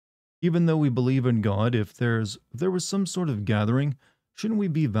 Even though we believe in God, if there was some sort of gathering, shouldn't we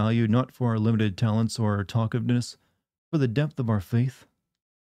be valued not for our limited talents or our talkativeness, for the depth of our faith?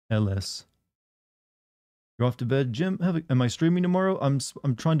 LS. You're off to bed, Jim? Am I streaming tomorrow? I'm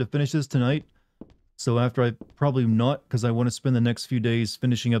trying to finish this tonight. So after probably not, because I want to spend the next few days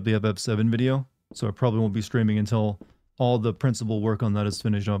finishing up the FF7 video. So I probably won't be streaming until all the principal work on that is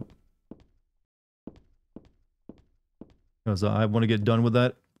finished up. Because I want to get done with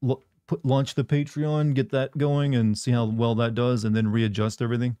that. Launch the Patreon, get that going, and see how well that does, and then readjust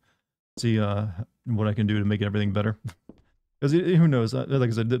everything. See what I can do to make everything better. Because who knows? Like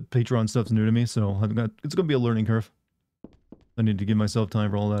I said, the Patreon stuff's new to me, so it's going to be a learning curve. I need to give myself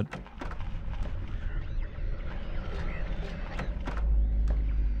time for all that.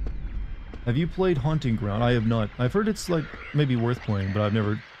 Have you played Haunting Ground? I have not. I've heard it's like maybe worth playing, but I've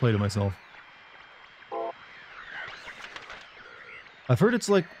never played it myself. I've heard it's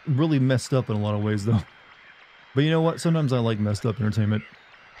like really messed up in a lot of ways though. But you know what? Sometimes I like messed up entertainment.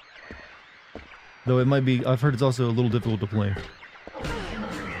 Though it might be, I've heard it's also a little difficult to play.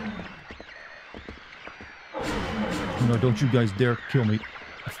 No, don't you guys dare kill me.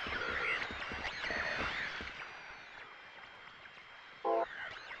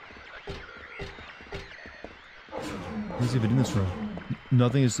 Let's see if it's in this room.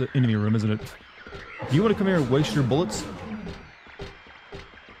 Nothing is the enemy room, isn't it? Do you want to come here and waste your bullets?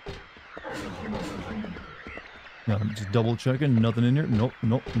 Yeah, I'm just double checking. Nothing in here. Nope,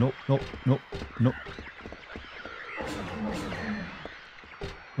 nope, nope, nope, nope, nope.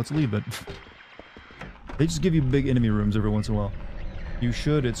 Let's leave it. They just give you big enemy rooms every once in a while. You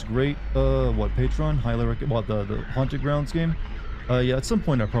should. It's great. What, Patreon? Highly recommend. What, the Haunted Grounds game? Yeah, at some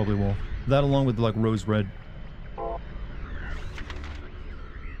point I probably will. That along with, like, Rose Red.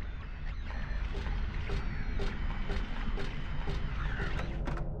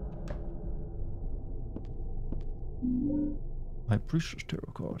 My precious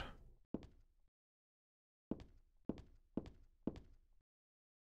tarot card.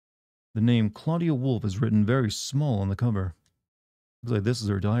 The name Claudia Wolf is written very small on the cover. Looks like this is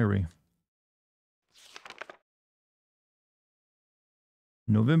her diary.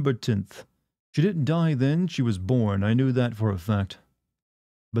 November 10th. She didn't die then, she was born. I knew that for a fact.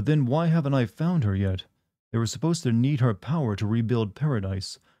 But then why haven't I found her yet? They were supposed to need her power to rebuild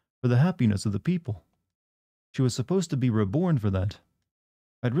paradise, for the happiness of the people. She was supposed to be reborn for that.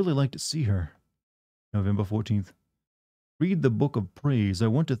 I'd really like to see her. November 14th. Read the Book of Praise. I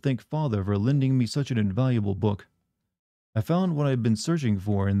want to thank Father for lending me such an invaluable book. I found what I've been searching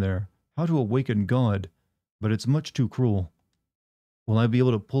for in there, how to awaken God, but it's much too cruel. Will I be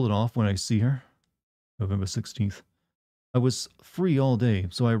able to pull it off when I see her? November 16th. I was free all day,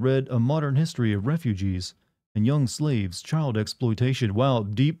 so I read A Modern History of Refugees and Young Slaves, Child Exploitation. Wow,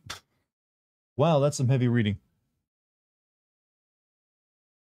 deep. Wow, that's some heavy reading.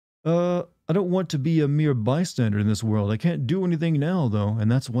 I don't want to be a mere bystander in this world. I can't do anything now, though, and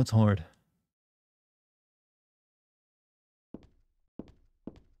that's what's hard.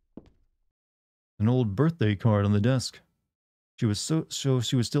 An old birthday card on the desk. She was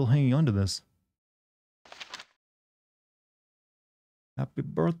she was still hanging on to this. Happy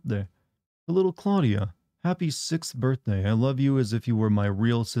birthday. The little Claudia. Happy 6th birthday. I love you as if you were my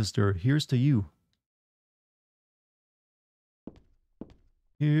real sister. Here's to you.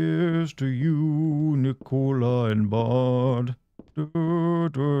 Here's to you, Nicola and Bard.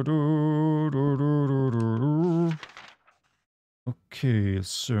 Okay,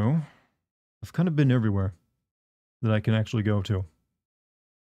 so I've kind of been everywhere that I can actually go to.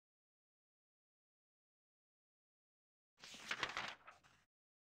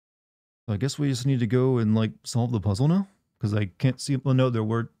 I guess we just need to go and, like, solve the puzzle now? Because I can't see... Well, no, there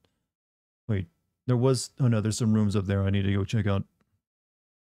were... Wait. There was... Oh no, there's some rooms up there I need to go check out.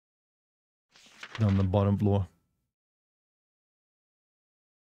 Down the bottom floor.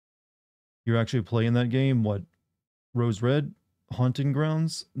 You're actually playing that game? What? Rose Red? Haunting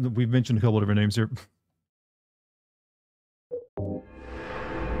Grounds? We've mentioned a couple of different names here.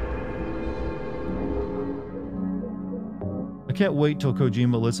 I can't wait till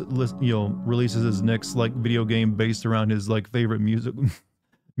Kojima releases his next like video game based around his like favorite music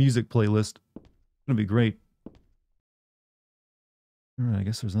playlist. It's gonna be great. Alright, I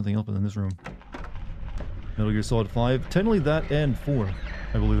guess there's nothing else in this room. Metal Gear Solid 5. Technically that and 4.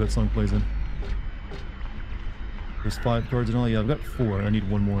 I believe that song plays in. There's 5 cards and all. Yeah, I've got 4. I need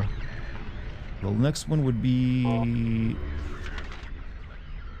 1 more. The next one would be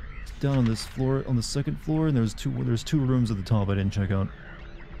down on this floor, on the second floor, and there's two rooms at the top I didn't check out.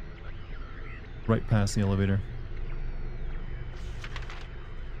 Right past the elevator.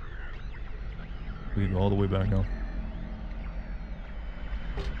 We can go all the way back now.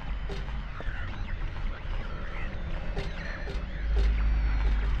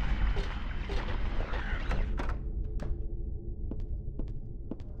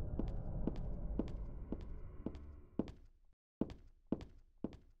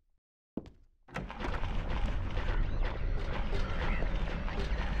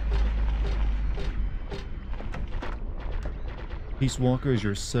 Peace Walker is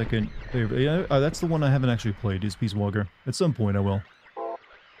your second favorite. Yeah, that's the one I haven't actually played, is Peace Walker. At some point I will.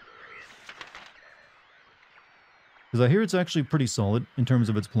 Because I hear it's actually pretty solid in terms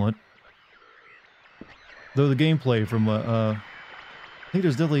of its plot. Though the gameplay from, I think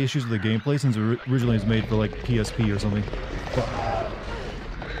there's definitely issues with the gameplay since it originally was made for like PSP or something.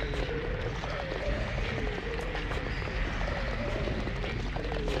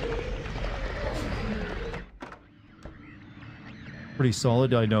 Pretty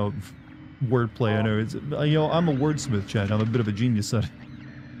solid, I know. Wordplay, I know. It's, you know, I'm a wordsmith, Chad. I'm a bit of a genius at it.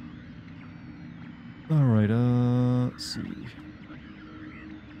 Alright, let's see.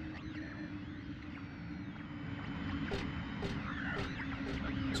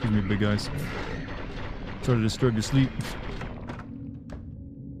 Excuse me, big guys. Sorry to disturb your sleep.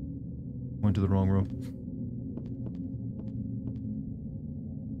 Went to the wrong room.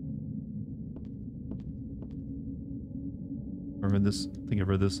 I read this. I think I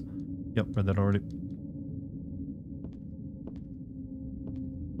read this. Yep, read that already.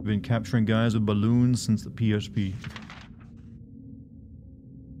 We've been capturing guys with balloons since the PSP.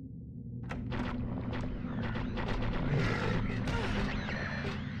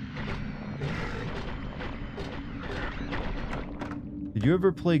 Did you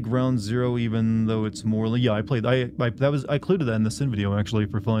ever play Ground Zero even though it's more... Yeah, I played... I included that in the Sin video actually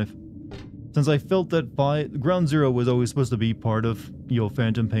for 5. Since I felt that Ground Zero was always supposed to be part of, you know,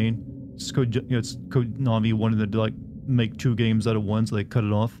 Phantom Pain. It's Konami wanted to like make 2 games out of one, so they cut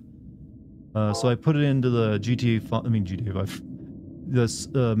it off. So I put it into the GTA 5, this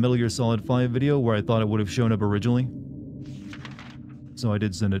Metal Gear Solid 5 video where I thought it would have shown up originally. So I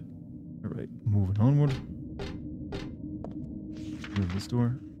did send it. Alright, moving onward. Move this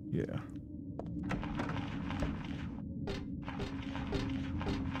door. Yeah.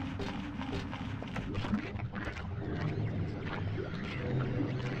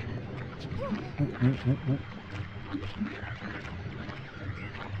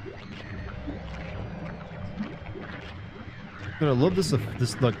 But I love this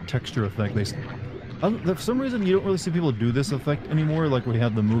like texture effect. For some reason you don't really see people do this effect anymore. Like we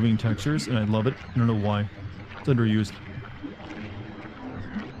have the moving textures, and I love it. I don't know why. It's underused.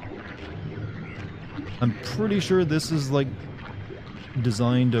 I'm pretty sure this is like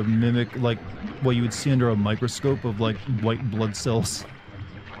designed to mimic like what you would see under a microscope of like white blood cells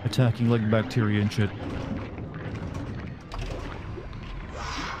attacking like bacteria and shit.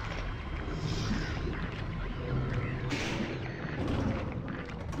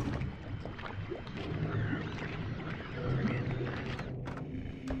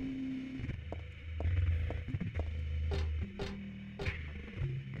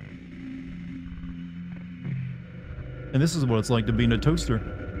 And this is what it's like to be in a toaster.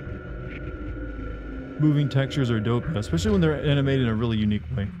 Moving textures are dope, especially when they're animated in a really unique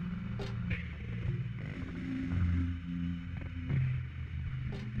way.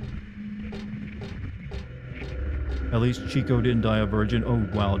 At least Chico didn't die a virgin. Oh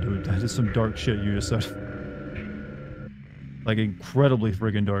wow, dude, that is some dark shit you just said. Like incredibly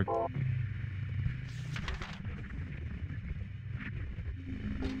friggin' dark.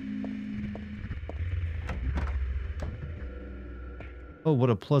 Oh,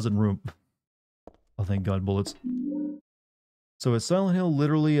 what a pleasant room. Oh, thank God, bullets. So is Silent Hill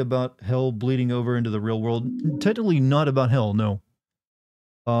literally about hell bleeding over into the real world? Technically not about hell, no.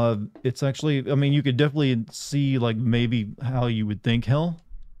 It's actually, I mean, you could definitely see, like, maybe how you would think hell,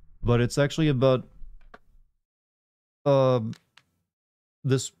 but it's actually about,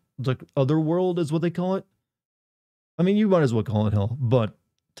 this, like, other world is what they call it. I mean, you might as well call it hell, but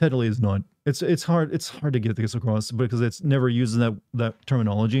technically it's not. It's hard to get this across because it's never using that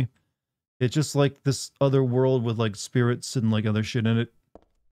terminology. It's just like this other world with like spirits and like other shit in it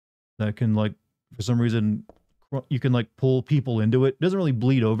that can like, for some reason, you can like pull people into it. It doesn't really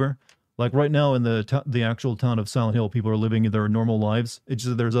bleed over. Like right now in the actual town of Silent Hill, people are living their normal lives. It's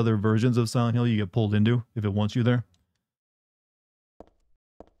just that there's other versions of Silent Hill you get pulled into if it wants you there.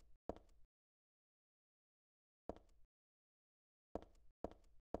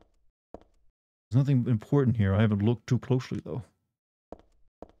 There's nothing important here. I haven't looked too closely though.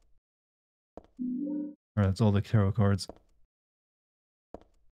 Alright, that's all the tarot cards.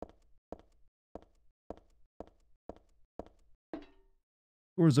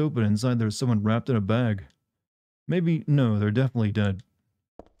 Door's open. Inside there's someone wrapped in a bag. Maybe, no, they're definitely dead.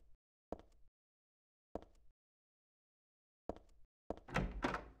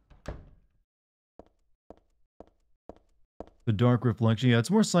 The dark reflection. Yeah,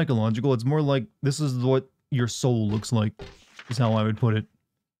 it's more psychological. It's more like, this is what your soul looks like, is how I would put it.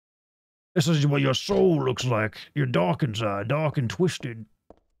 This is what your soul looks like. You're dark inside, dark and twisted.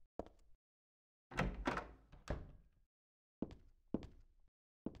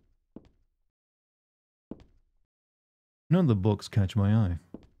 None of the books catch my eye.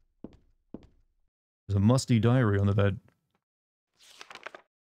 There's a musty diary on the bed.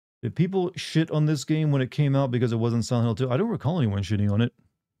 Did people shit on this game when it came out because it wasn't Silent Hill 2? I don't recall anyone shitting on it.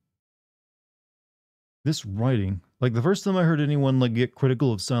 This writing. Like, the first time I heard anyone, like, get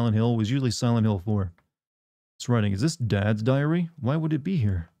critical of Silent Hill was usually Silent Hill 4. This writing. Is this Dad's diary? Why would it be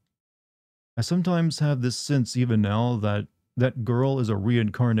here? I sometimes have this sense, even now, that that girl is a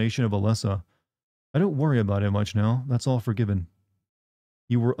reincarnation of Alessa. I don't worry about it much now. That's all forgiven.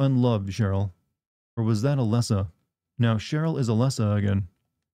 You were unloved, Cheryl. Or was that Alessa? Now, Cheryl is Alessa again.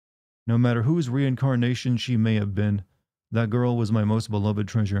 No matter whose reincarnation she may have been, that girl was my most beloved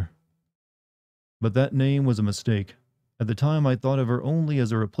treasure. But that name was a mistake. At the time, I thought of her only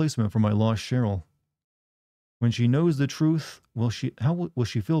as a replacement for my lost Cheryl. When she knows the truth, how will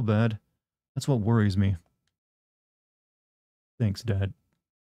she feel bad? That's what worries me. Thanks, Dad.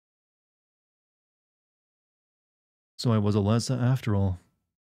 So I was Alessa after all.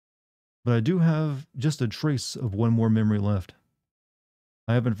 But I do have just a trace of one more memory left.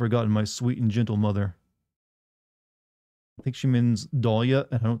 I haven't forgotten my sweet and gentle mother. I think she means Dahlia,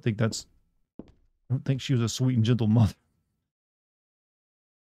 and I don't think she was a sweet and gentle mother.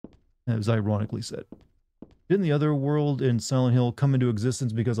 That was ironically said. Didn't the other world in Silent Hill come into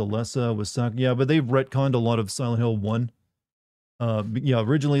existence because Alessa was sacked? Yeah, but they've retconned a lot of Silent Hill 1. Yeah,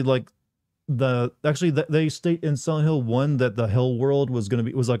 originally, like, they state in Silent Hill 1 that the Hell world was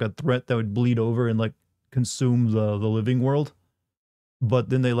like a threat that would bleed over and, like, consume the living world. But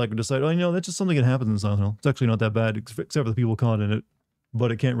then they, like, decide, oh, you know, that's just something that happens in Silent Hill. It's actually not that bad, except for the people caught in it.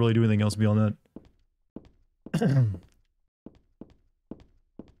 But it can't really do anything else beyond that.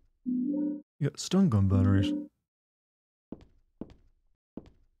 You got stun gun batteries.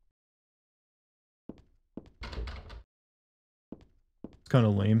 It's kind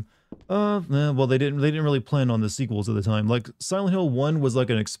of lame. Well, they didn't really plan on the sequels at the time. Like, Silent Hill 1 was like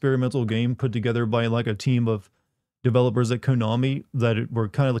an experimental game put together by like a team of developers at Konami that were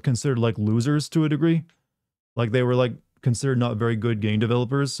kind of considered like losers to a degree. Like, they were like considered not very good game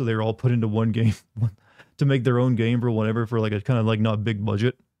developers, so they were all put into one game to make their own game for whatever, for like a kind of like not big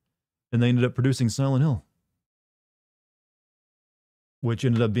budget. And they ended up producing Silent Hill, which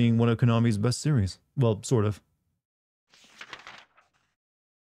ended up being one of Konami's best series. Well, sort of.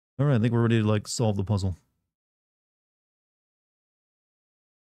 Alright, I think we're ready to, like, solve the puzzle.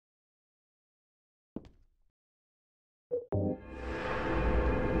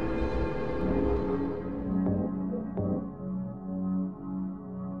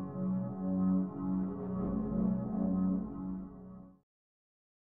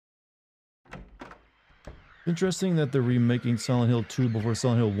 Interesting that they're remaking Silent Hill 2 before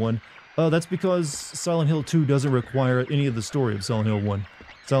Silent Hill 1. That's because Silent Hill 2 doesn't require any of the story of Silent Hill 1.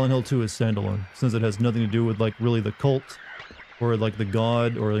 Silent Hill 2 is standalone, since it has nothing to do with, like, really the cult, or, like, the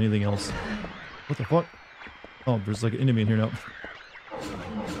god, or anything else. What the fuck? Oh, there's, like, an enemy in here now.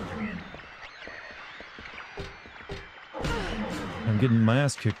 I'm getting my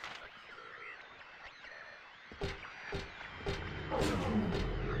ass kicked.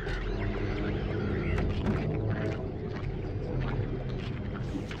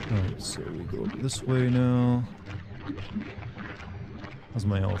 Go this way now. How's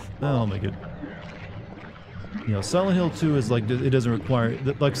my health? I'll make it. You know, Silent Hill 2 is like, it doesn't require,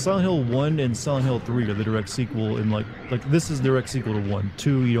 like Silent Hill 1 and Silent Hill 3 are the direct sequel, and like this is the direct sequel to 1.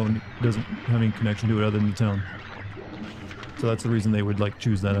 2, doesn't have any connection to it other than the town. So that's the reason they would like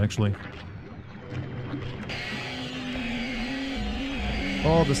choose that actually.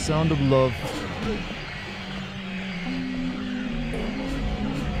 Oh, the sound of love.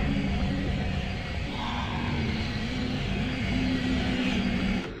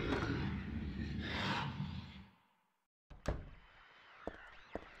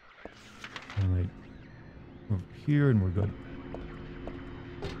 Alright. Over here and we're good.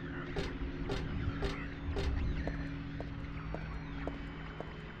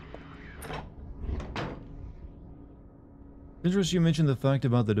 Interesting you mentioned the fact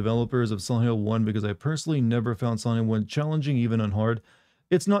about the developers of Silent Hill 1 because I personally never found Silent Hill 1 challenging even on hard.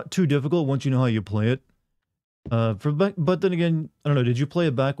 It's not too difficult once you know how you play it. But then again, I don't know, did you play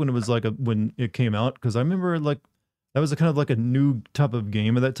it back when it was like when it came out? Because I remember like that was a kind of like a new type of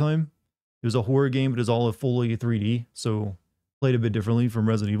game at that time. It was a horror game, but it was all fully 3D, so played a bit differently from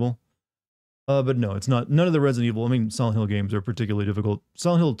Resident Evil. But no, it's not. None of the Resident Evil, I mean, Silent Hill games are particularly difficult.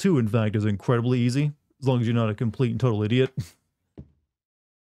 Silent Hill 2, in fact, is incredibly easy, as long as you're not a complete and total idiot.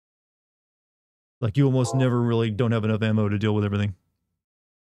 Like, you almost never really don't have enough ammo to deal with everything.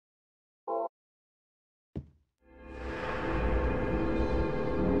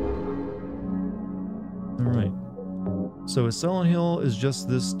 Alright. So Silent Hill is just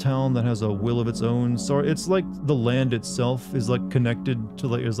this town that has a will of its own. Sorry, it's like the land itself is like connected to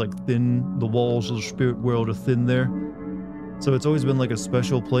like, is like thin. The walls of the spirit world are thin there. So it's always been like a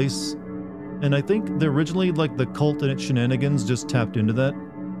special place. And I think the originally like the cult and its shenanigans just tapped into that.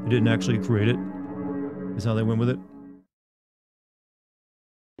 They didn't actually create it. Is how they went with it.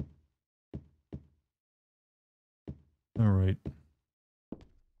 Alright.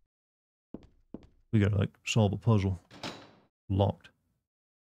 We gotta like solve a puzzle. Locked.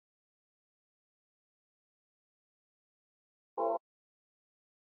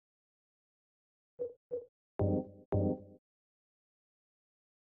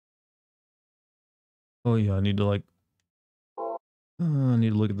 Oh yeah, I need to like I need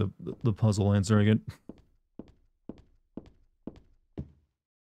to look at the puzzle answer again.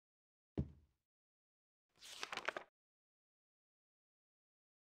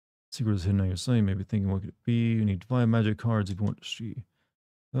 Secret is hidden on your site. Maybe thinking what could it be? You need 5 magic cards if you want to see.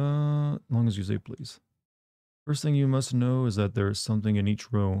 Long as you say please. First thing you must know is that there is something in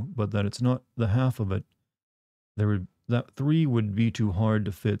each row, but that it's not the half of it. That 3 would be too hard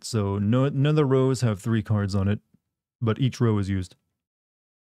to fit, so none of the rows have 3 cards on it, but each row is used.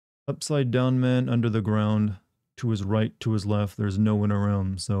 Upside down man under the ground. To his right, to his left, there's no one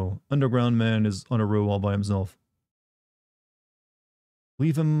around, so underground man is on a row all by himself.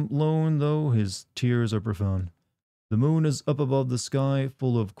 Leave him alone, though, his tears are profound. The moon is up above the sky,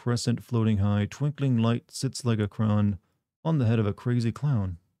 full of crescent floating high. Twinkling light sits like a crown on the head of a crazy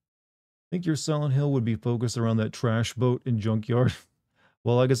clown. Think your Silent Hill would be focused around that trash boat and junkyard?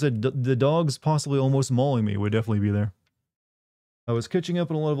 Well, like I said, the dogs possibly almost mauling me would definitely be there. I was catching up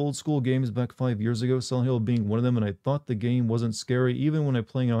on a lot of old school games back 5 years ago, Silent Hill being one of them, and I thought the game wasn't scary even when I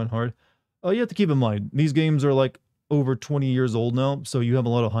playing it on hard. You have to keep in mind, these games are like over 20 years old now, so you have a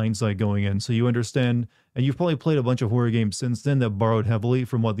lot of hindsight going in, so you understand, and you've probably played a bunch of horror games since then that borrowed heavily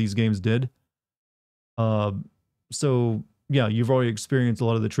from what these games did. So yeah, you've already experienced a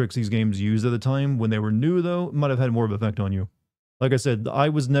lot of the tricks these games used at the time. When they were new, though, it might have had more of an effect on you. Like I said, I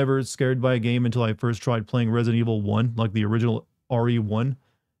was never scared by a game until I first tried playing Resident Evil 1, like the original RE1,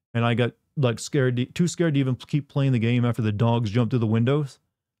 and I got like too scared to even keep playing the game after the dogs jumped through the windows.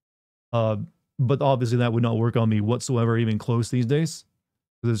 But obviously that would not work on me whatsoever, even close these days,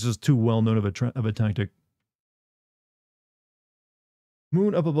 because it's just too well known of a tactic.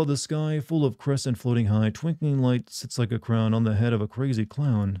 Moon up above the sky, full of crescent floating high. Twinkling light sits like a crown on the head of a crazy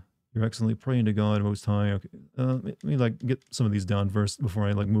clown. You're excellently praying to God Most High. Okay, let me like get some of these down first before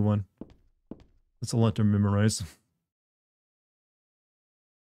I like move on. That's a lot to memorize.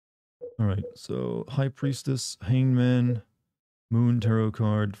 Alright, so High Priestess, Hangman, Moon Tarot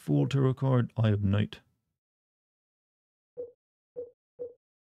card, Fool Tarot card, Eye of Night.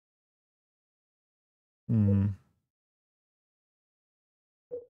 I'm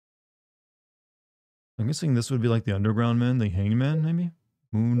guessing this would be like the Underground Man, the Hangman, maybe?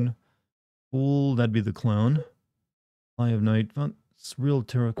 Moon, Fool, that'd be the Clown. Eye of Night, found it's real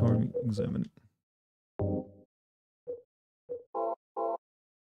tarot card, examine it.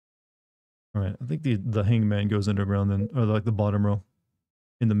 Alright, I think the Hangman goes underground then, or like the bottom row.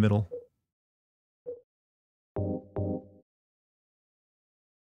 In the middle. We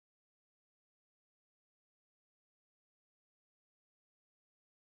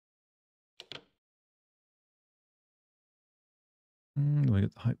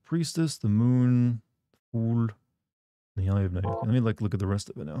get the High Priestess, the Moon, Fool, the Eye of Night. Okay, let me like look at the rest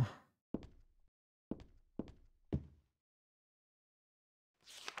of it now.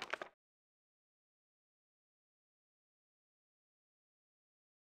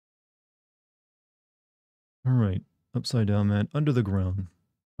 All right, upside down man, under the ground.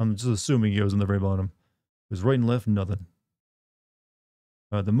 I'm just assuming he goes in the very bottom. There's right and left, nothing.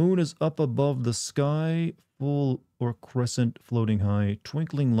 The moon is up above the sky, full or crescent floating high.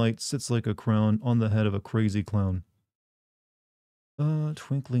 Twinkling light sits like a crown on the head of a crazy clown.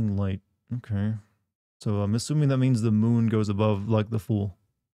 Twinkling light. Okay. So I'm assuming that means the moon goes above like the Fool.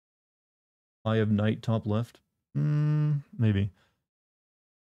 Eye of Night, top left. Maybe.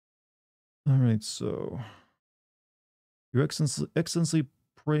 Alright, so... Your Excellency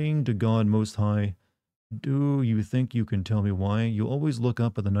praying to God Most High. Do you think you can tell me why? You always look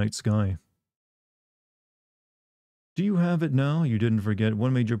up at the night sky. Do you have it now? You didn't forget.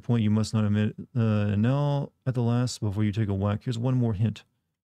 One major point you must not omit. Now, at the last, before you take a whack, here's one more hint.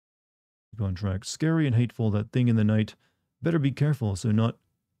 Go on track. Scary and hateful, that thing in the night. Better be careful, so not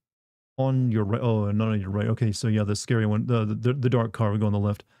on your right. Oh, not on your right. Okay, so yeah, the scary one, the dark car will go on the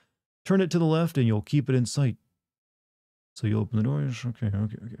left. Turn it to the left and you'll keep it in sight. So you open the doors. Okay.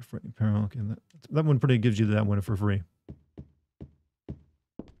 Frightening peril. Okay, that one pretty gives you that one for free.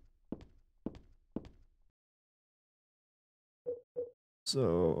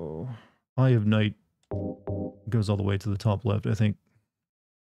 So, Eye of Night goes all the way to the top left, I think.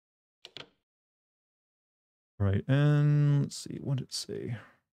 Right, and let's see, what did it say?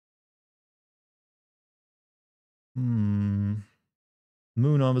 Moon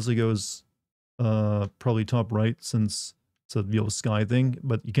obviously goes probably top right since it's a sky thing,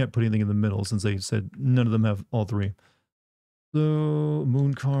 but you can't put anything in the middle since they said none of them have all three. So,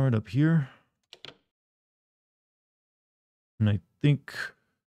 moon card up here. And I think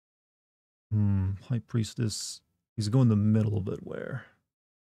High Priestess, he's going the middle a bit where?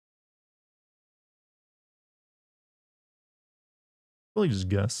 Probably just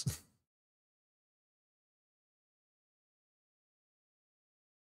guess.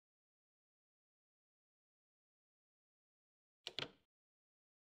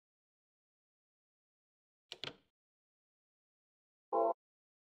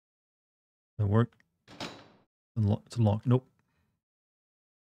 That work? It's locked. Nope.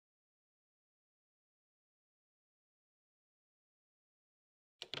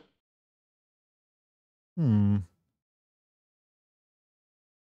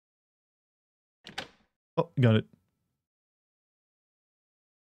 Oh, got it.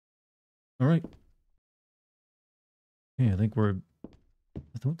 All right. Okay, I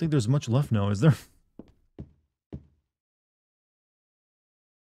don't think there's much left now, is there?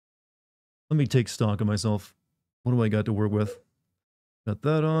 Let me take stock of myself. What do I got to work with? Got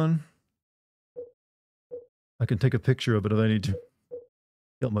that on. I can take a picture of it if I need to.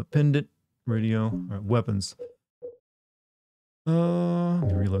 Got my pendant, radio, all right, weapons. Let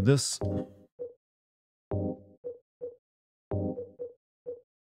me reload this.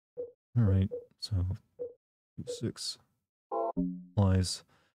 Alright, so 6 supplies.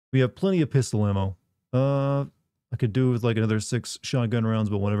 We have plenty of pistol ammo. I could do with like another 6 shotgun rounds,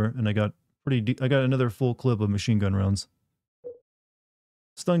 but whatever. And I got I got another full clip of machine gun rounds.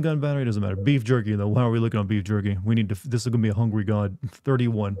 Stun gun battery doesn't matter. Beef jerky though. How are we looking on beef jerky? We need to. This is gonna be a hungry god.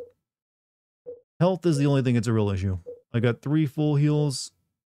 31. Health is the only thing that's a real issue. I got 3 full heals,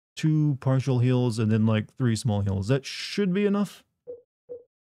 2 partial heals, and then like 3 small heals. That should be enough.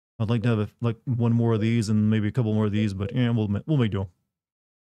 I'd like to have like 1 more of these and maybe a couple more of these, but yeah, we'll make do.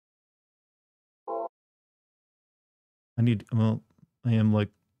 I am like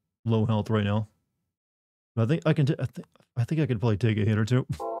low health right now. But I think I can. I think I could probably take a hit or 2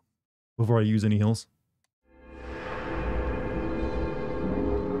 before I use any heals.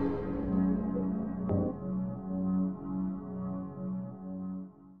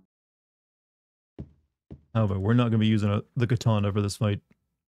 However, we're not going to be using the katana for this fight.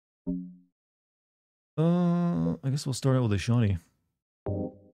 I guess we'll start out with a shotty.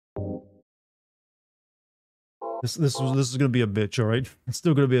 This is going to be a bitch, all right? It's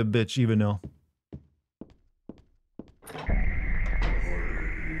still going to be a bitch even now.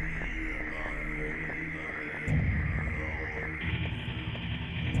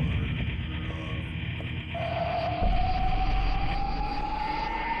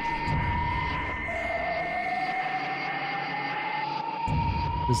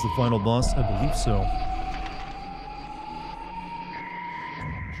 This is the final boss? I believe so.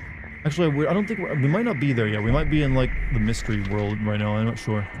 Actually, I don't think we might not be there yet. We might be in like the mystery world right now. I'm not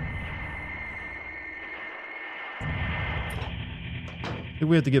sure. I think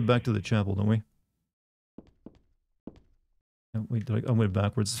we have to get back to the chapel, don't we? Oh, wait, I went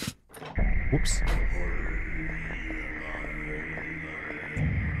backwards. Whoops.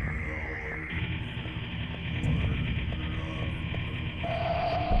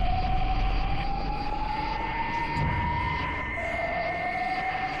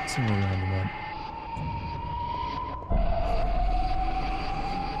 Somewhere around the map.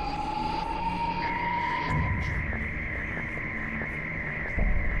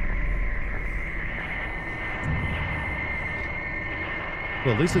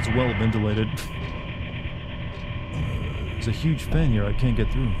 Well, at least it's well ventilated. There's a huge fan here I can't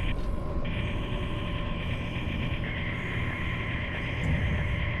get through.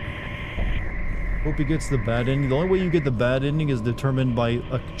 Hope he gets the bad ending. The only way you get the bad ending is determined by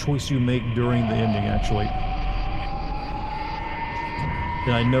a choice you make during the ending, actually.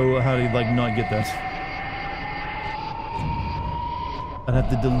 And I know how to, like, not get that. I'd have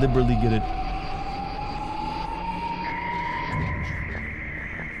to deliberately get it.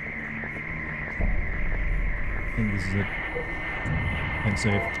 I think this is it. And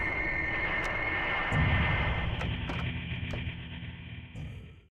save.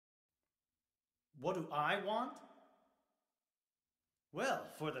 What do I want? Well,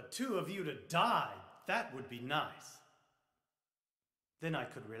 for the two of you to die, that would be nice. Then I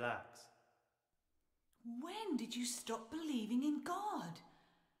could relax. When did you stop believing in God?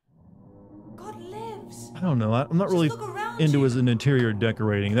 God lives. I don't know. I'm not really into his interior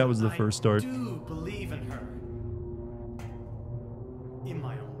decorating. That was the first start. I do believe in her. In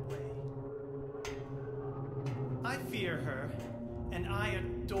my own way. I fear her, and I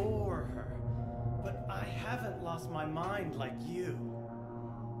adore her. But I haven't lost my mind like you.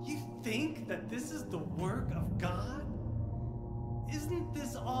 You think that this is the work of God? Isn't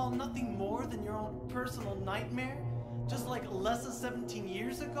this all nothing more than your own personal nightmare? Just like Alessa 17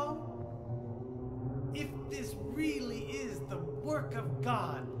 years ago? If this really is the work of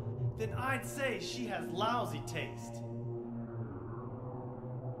God, then I'd say she has lousy taste.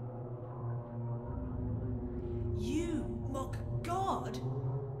 You mock God?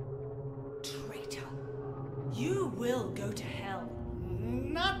 Traitor. You will go to hell.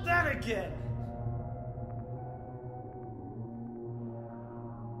 Not that again!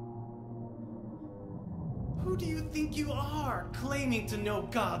 Who do you think you are, claiming to know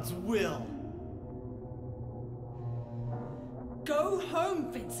God's will? Go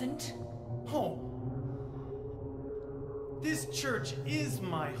home, Vincent. Home? This church is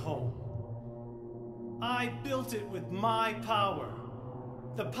my home. I built it with my power.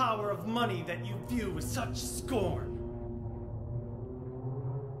 The power of money that you view with such scorn.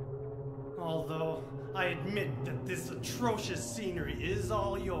 Although I admit that this atrocious scenery is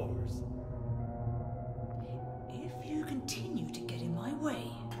all yours. If you continue to get in my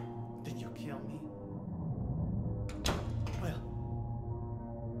way... Did you kill me? Well...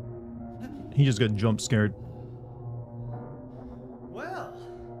 He just got jump scared. Well...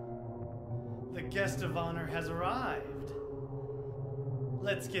 The guest of honor has arrived.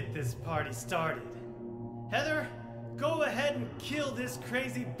 Let's get this party started. Heather, go ahead and kill this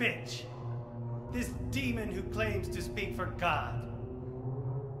crazy bitch. This demon who claims to speak for God.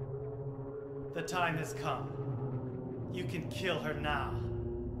 The time has come. You can kill her now.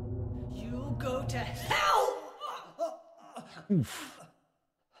 You'll go to hell! Oof.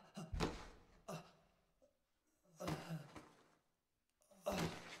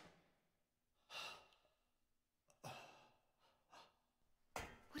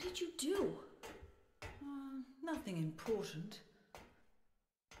 What did you do? Nothing important.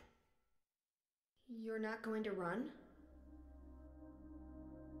 You're not going to run?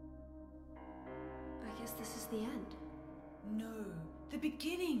 I guess this is the end. No, the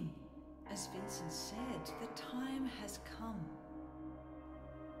beginning. As Vincent said, the time has come.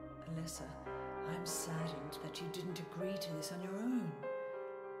 Alessa, I'm saddened that you didn't agree to this on your own.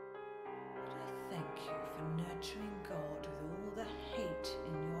 But I thank you for nurturing God with all the hate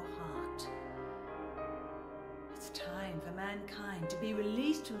in your heart. It's time for mankind to be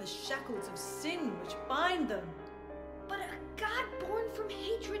released from the shackles of sin which bind them. But a God born from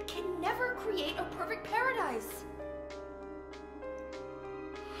hatred can never create a perfect paradise.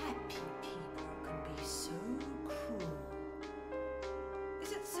 Happy people can be so cruel.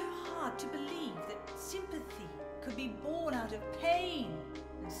 Is it so hard to believe that sympathy could be born out of pain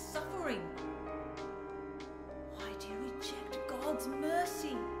and suffering? Why do you reject God's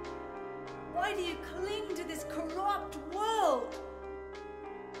mercy? Why do you cling to this corrupt world?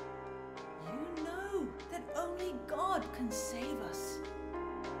 can save us.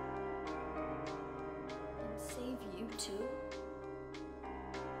 And save you too?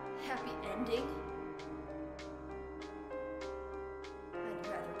 Happy ending? I'd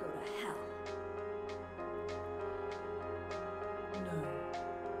rather go to hell. No,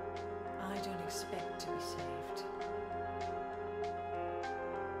 I don't expect to be saved.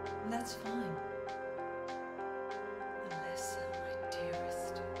 And that's fine. Unless, my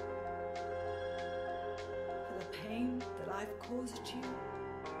dearest, for the pain that I've caused you,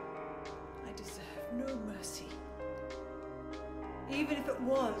 I deserve no mercy. Even if it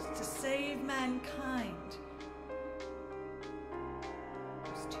was to save mankind.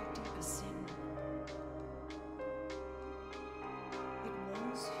 It was too deep a sin. It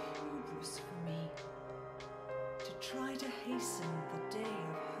was hubris for me to try to hasten the day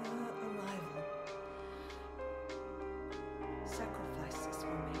of her arrival. Sacrifices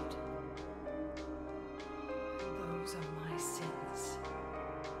were made. And those are my sins.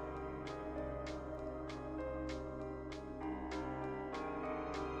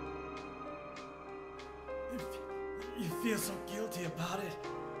 You feel so guilty about it.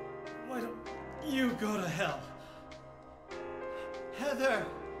 Why don't you go to hell? Heather,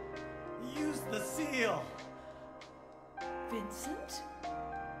 use the seal. Vincent?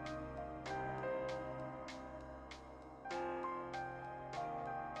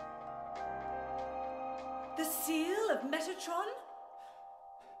 The seal of Metatron?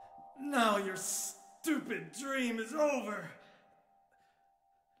 Now your stupid dream is over.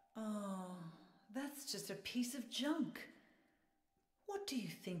 Oh, that's just a piece of junk. What do you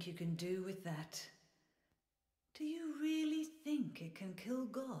think you can do with that? Do you really think it can kill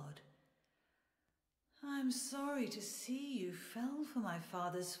God? I'm sorry to see you fell for my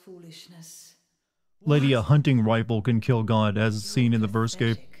father's foolishness. Lady, a hunting rifle can kill God, as seen in the first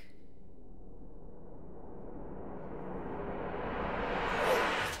game.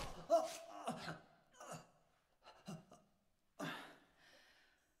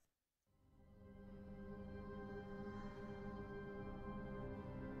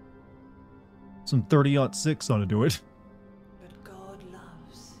 Some 30-06 ought to do it. But God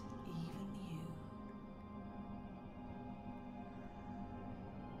loves even you.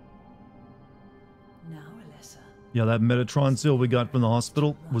 Now, Alessa. Yeah, that Metatron seal we got from the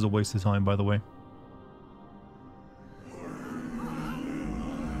hospital was a waste of time, by the way.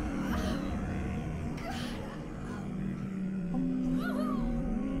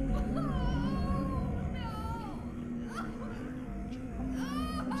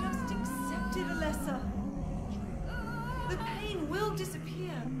 Just accept it, Alessa. The pain will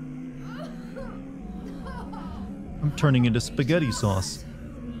disappear. I'm turning into spaghetti sauce.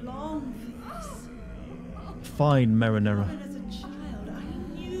 Long for this. Fine marinara. Even as a child, I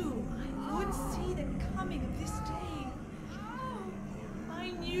knew I would see the coming of this day.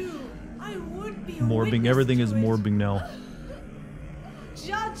 I knew I would be a Morbing. witness Everything to is it. morbing now.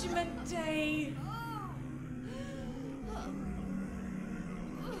 Judgment Day.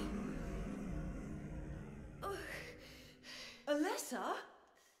 Alessa?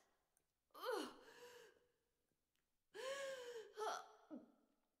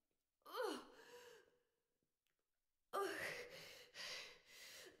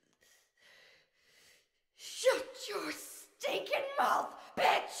 Shut your stinking mouth,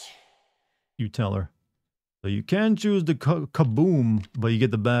 bitch! You tell her. So you can choose the kaboom, but you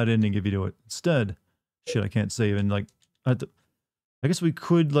get the bad ending if you do it. Instead, shit, I can't save. And like, I guess we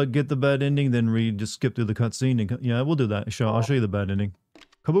could like get the bad ending, then just skip through the cutscene. And yeah, we'll do that. I'll show you the bad ending.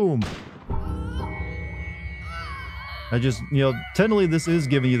 Kaboom! I just, technically this is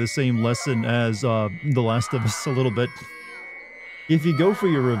giving you the same lesson as The Last of Us a little bit. If you go for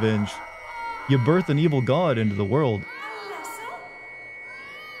your revenge, you birth an evil god into the world.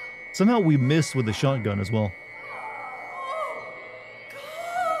 Somehow we missed with the shotgun as well.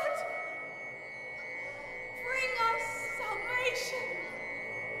 God! Bring us salvation!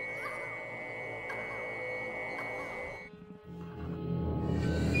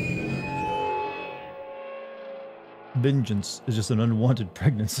 Vengeance is just an unwanted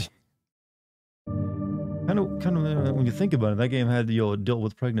pregnancy. Kind of, when you think about it, that game had dealt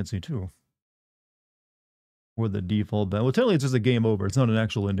with pregnancy too. Or the default bad. Well, technically it's just a game over. It's not an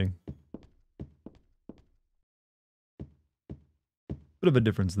actual ending. Bit of a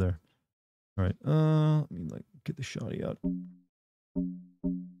difference there. All right. Let me like get the shoddy out.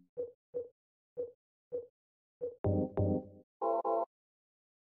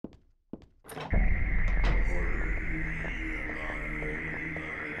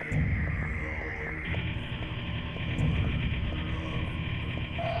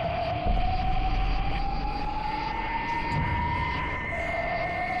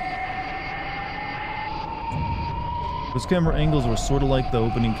 Those camera angles were sort of like the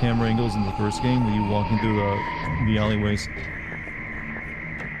opening camera angles in the first game when you walking through the alleyways.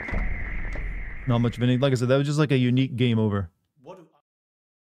 Not much of anything. Like I said, that was just like a unique game over.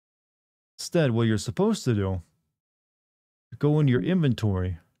 Instead, what you're supposed to do, go into your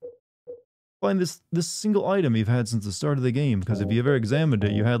inventory. Find this single item you've had since the start of the game, because if you ever examined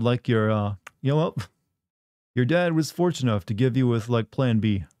it, you had like your, you know what? Your dad was fortunate enough to give you with like Plan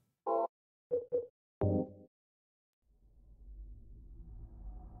B.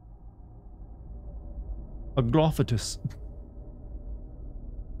 A Glophatus.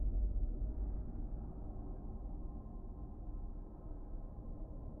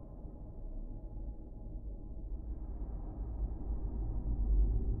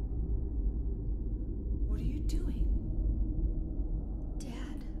 What are you doing?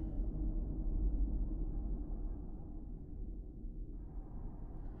 Dad.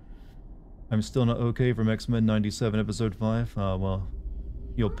 I'm still not okay from X-Men 97 episode 5. Well,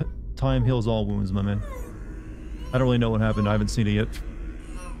 time heals all wounds, my man. I don't really know what happened. I haven't seen it yet.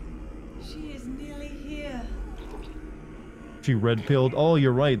 She is nearly here. She red-pilled. Oh,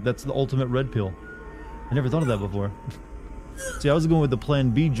 you're right. That's the ultimate red pill. I never thought of that before. See, I was going with the Plan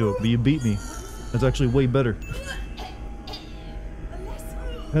B joke, but you beat me. That's actually way better.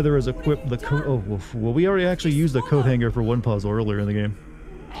 Heather has equipped the coat. Oh, well, we already actually used the coat hanger for one puzzle earlier in the game.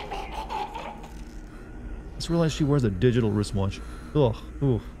 Just realized she wears a digital wristwatch. Ugh,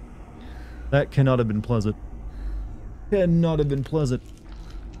 ooh. That cannot have been pleasant. Cannot have been pleasant.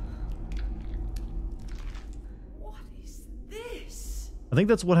 What is this? I think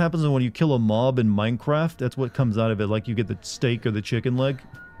that's what happens when you kill a mob in Minecraft. That's what comes out of it, like you get the steak or the chicken leg.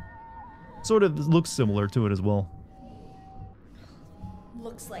 Sort of looks similar to it as well.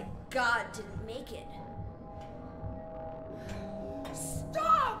 Looks like God didn't make it.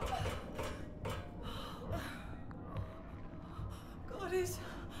 Stop! God is...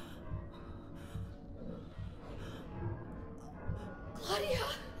 Claudia!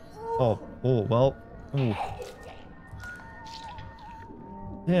 Oh, well. Ooh.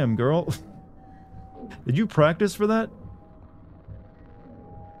 Damn, girl. Did you practice for that?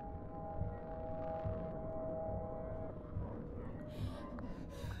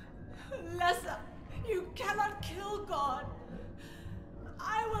 Lessa, you cannot kill God.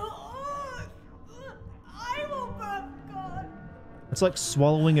 I will burn God. It's like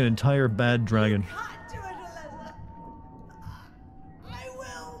swallowing an entire bad dragon. Can't do it, Lessa. I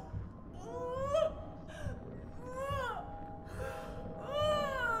will.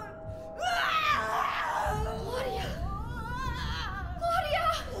 Claudia!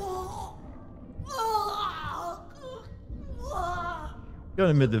 Claudia!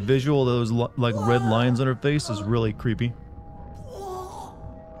 Gotta admit, the visual of those like red lines on her face is really creepy.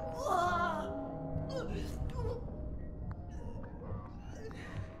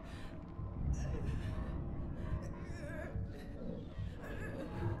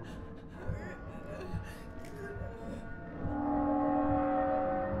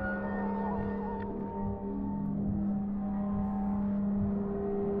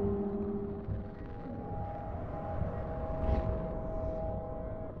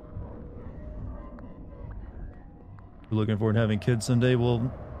 You're looking forward to having kids someday?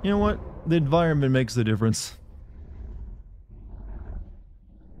 Well, you know what? The environment makes the difference.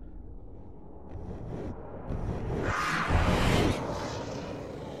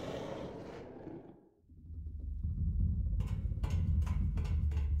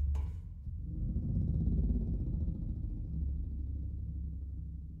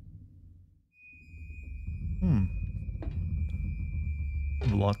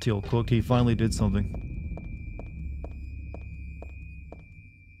 Volatile cook, he finally did something.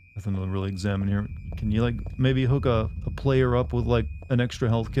 Nothing to really examine here. Can you, like, maybe hook a player up with, like, an extra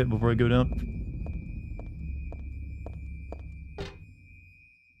health kit before I go down?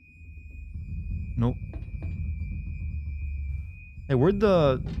 Nope. Hey,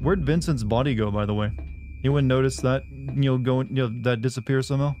 where'd Vincent's body go, by the way? Anyone notice that, that disappear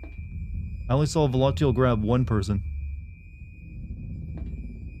somehow? I only saw Volatile grab one person.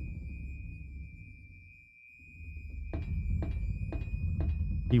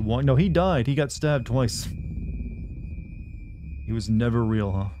 No, he died. He got stabbed twice. He was never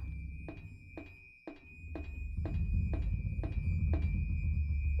real, huh?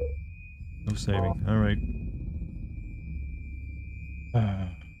 No saving. Alright.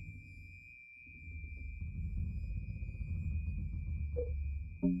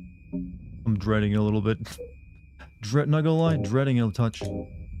 I'm dreading it a little bit. Not gonna lie, dreading it a touch.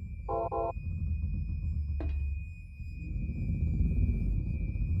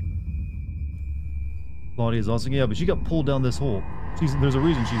 body is awesome. Yeah, but she got pulled down this hole. There's a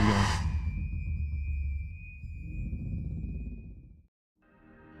reason she's going.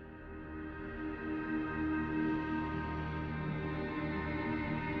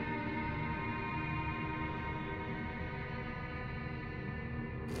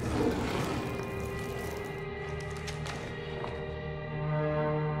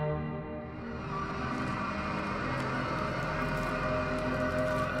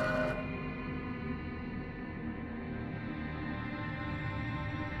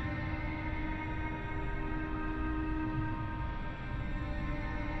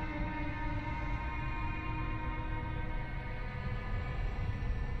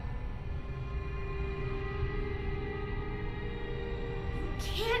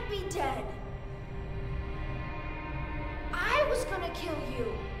 Can't be dead. I was gonna kill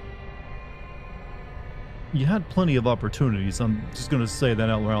you. You had plenty of opportunities. I'm just gonna say that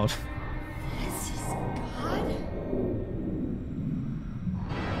out loud. This is God.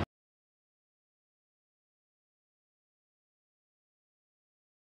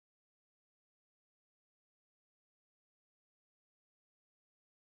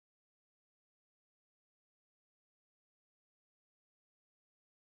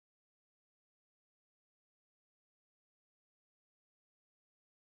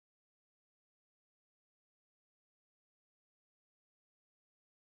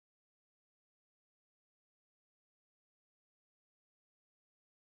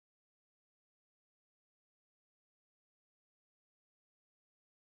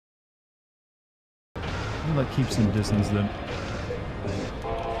 That keeps some distance then.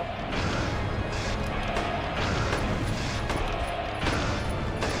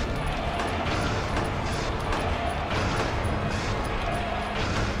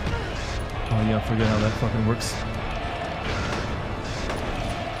 Oh yeah, I forget how that fucking works.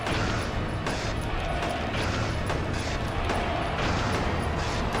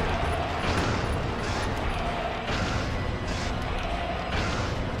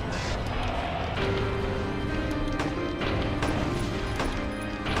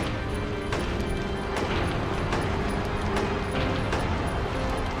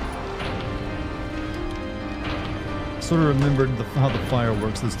 Sort of remembered how the fire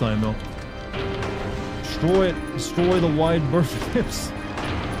works this time though. Destroy it! Destroy the wide berth tips!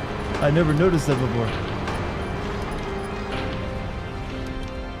 I never noticed that before.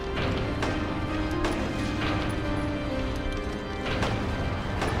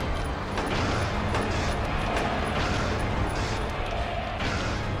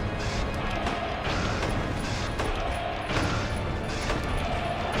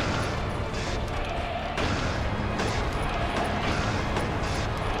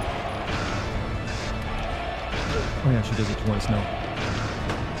 Oh yeah, she does it twice now.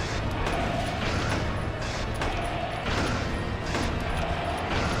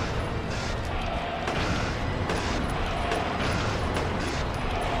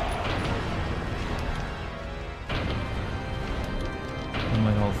 And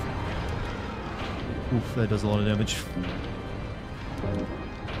my health. Oof, that does a lot of damage.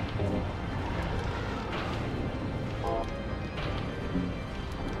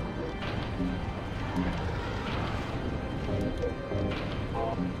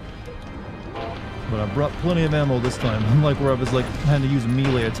 But I brought plenty of ammo this time, unlike where I was like had to use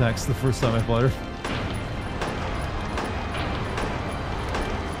melee attacks the first time I fought her.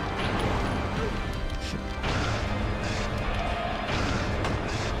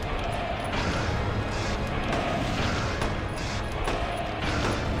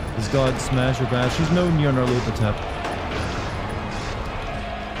 Does God smash or bash? She's no near Narlototep.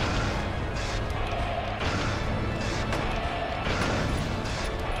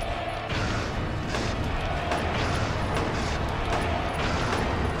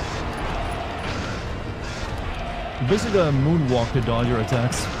 Basically a moonwalk to dodge your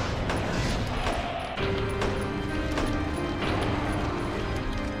attacks.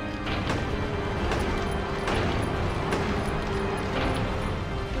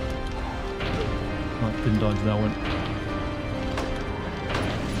 Oh, didn't dodge that one.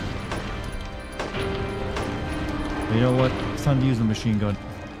 But you know what? It's time to use the machine gun.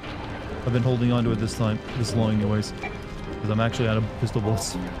 I've been holding on to it this long anyways. Because I'm actually out of pistol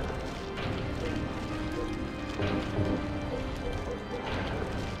bullets.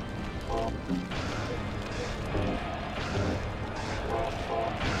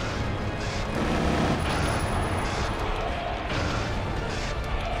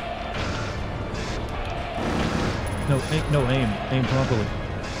 No, aim. Aim properly.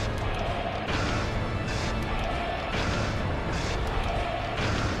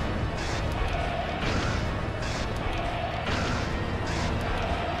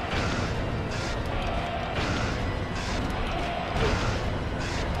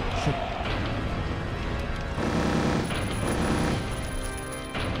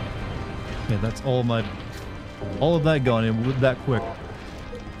 Okay, that's all my... All of that gone in that quick.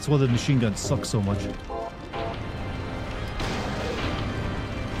 That's why the machine gun sucks so much.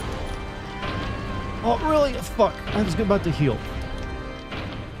 Oh, really? Fuck. I was about to heal.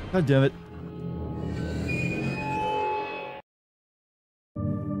 God damn it.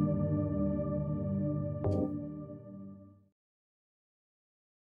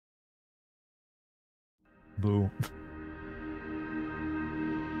 Boo.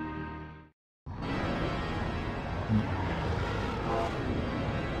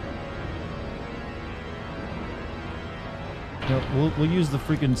 Yeah, we'll use the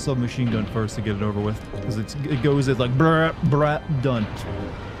freaking submachine gun first to get it over with, because it goes at like brah brah done.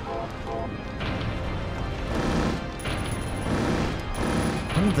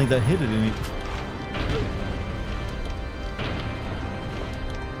 I don't think that hit it any.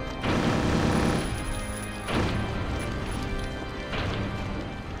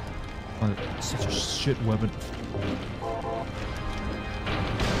 Oh, such a shit weapon.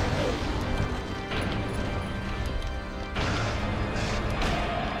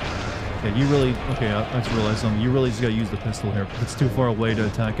 Yeah, you really... Okay, I just realized something. You really just gotta use the pistol here. It's too far away to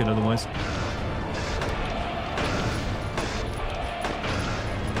attack it otherwise.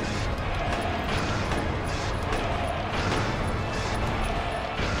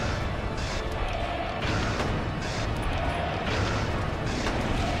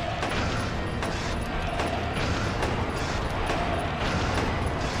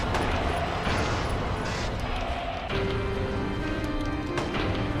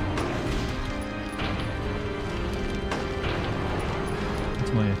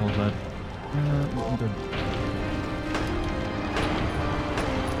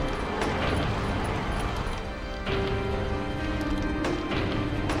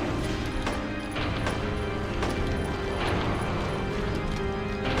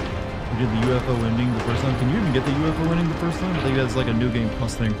 Did the UFO ending the first time? Can you even get the UFO ending the first time? I think that's like a new game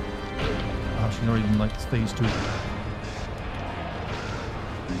plus thing. Oh, she's not even like phase 2.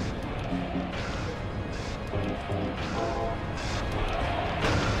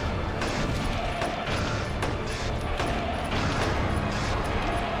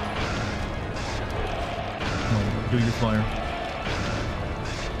 Come on, do your fire.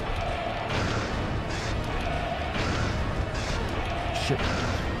 Shit.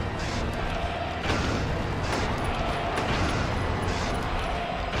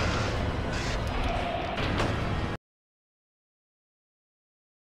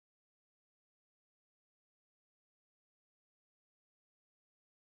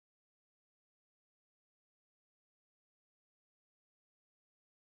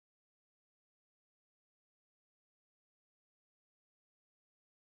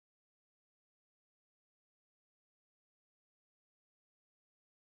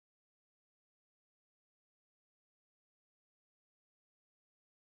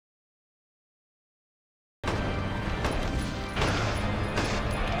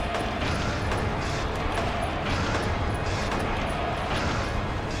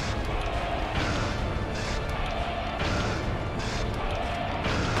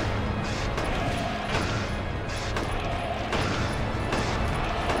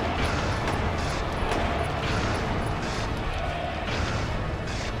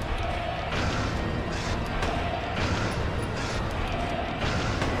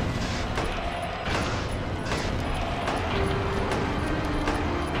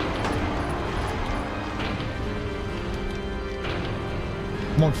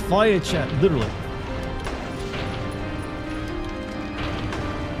 I'm on fire, chat, literally.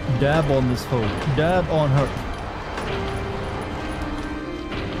 Dab on this hoe. Dab on her.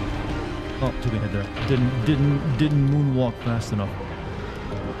 Oh, took a hit there. Didn't moonwalk fast enough.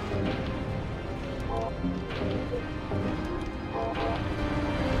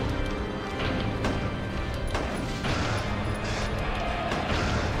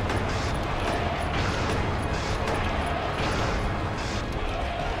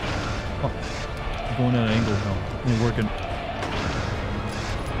 Going at an angle now. Ain't working.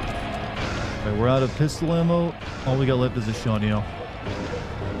 Alright, we're out of pistol ammo. All we got left is a shotty now.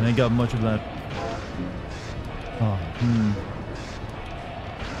 I ain't got much of that. Oh,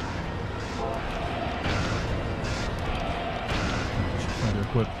 Should try to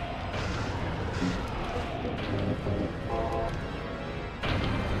equip.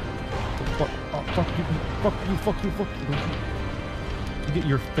 Fuck, oh, fuck you, fuck you, fuck you, fuck you. Don't you get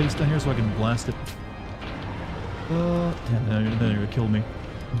your face down here so I can blast it. Damn, then you're gonna kill me.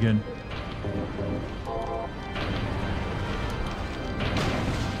 Again.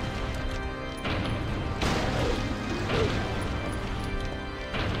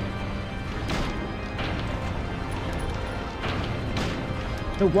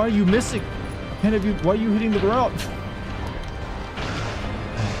 No, why are you missing? Can't have you? Why are you hitting the ground?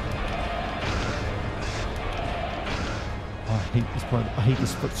 Oh, I hate this part. I hate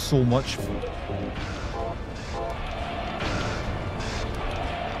this part so much.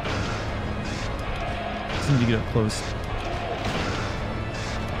 Just need to get up close.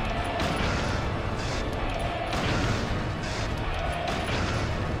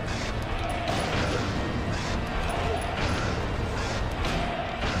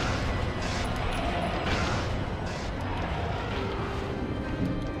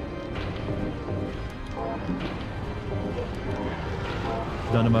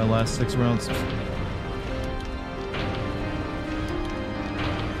 Down to my last 6 rounds.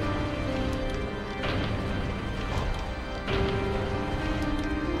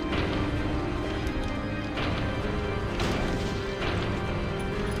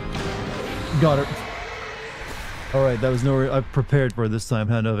 Got it. Alright, that was nowhere I prepared for this time.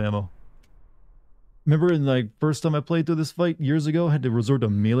 Had enough ammo. Remember in like first time I played through this fight years ago, I had to resort to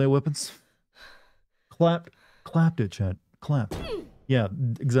melee weapons? Clapped it, Chad. Clapped. Yeah,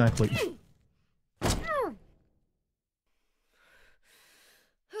 exactly.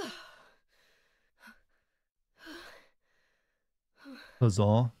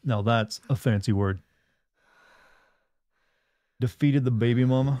 Huzzah. Now that's a fancy word. Defeated the baby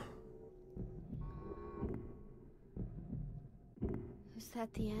mama. Is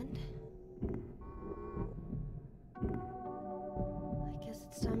that the end? I guess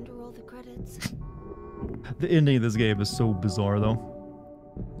it's time to roll the credits. The ending of this game is so bizarre, though.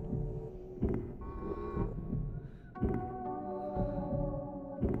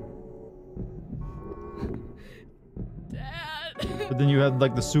 Dad! But then you had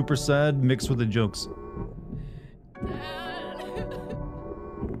like the super sad mixed with the jokes.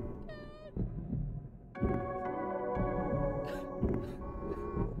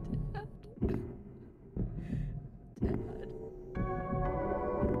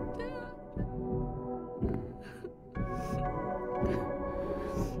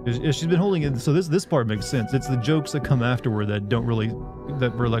 She's been holding it, so this part makes sense. It's the jokes that come afterward that don't really,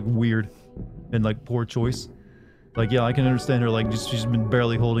 that were like weird and like poor choice. Like, yeah, I can understand her, like, just she's been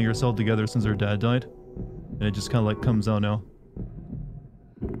barely holding herself together since her dad died, and it just kind of like comes out now.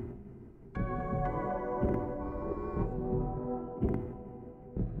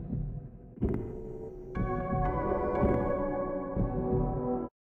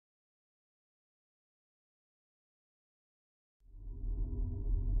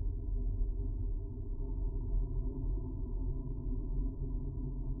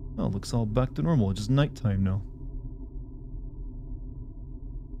 Oh, looks all back to normal. It's just nighttime now.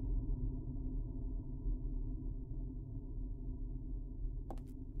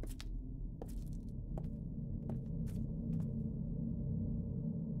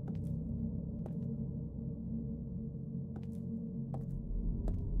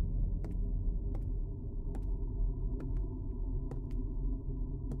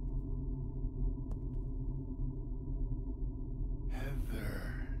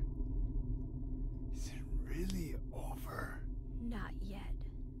 Not yet.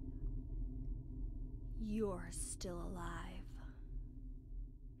 You're still alive.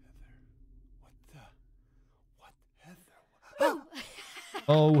 Heather,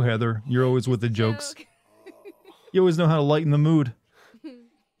 Oh, Heather, you're always with the jokes. You always know how to lighten the mood.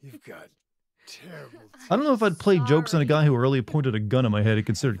 you've got terrible. I don't know if I'd play jokes on a guy who earlier pointed a gun at my head and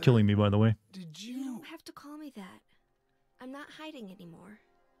considered killing me, by the way. Did You you? don't have to call me that. I'm not hiding anymore.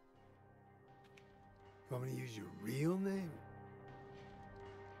 You want me to use your real name?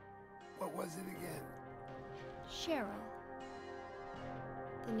 What was it again? Cheryl.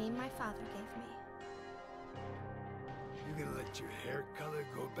 The name my father gave me. You gonna let your hair color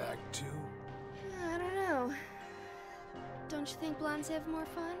go back too? I don't know. Don't you think blondes have more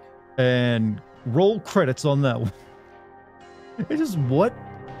fun? And roll credits on that one. It just, what?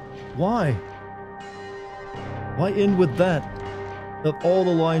 Why? Why end with that? Of all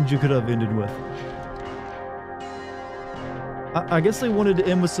the lines you could have ended with. I guess they wanted to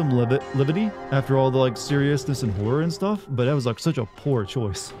end with some levity after all the like seriousness and horror and stuff, but that was like such a poor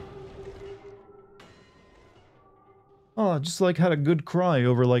choice. Oh, just like had a good cry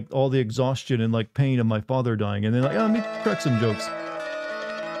over like all the exhaustion and like pain of my father dying, and then like, oh, let me crack some jokes.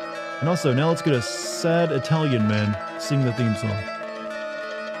 And also, now let's get a sad Italian man sing the theme song.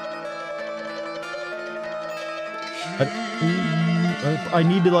 I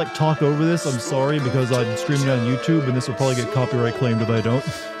need to like talk over this. I'm sorry, because I'm streaming on YouTube and this will probably get copyright claimed if I don't.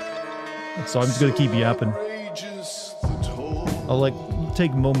 So I'm just gonna keep yapping. I'll like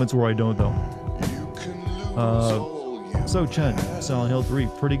take moments where I don't though. So, Chad, Silent Hill 3,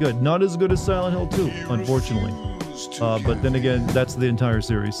 pretty good. Not as good as Silent Hill 2, unfortunately. But then again, that's the entire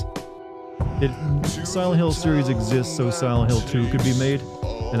series. Silent Hill series exists so Silent Hill 2 could be made,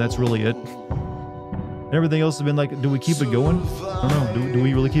 and that's really it. And everything else has been like, do we keep it going? I don't know. Do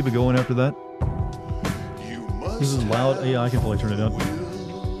we really keep it going after that? This is loud. Yeah, I can probably turn it down.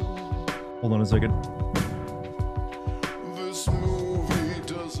 Hold on a second.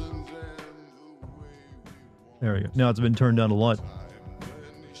 There we go. Now it's been turned down a lot.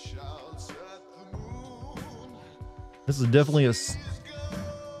 This is definitely a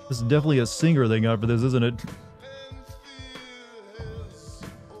singer they got for this, isn't it?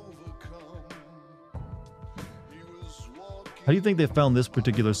 How do you think they found this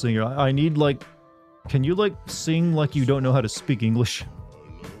particular singer? I need, like... Can you, like, sing like you don't know how to speak English?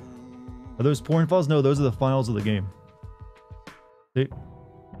 Are those porn files? No, those are the files of the game. See?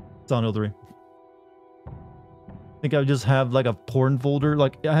 Silent Hill 3. I think I just have, like, a porn folder.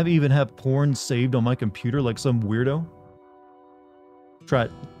 Like, I even have porn saved on my computer like some weirdo.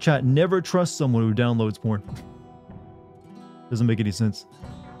 Chat, never trust someone who downloads porn. Doesn't make any sense.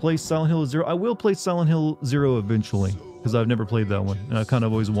 Play Silent Hill 0. I will play Silent Hill 0 eventually, because I've never played that one, and I kind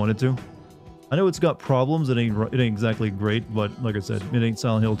of always wanted to. I know it's got problems, it ain't exactly great, but like I said, it ain't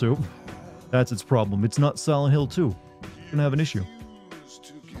Silent Hill 2. That's its problem. It's not Silent Hill 2. It's gonna have an issue.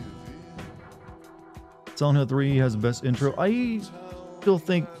 Silent Hill 3 has the best intro. I still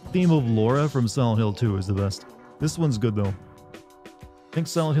think Theme of Laura from Silent Hill 2 is the best. This one's good though. I think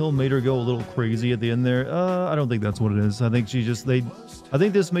Silent Hill made her go a little crazy at the end there. I don't think that's what it is. I think I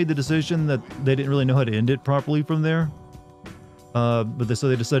think this made the decision that they didn't really know how to end it properly from there. But so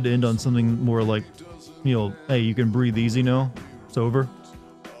they decided to end on something more like, you know, hey, you can breathe easy now. It's over.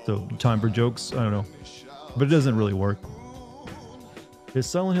 So time for jokes. I don't know. But it doesn't really work. Is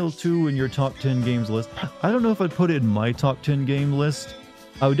Silent Hill 2 in your top 10 games list? I don't know if I'd put it in my top 10 game list.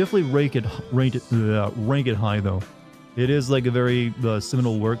 I would definitely rank it high though. It is like a very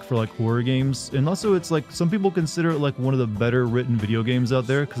seminal work for like horror games, and also it's like some people consider it like one of the better written video games out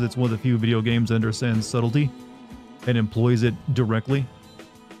there because it's one of the few video games that understands subtlety and employs it directly.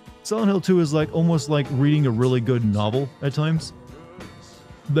 Silent Hill 2 is like almost like reading a really good novel at times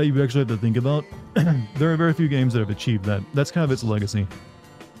that you actually have to think about. There are very few games that have achieved that. That's kind of its legacy.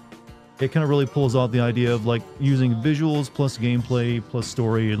 It kind of really pulls off the idea of like using visuals plus gameplay plus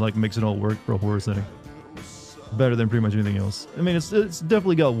story and like makes it all work for a horror setting. Better than pretty much anything else. I mean, it's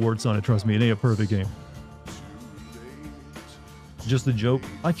definitely got warts on it, trust me. It ain't a perfect game. Just a joke?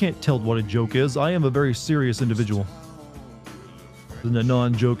 I can't tell what a joke is. I am a very serious individual. In a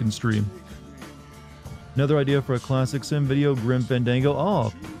non-joking stream. Another idea for a classic sim video, Grim Fandango.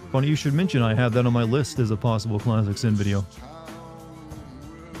 Oh, funny you should mention I have that on my list as a possible classic sim video.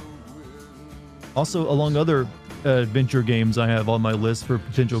 Also, along other adventure games I have on my list for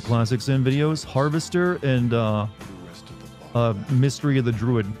potential classic sim videos, Harvester and Mystery of the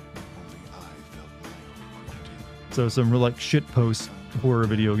Druid. So some real like shitpost horror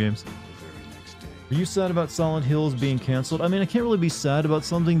video games. Are you sad about Silent Hills being canceled? I mean, I can't really be sad about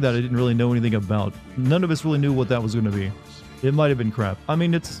something that I didn't really know anything about. None of us really knew what that was going to be. It might have been crap. I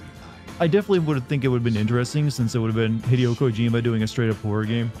mean, I definitely would think it would have been interesting since it would have been Hideo Kojima doing a straight-up horror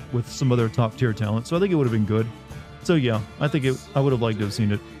game with some other top-tier talent. So I think it would have been good. So yeah, I would have liked to have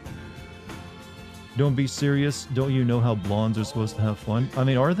seen it. Don't be serious. Don't you know how blondes are supposed to have fun? I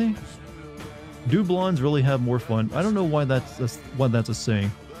mean, are they? Do blondes really have more fun? I don't know why that's a saying.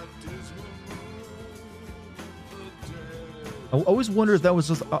 I always wonder if that was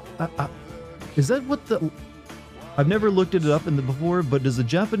just... is that what the... I've never looked it up before, but does the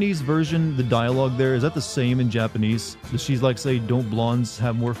Japanese version, the dialogue there, is that the same in Japanese? Does she like say, don't blondes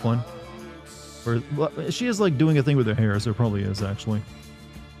have more fun? Or she is like doing a thing with her hair, so it probably is actually.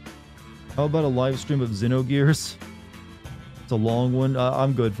 How about a live stream of Xenogears? It's a long one.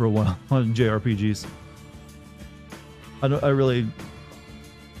 I'm good for a while on JRPGs. I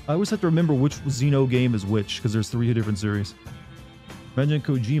always have to remember which Xeno game is which, because there's 3 different series. Imagine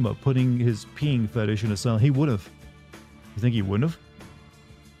Kojima putting his peeing fetish in a Silent. He would have. You think he wouldn't have?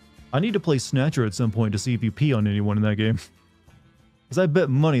 I need to play Snatcher at some point to see if you pee on anyone in that game. Because I bet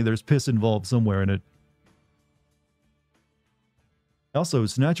money there's piss involved somewhere in it. Also,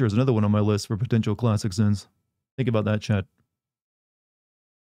 Snatcher is another one on my list for potential classic sins. Think about that, chat.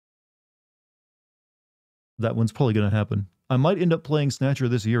 That one's probably going to happen. I might end up playing Snatcher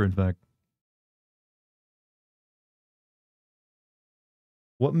this year, in fact.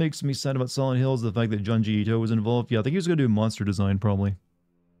 What makes me sad about Silent Hill is the fact that Junji Ito was involved. Yeah, I think he was going to do monster design, probably.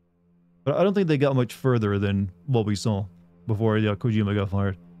 But I don't think they got much further than what we saw before Kojima got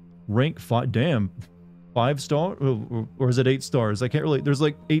fired. Rank 5, damn. 5 star? Or is it 8 stars? I can't really... There's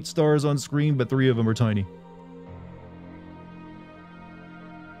like 8 stars on screen, but 3 of them are tiny.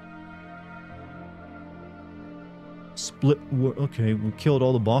 Split... Okay, we killed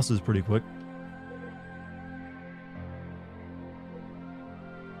all the bosses pretty quick.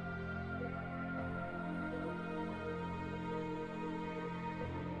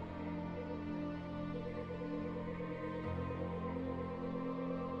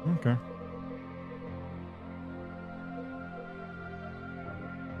 Okay.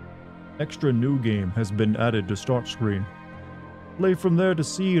 Extra new game has been added to start screen. Play from there to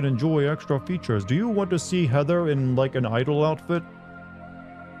see and enjoy extra features. Do you want to see Heather in like an idol outfit?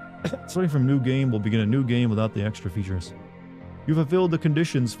 Starting from new game will begin a new game without the extra features. You fulfilled the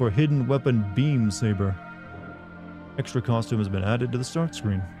conditions for hidden weapon beam saber. Extra costume has been added to the start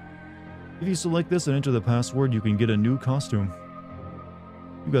screen. If you select this and enter the password, you can get a new costume.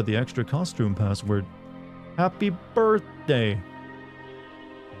 You got the extra costume password. Happy birthday!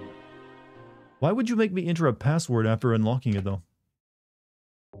 Why would you make me enter a password after unlocking it, though?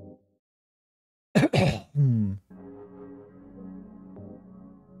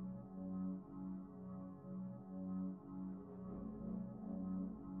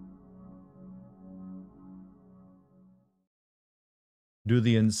 Do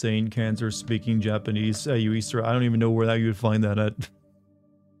the insane cancer speaking Japanese you Easter. I don't even know where that you would find that at.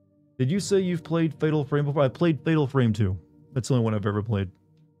 Did you say you've played Fatal Frame before? I played Fatal Frame 2. That's the only one I've ever played.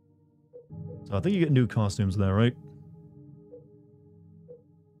 So I think you get new costumes there, right?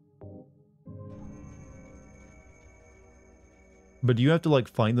 But do you have to like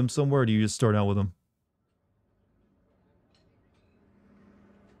find them somewhere, or do you just start out with them?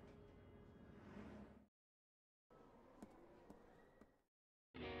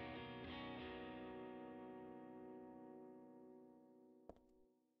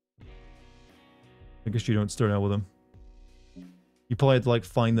 I guess you don't start out with them. You probably have to like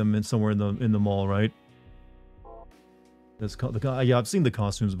find them in somewhere in the mall, right? Yeah, I've seen the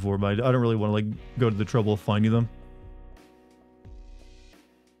costumes before, but I don't really want to like go to the trouble of finding them.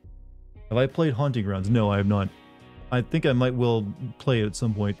 Have I played Haunting Grounds? No, I have not. I think I might well play it at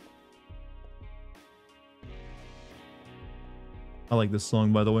some point. I like this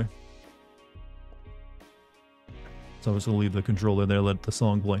song, by the way. So I'm just gonna leave the controller there, let the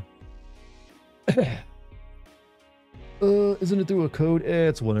song play. Isn't it through a code?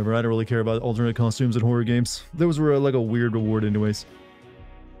 It's whatever. I don't really care about alternate costumes in horror games. Those were like a weird reward anyways.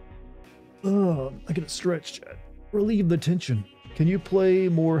 I gotta stretch, chat. Relieve the tension. Can you play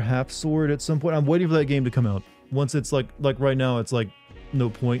more Half Sword at some point? I'm waiting for that game to come out. Once it's like right now, it's like no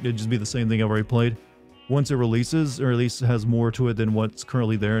point. It'd just be the same thing I've already played. Once it releases, or at least has more to it than what's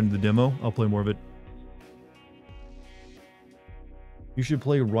currently there in the demo, I'll play more of it. You should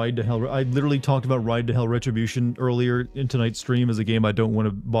play Ride to Hell. I literally talked about Ride to Hell Retribution earlier in tonight's stream as a game I don't want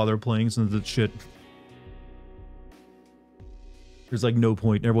to bother playing since it's shit. There's like no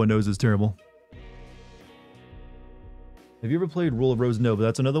point. Everyone knows it's terrible. Have you ever played Rule of Rose? No, but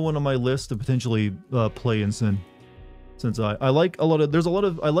that's another one on my list to potentially play in Sin. Since I like a lot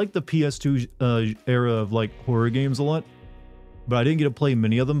of, I like the PS2 era of like horror games a lot, but I didn't get to play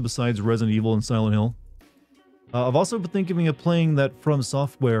many of them besides Resident Evil and Silent Hill. I've also been thinking of playing that From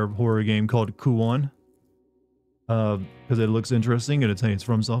Software horror game called Kuon. Because it looks interesting and it's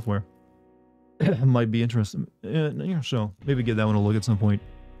From Software. Might be interesting. Yeah, so maybe give that one a look at some point.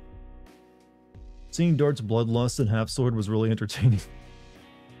 Seeing Dart's Bloodlust and Half Sword was really entertaining.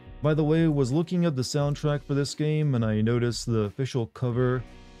 By the way, was looking at the soundtrack for this game and I noticed the official cover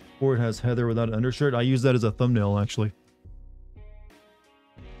for it has Heather without an undershirt. I use that as a thumbnail actually.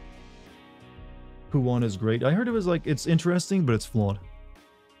 Kuon is great. I heard it was like, it's interesting, but it's flawed.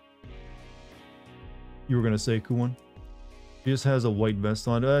 You were gonna say Kuon? She just has a white vest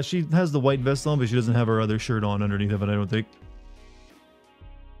on. She has the white vest on, but she doesn't have her other shirt on underneath of it, I don't think.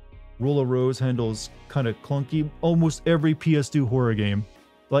 Rule of Rose handles kind of clunky. Almost every PS2 horror game.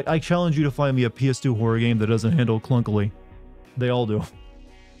 Like, I challenge you to find me a PS2 horror game that doesn't handle clunkily. They all do.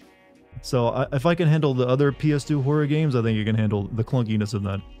 So, if I can handle the other PS2 horror games, I think you can handle the clunkiness of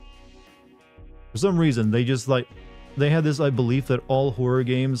that. For some reason, they just like, they had this belief that all horror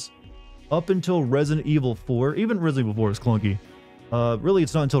games, up until Resident Evil 4, even Resident Evil 4 is clunky. Really,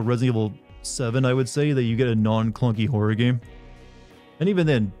 it's not until Resident Evil 7, I would say, that you get a non-clunky horror game. And even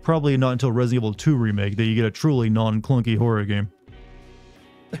then, probably not until Resident Evil 2 Remake that you get a truly non-clunky horror game.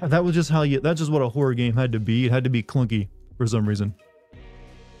 That was just how that's just what a horror game had to be. It had to be clunky for some reason.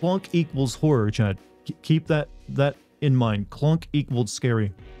 Clunk equals horror, chat. Keep that in mind. Clunk equaled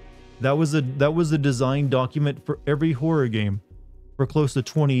scary. That was the design document for every horror game for close to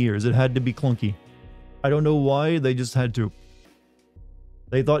 20 years. It had to be clunky. I don't know why, they just had to.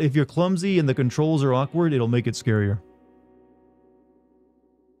 They thought if you're clumsy and the controls are awkward, it'll make it scarier.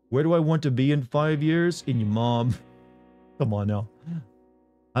 Where do I want to be in 5 years? In your mom. Come on now.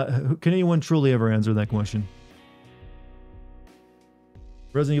 Can anyone truly ever answer that question?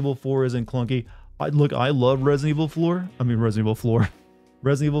 Resident Evil 4 isn't clunky. Look, I love Resident Evil 4.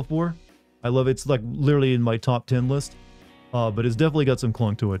 Resident Evil 4. I love it. It's like literally in my top 10 list. But it's definitely got some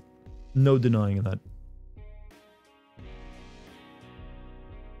clunk to it. No denying that.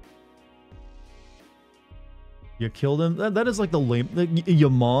 You killed him? That is like the lame... your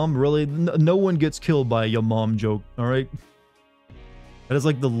mom? Really? No one gets killed by your mom joke, alright? That is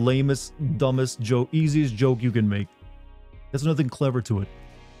like the lamest, dumbest joke, easiest joke you can make. There's nothing clever to it.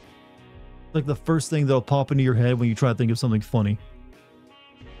 It's like the first thing that'll pop into your head when you try to think of something funny.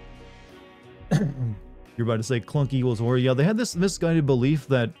 You're about to say clunky equals horror. Yeah, they had this misguided belief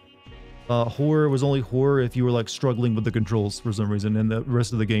that horror was only horror if you were like struggling with the controls for some reason and the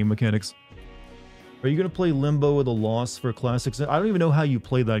rest of the game mechanics. Are you going to play Limbo with a loss for classics? I don't even know how you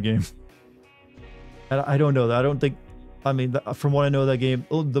play that game. I don't know that. I don't think... I mean, from what I know of that game,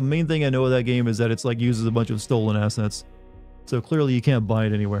 the main thing I know of that game is that it's like uses a bunch of stolen assets. So clearly you can't buy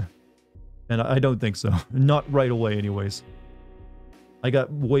it anywhere. And I don't think so. Not right away anyways. I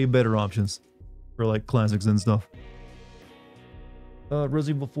got way better options for like classics and stuff.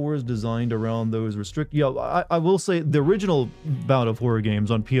 Resident Evil 4 is designed around those Yeah, I will say the original bout of horror games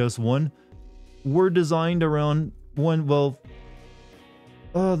on PS1 were designed around they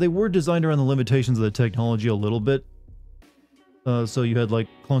were designed around the limitations of the technology a little bit. So you had like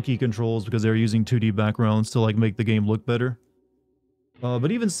clunky controls because they were using 2D backgrounds to like make the game look better.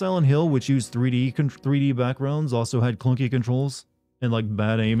 But even Silent Hill, which used 3D backgrounds, also had clunky controls and like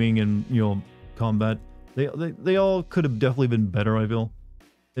bad aiming and, you know, combat. They all could have definitely been better, I feel.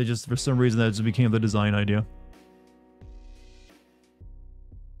 It just, for some reason, that just became the design idea.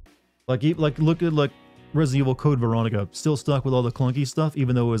 Like look at like Resident Evil Code Veronica, still stuck with all the clunky stuff,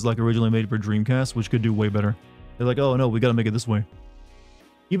 even though it was like originally made for Dreamcast, which could do way better. They're like, oh no, we gotta make it this way.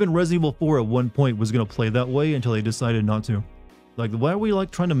 Even Resident Evil 4 at one point was gonna play that way until they decided not to. Like, why are we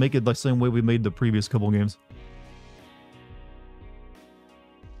like trying to make it the same way we made the previous couple games?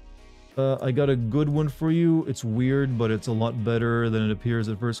 I got a good one for you. It's weird, but it's a lot better than it appears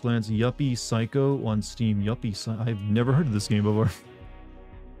at first glance. Yuppie Psycho on Steam. Yuppie Psycho. I've never heard of this game before.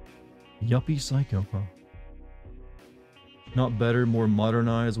 Yuppie Psycho, bro. Not better, more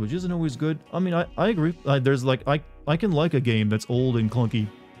modernized, which isn't always good. I mean, I agree. There's like, I can like a game that's old and clunky.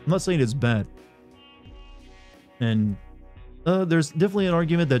 I'm not saying it's bad. And there's definitely an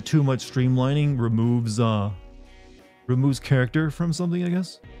argument that too much streamlining removes character from something, I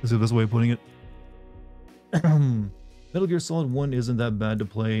guess. Is the best way of putting it. Metal Gear Solid 1 isn't that bad to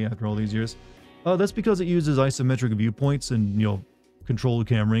play after all these years. That's because it uses isometric viewpoints and, you know, controlled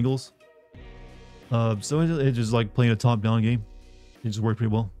camera angles. So it's just like playing a top-down game. It just worked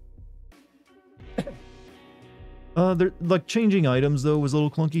pretty well. They're, like, changing items, though, was a little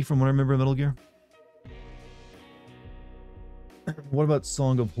clunky from what I remember in Metal Gear. What about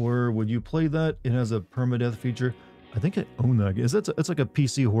Song of Horror? Would you play that? It has a permadeath feature. I think I own that. It's like a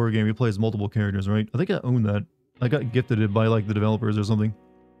PC horror game. You play as multiple characters, right? I think I own that. I got gifted it by, like, the developers or something.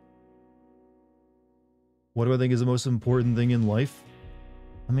 What do I think is the most important thing in life?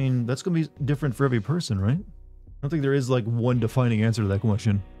 I mean, that's going to be different for every person, right? I don't think there is, like, one defining answer to that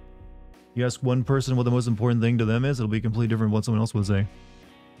question. You ask one person what the most important thing to them is, it'll be completely different from what someone else would say.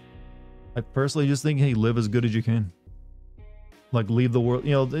 I personally just think, hey, live as good as you can. Like, leave the world,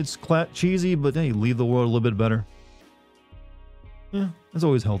 you know, it's cheesy, but hey, leave the world a little bit better. Yeah, that's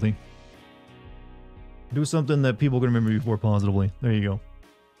always healthy. Do something that people can remember you for positively. There you go.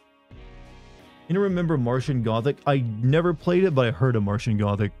 You know, remember Martian Gothic? I never played it, but I heard of Martian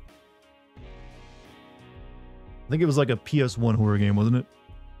Gothic. I think it was like a PS1 horror game, wasn't it?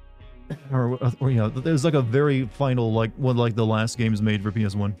 Or yeah, it was like a very final, like, one like the last games made for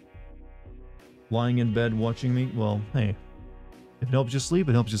PS1. Lying in bed watching me? Well, hey. If it helps you sleep,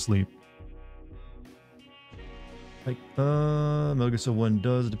 it helps you sleep. Like, Metal Gear Solid 1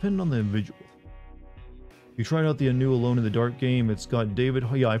 does depend on the individual. You tried out the new Alone in the Dark game. It's got David...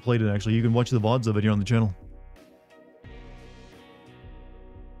 Oh, yeah, I played it, actually. You can watch the VODs of it here on the channel.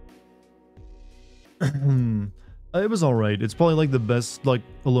 It was alright. It's probably, like, the best, like,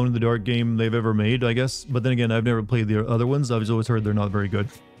 Alone in the Dark game they've ever made, I guess. But then again, I've never played the other ones. I've always heard they're not very good.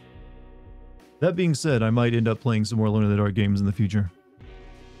 That being said, I might end up playing some more Alone in the Dark games in the future.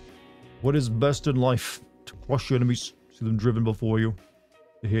 What is best in life? To crush your enemies, see them driven before you.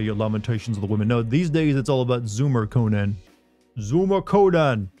 To hear your lamentations of the women. No, these days it's all about Zoomer Conan. Zoomer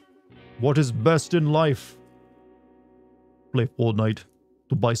Conan! What is best in life? Play Fortnite.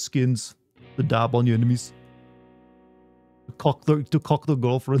 To buy skins. To dab on your enemies. To cock the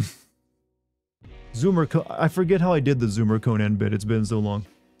girlfriend. I forget how I did the Zoomer Conan bit. It's been so long.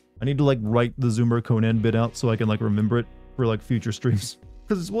 I need to like write the Zoomer Conan bit out so I can like remember it for like future streams.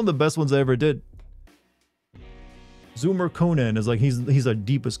 Because it's one of the best ones I ever did. Zoomer Conan is like, he's the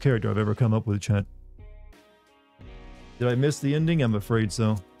deepest character I've ever come up with, chat. Did I miss the ending? I'm afraid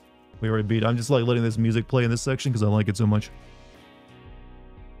so. We already beat. I'm just like letting this music play in this section because I like it so much.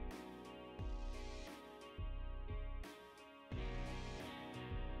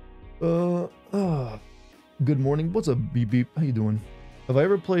 Good morning. What's up, Beep Beep? How you doing? Have I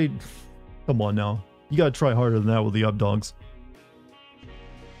ever played... Come on now. You gotta try harder than that with the updogs.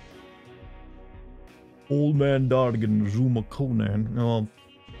 Old Man Dartigan, Zuma Conan. Oh,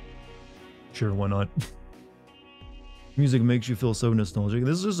 sure, why not? Music makes you feel so nostalgic.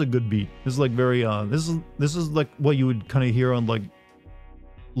 This is just a good beat. This is like very, this is like what you would kind of hear on like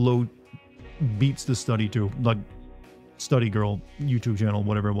low beats to study to, like Study Girl YouTube channel,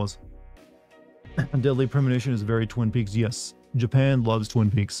 whatever it was. Deadly Premonition is very Twin Peaks. Yes, Japan loves Twin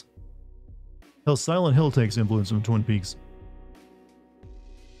Peaks. Hell, Silent Hill takes influence from Twin Peaks.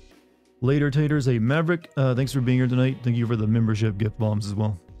 Later Taters, hey Maverick, thanks for being here tonight. Thank you for the membership gift bombs as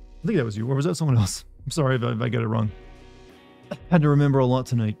well. I think that was you, or was that someone else? I'm sorry if I got it wrong. Had to remember a lot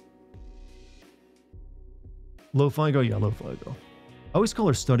tonight. Lo-Fi Girl? Yeah, Lo-Fi Girl. I always call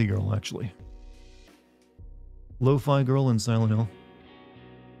her Study Girl, actually. Lo-Fi Girl and Silent Hill.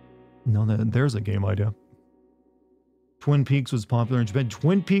 No, there's a game idea. Twin Peaks was popular in Japan.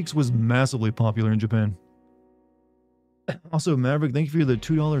 Twin Peaks was massively popular in Japan. Also, Maverick, thank you for the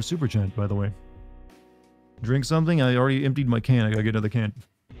 $2 super chat, by the way. Drink something? I already emptied my can. I gotta get another can.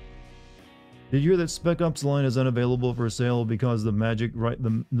 Did you hear that Spec Ops line is unavailable for sale because the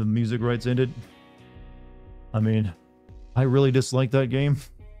the music rights ended? I mean, I really dislike that game.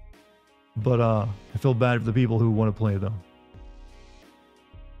 But, I feel bad for the people who want to play it, though.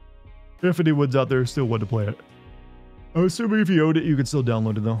 If anyone's out there still want to play it. I'm assuming if you owned it, you could still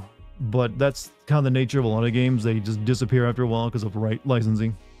download it, though. But that's kind of the nature of a lot of games. They just disappear after a while because of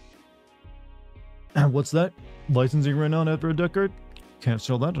licensing. What's that? Licensing ran out after a decade? Can't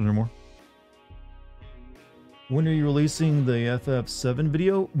sell that anymore. When are you releasing the FF7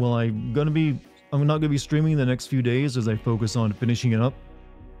 video? Well, I'm not gonna be streaming the next few days as I focus on finishing it up.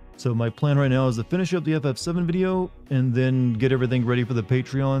 So my plan right now is to finish up the FF7 video and then get everything ready for the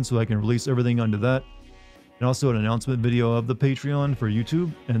Patreon so I can release everything onto that. And also an announcement video of the Patreon for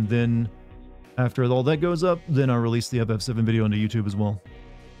YouTube. And then after all that goes up, then I'll release the FF7 video onto YouTube as well.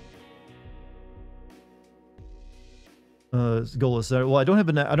 Goal is Saturday. Well, I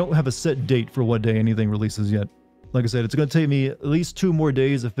don't have a set date for what day anything releases yet. Like I said, it's going to take me at least 2 more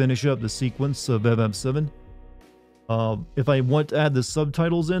days to finish up the sequence of FF7. If I want to add the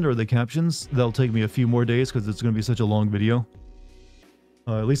subtitles in or the captions, that'll take me a few more days because it's going to be such a long video.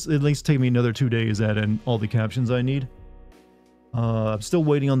 At least take me another 2 days to add in all the captions I need. I'm still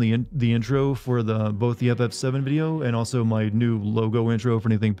waiting on the intro for both the FF7 video and also my new logo intro for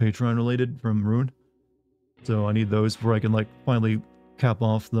anything Patreon related from Rune. So I need those before I can like finally cap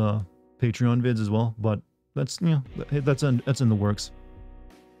off the Patreon vids as well. But that's that's in the works.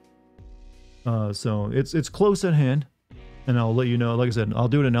 So it's close at hand, and I'll let you know. Like I said, I'll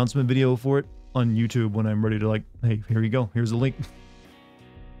do an announcement video for it on YouTube when I'm ready to like, hey, here you go. Here's a link.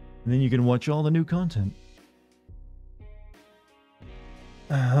 And then you can watch all the new content.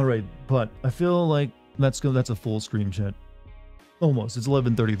 Alright, but I feel like that's a full stream chat. Almost. It's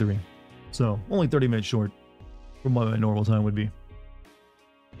 11:33. So, only 30 minutes short from what my normal time would be.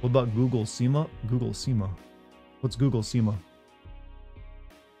 What about Google SEMA? Google SEMA. What's Google SEMA?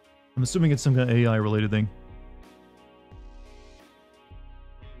 I'm assuming it's some kind of AI related thing.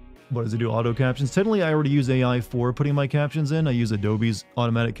 What does it do? Auto captions? Technically, I already use AI for putting my captions in. I use Adobe's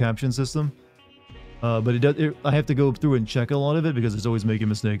automatic caption system. But I have to go through and check a lot of it because it's always making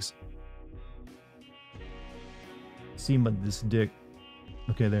mistakes. SEMA this dick.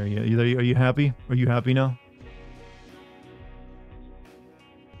 Okay, there you go. Are you happy? Are you happy now?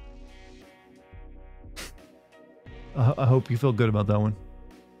 I hope you feel good about that one.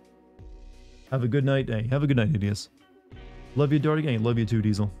 Have a good night. Hey, have a good night, idiots. Love you, Dartigan. Hey, love you too,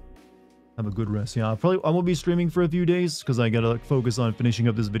 Diesel. Have a good rest. Yeah, I won't be streaming for a few days because I gotta like, focus on finishing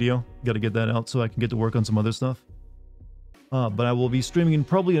up this video. Gotta get that out so I can get to work on some other stuff. But I will be streaming in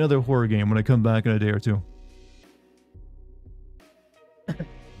probably another horror game when I come back in a day or two.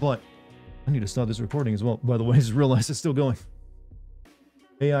 But I need to stop this recording as well. By the way, I just realized it's still going.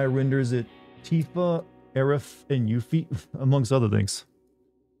 AI renders it Tifa, Aerith, and Yuffie, amongst other things.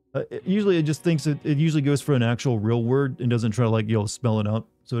 Usually it just thinks it usually goes for an actual real word and doesn't try to like, spell it out.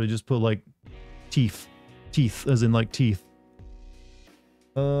 So it just put like teeth as in like teeth.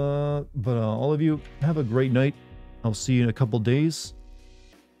 But all of you have a great night. I'll see you in a couple days.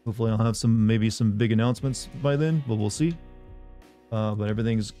 Hopefully I'll have maybe some big announcements by then, but we'll see. But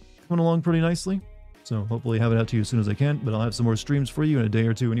everything's coming along pretty nicely. So hopefully have it out to you as soon as I can, but I'll have some more streams for you in a day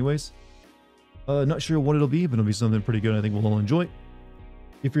or two anyways. Not sure what it'll be, but it'll be something pretty good I think we'll all enjoy.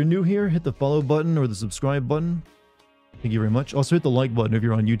 If you're new here, hit the follow button or the subscribe button. Thank you very much. Also hit the like button if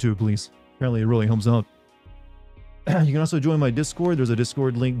you're on YouTube, please. Apparently it really helps out. You can also join my Discord. There's a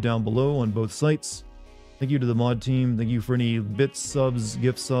Discord link down below on both sites. Thank you to the mod team. Thank you for any bits, subs,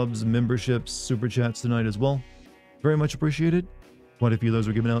 gift subs, memberships, super chats tonight as well. Very much appreciated. Quite a few of those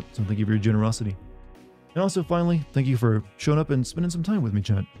were given out, so thank you for your generosity. And also, finally, thank you for showing up and spending some time with me,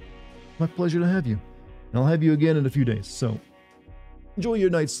 chat. My pleasure to have you. And I'll have you again in a few days, so enjoy your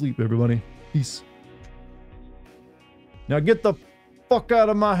night's sleep, everybody. Peace. Now get the fuck out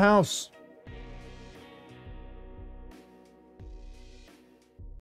of my house.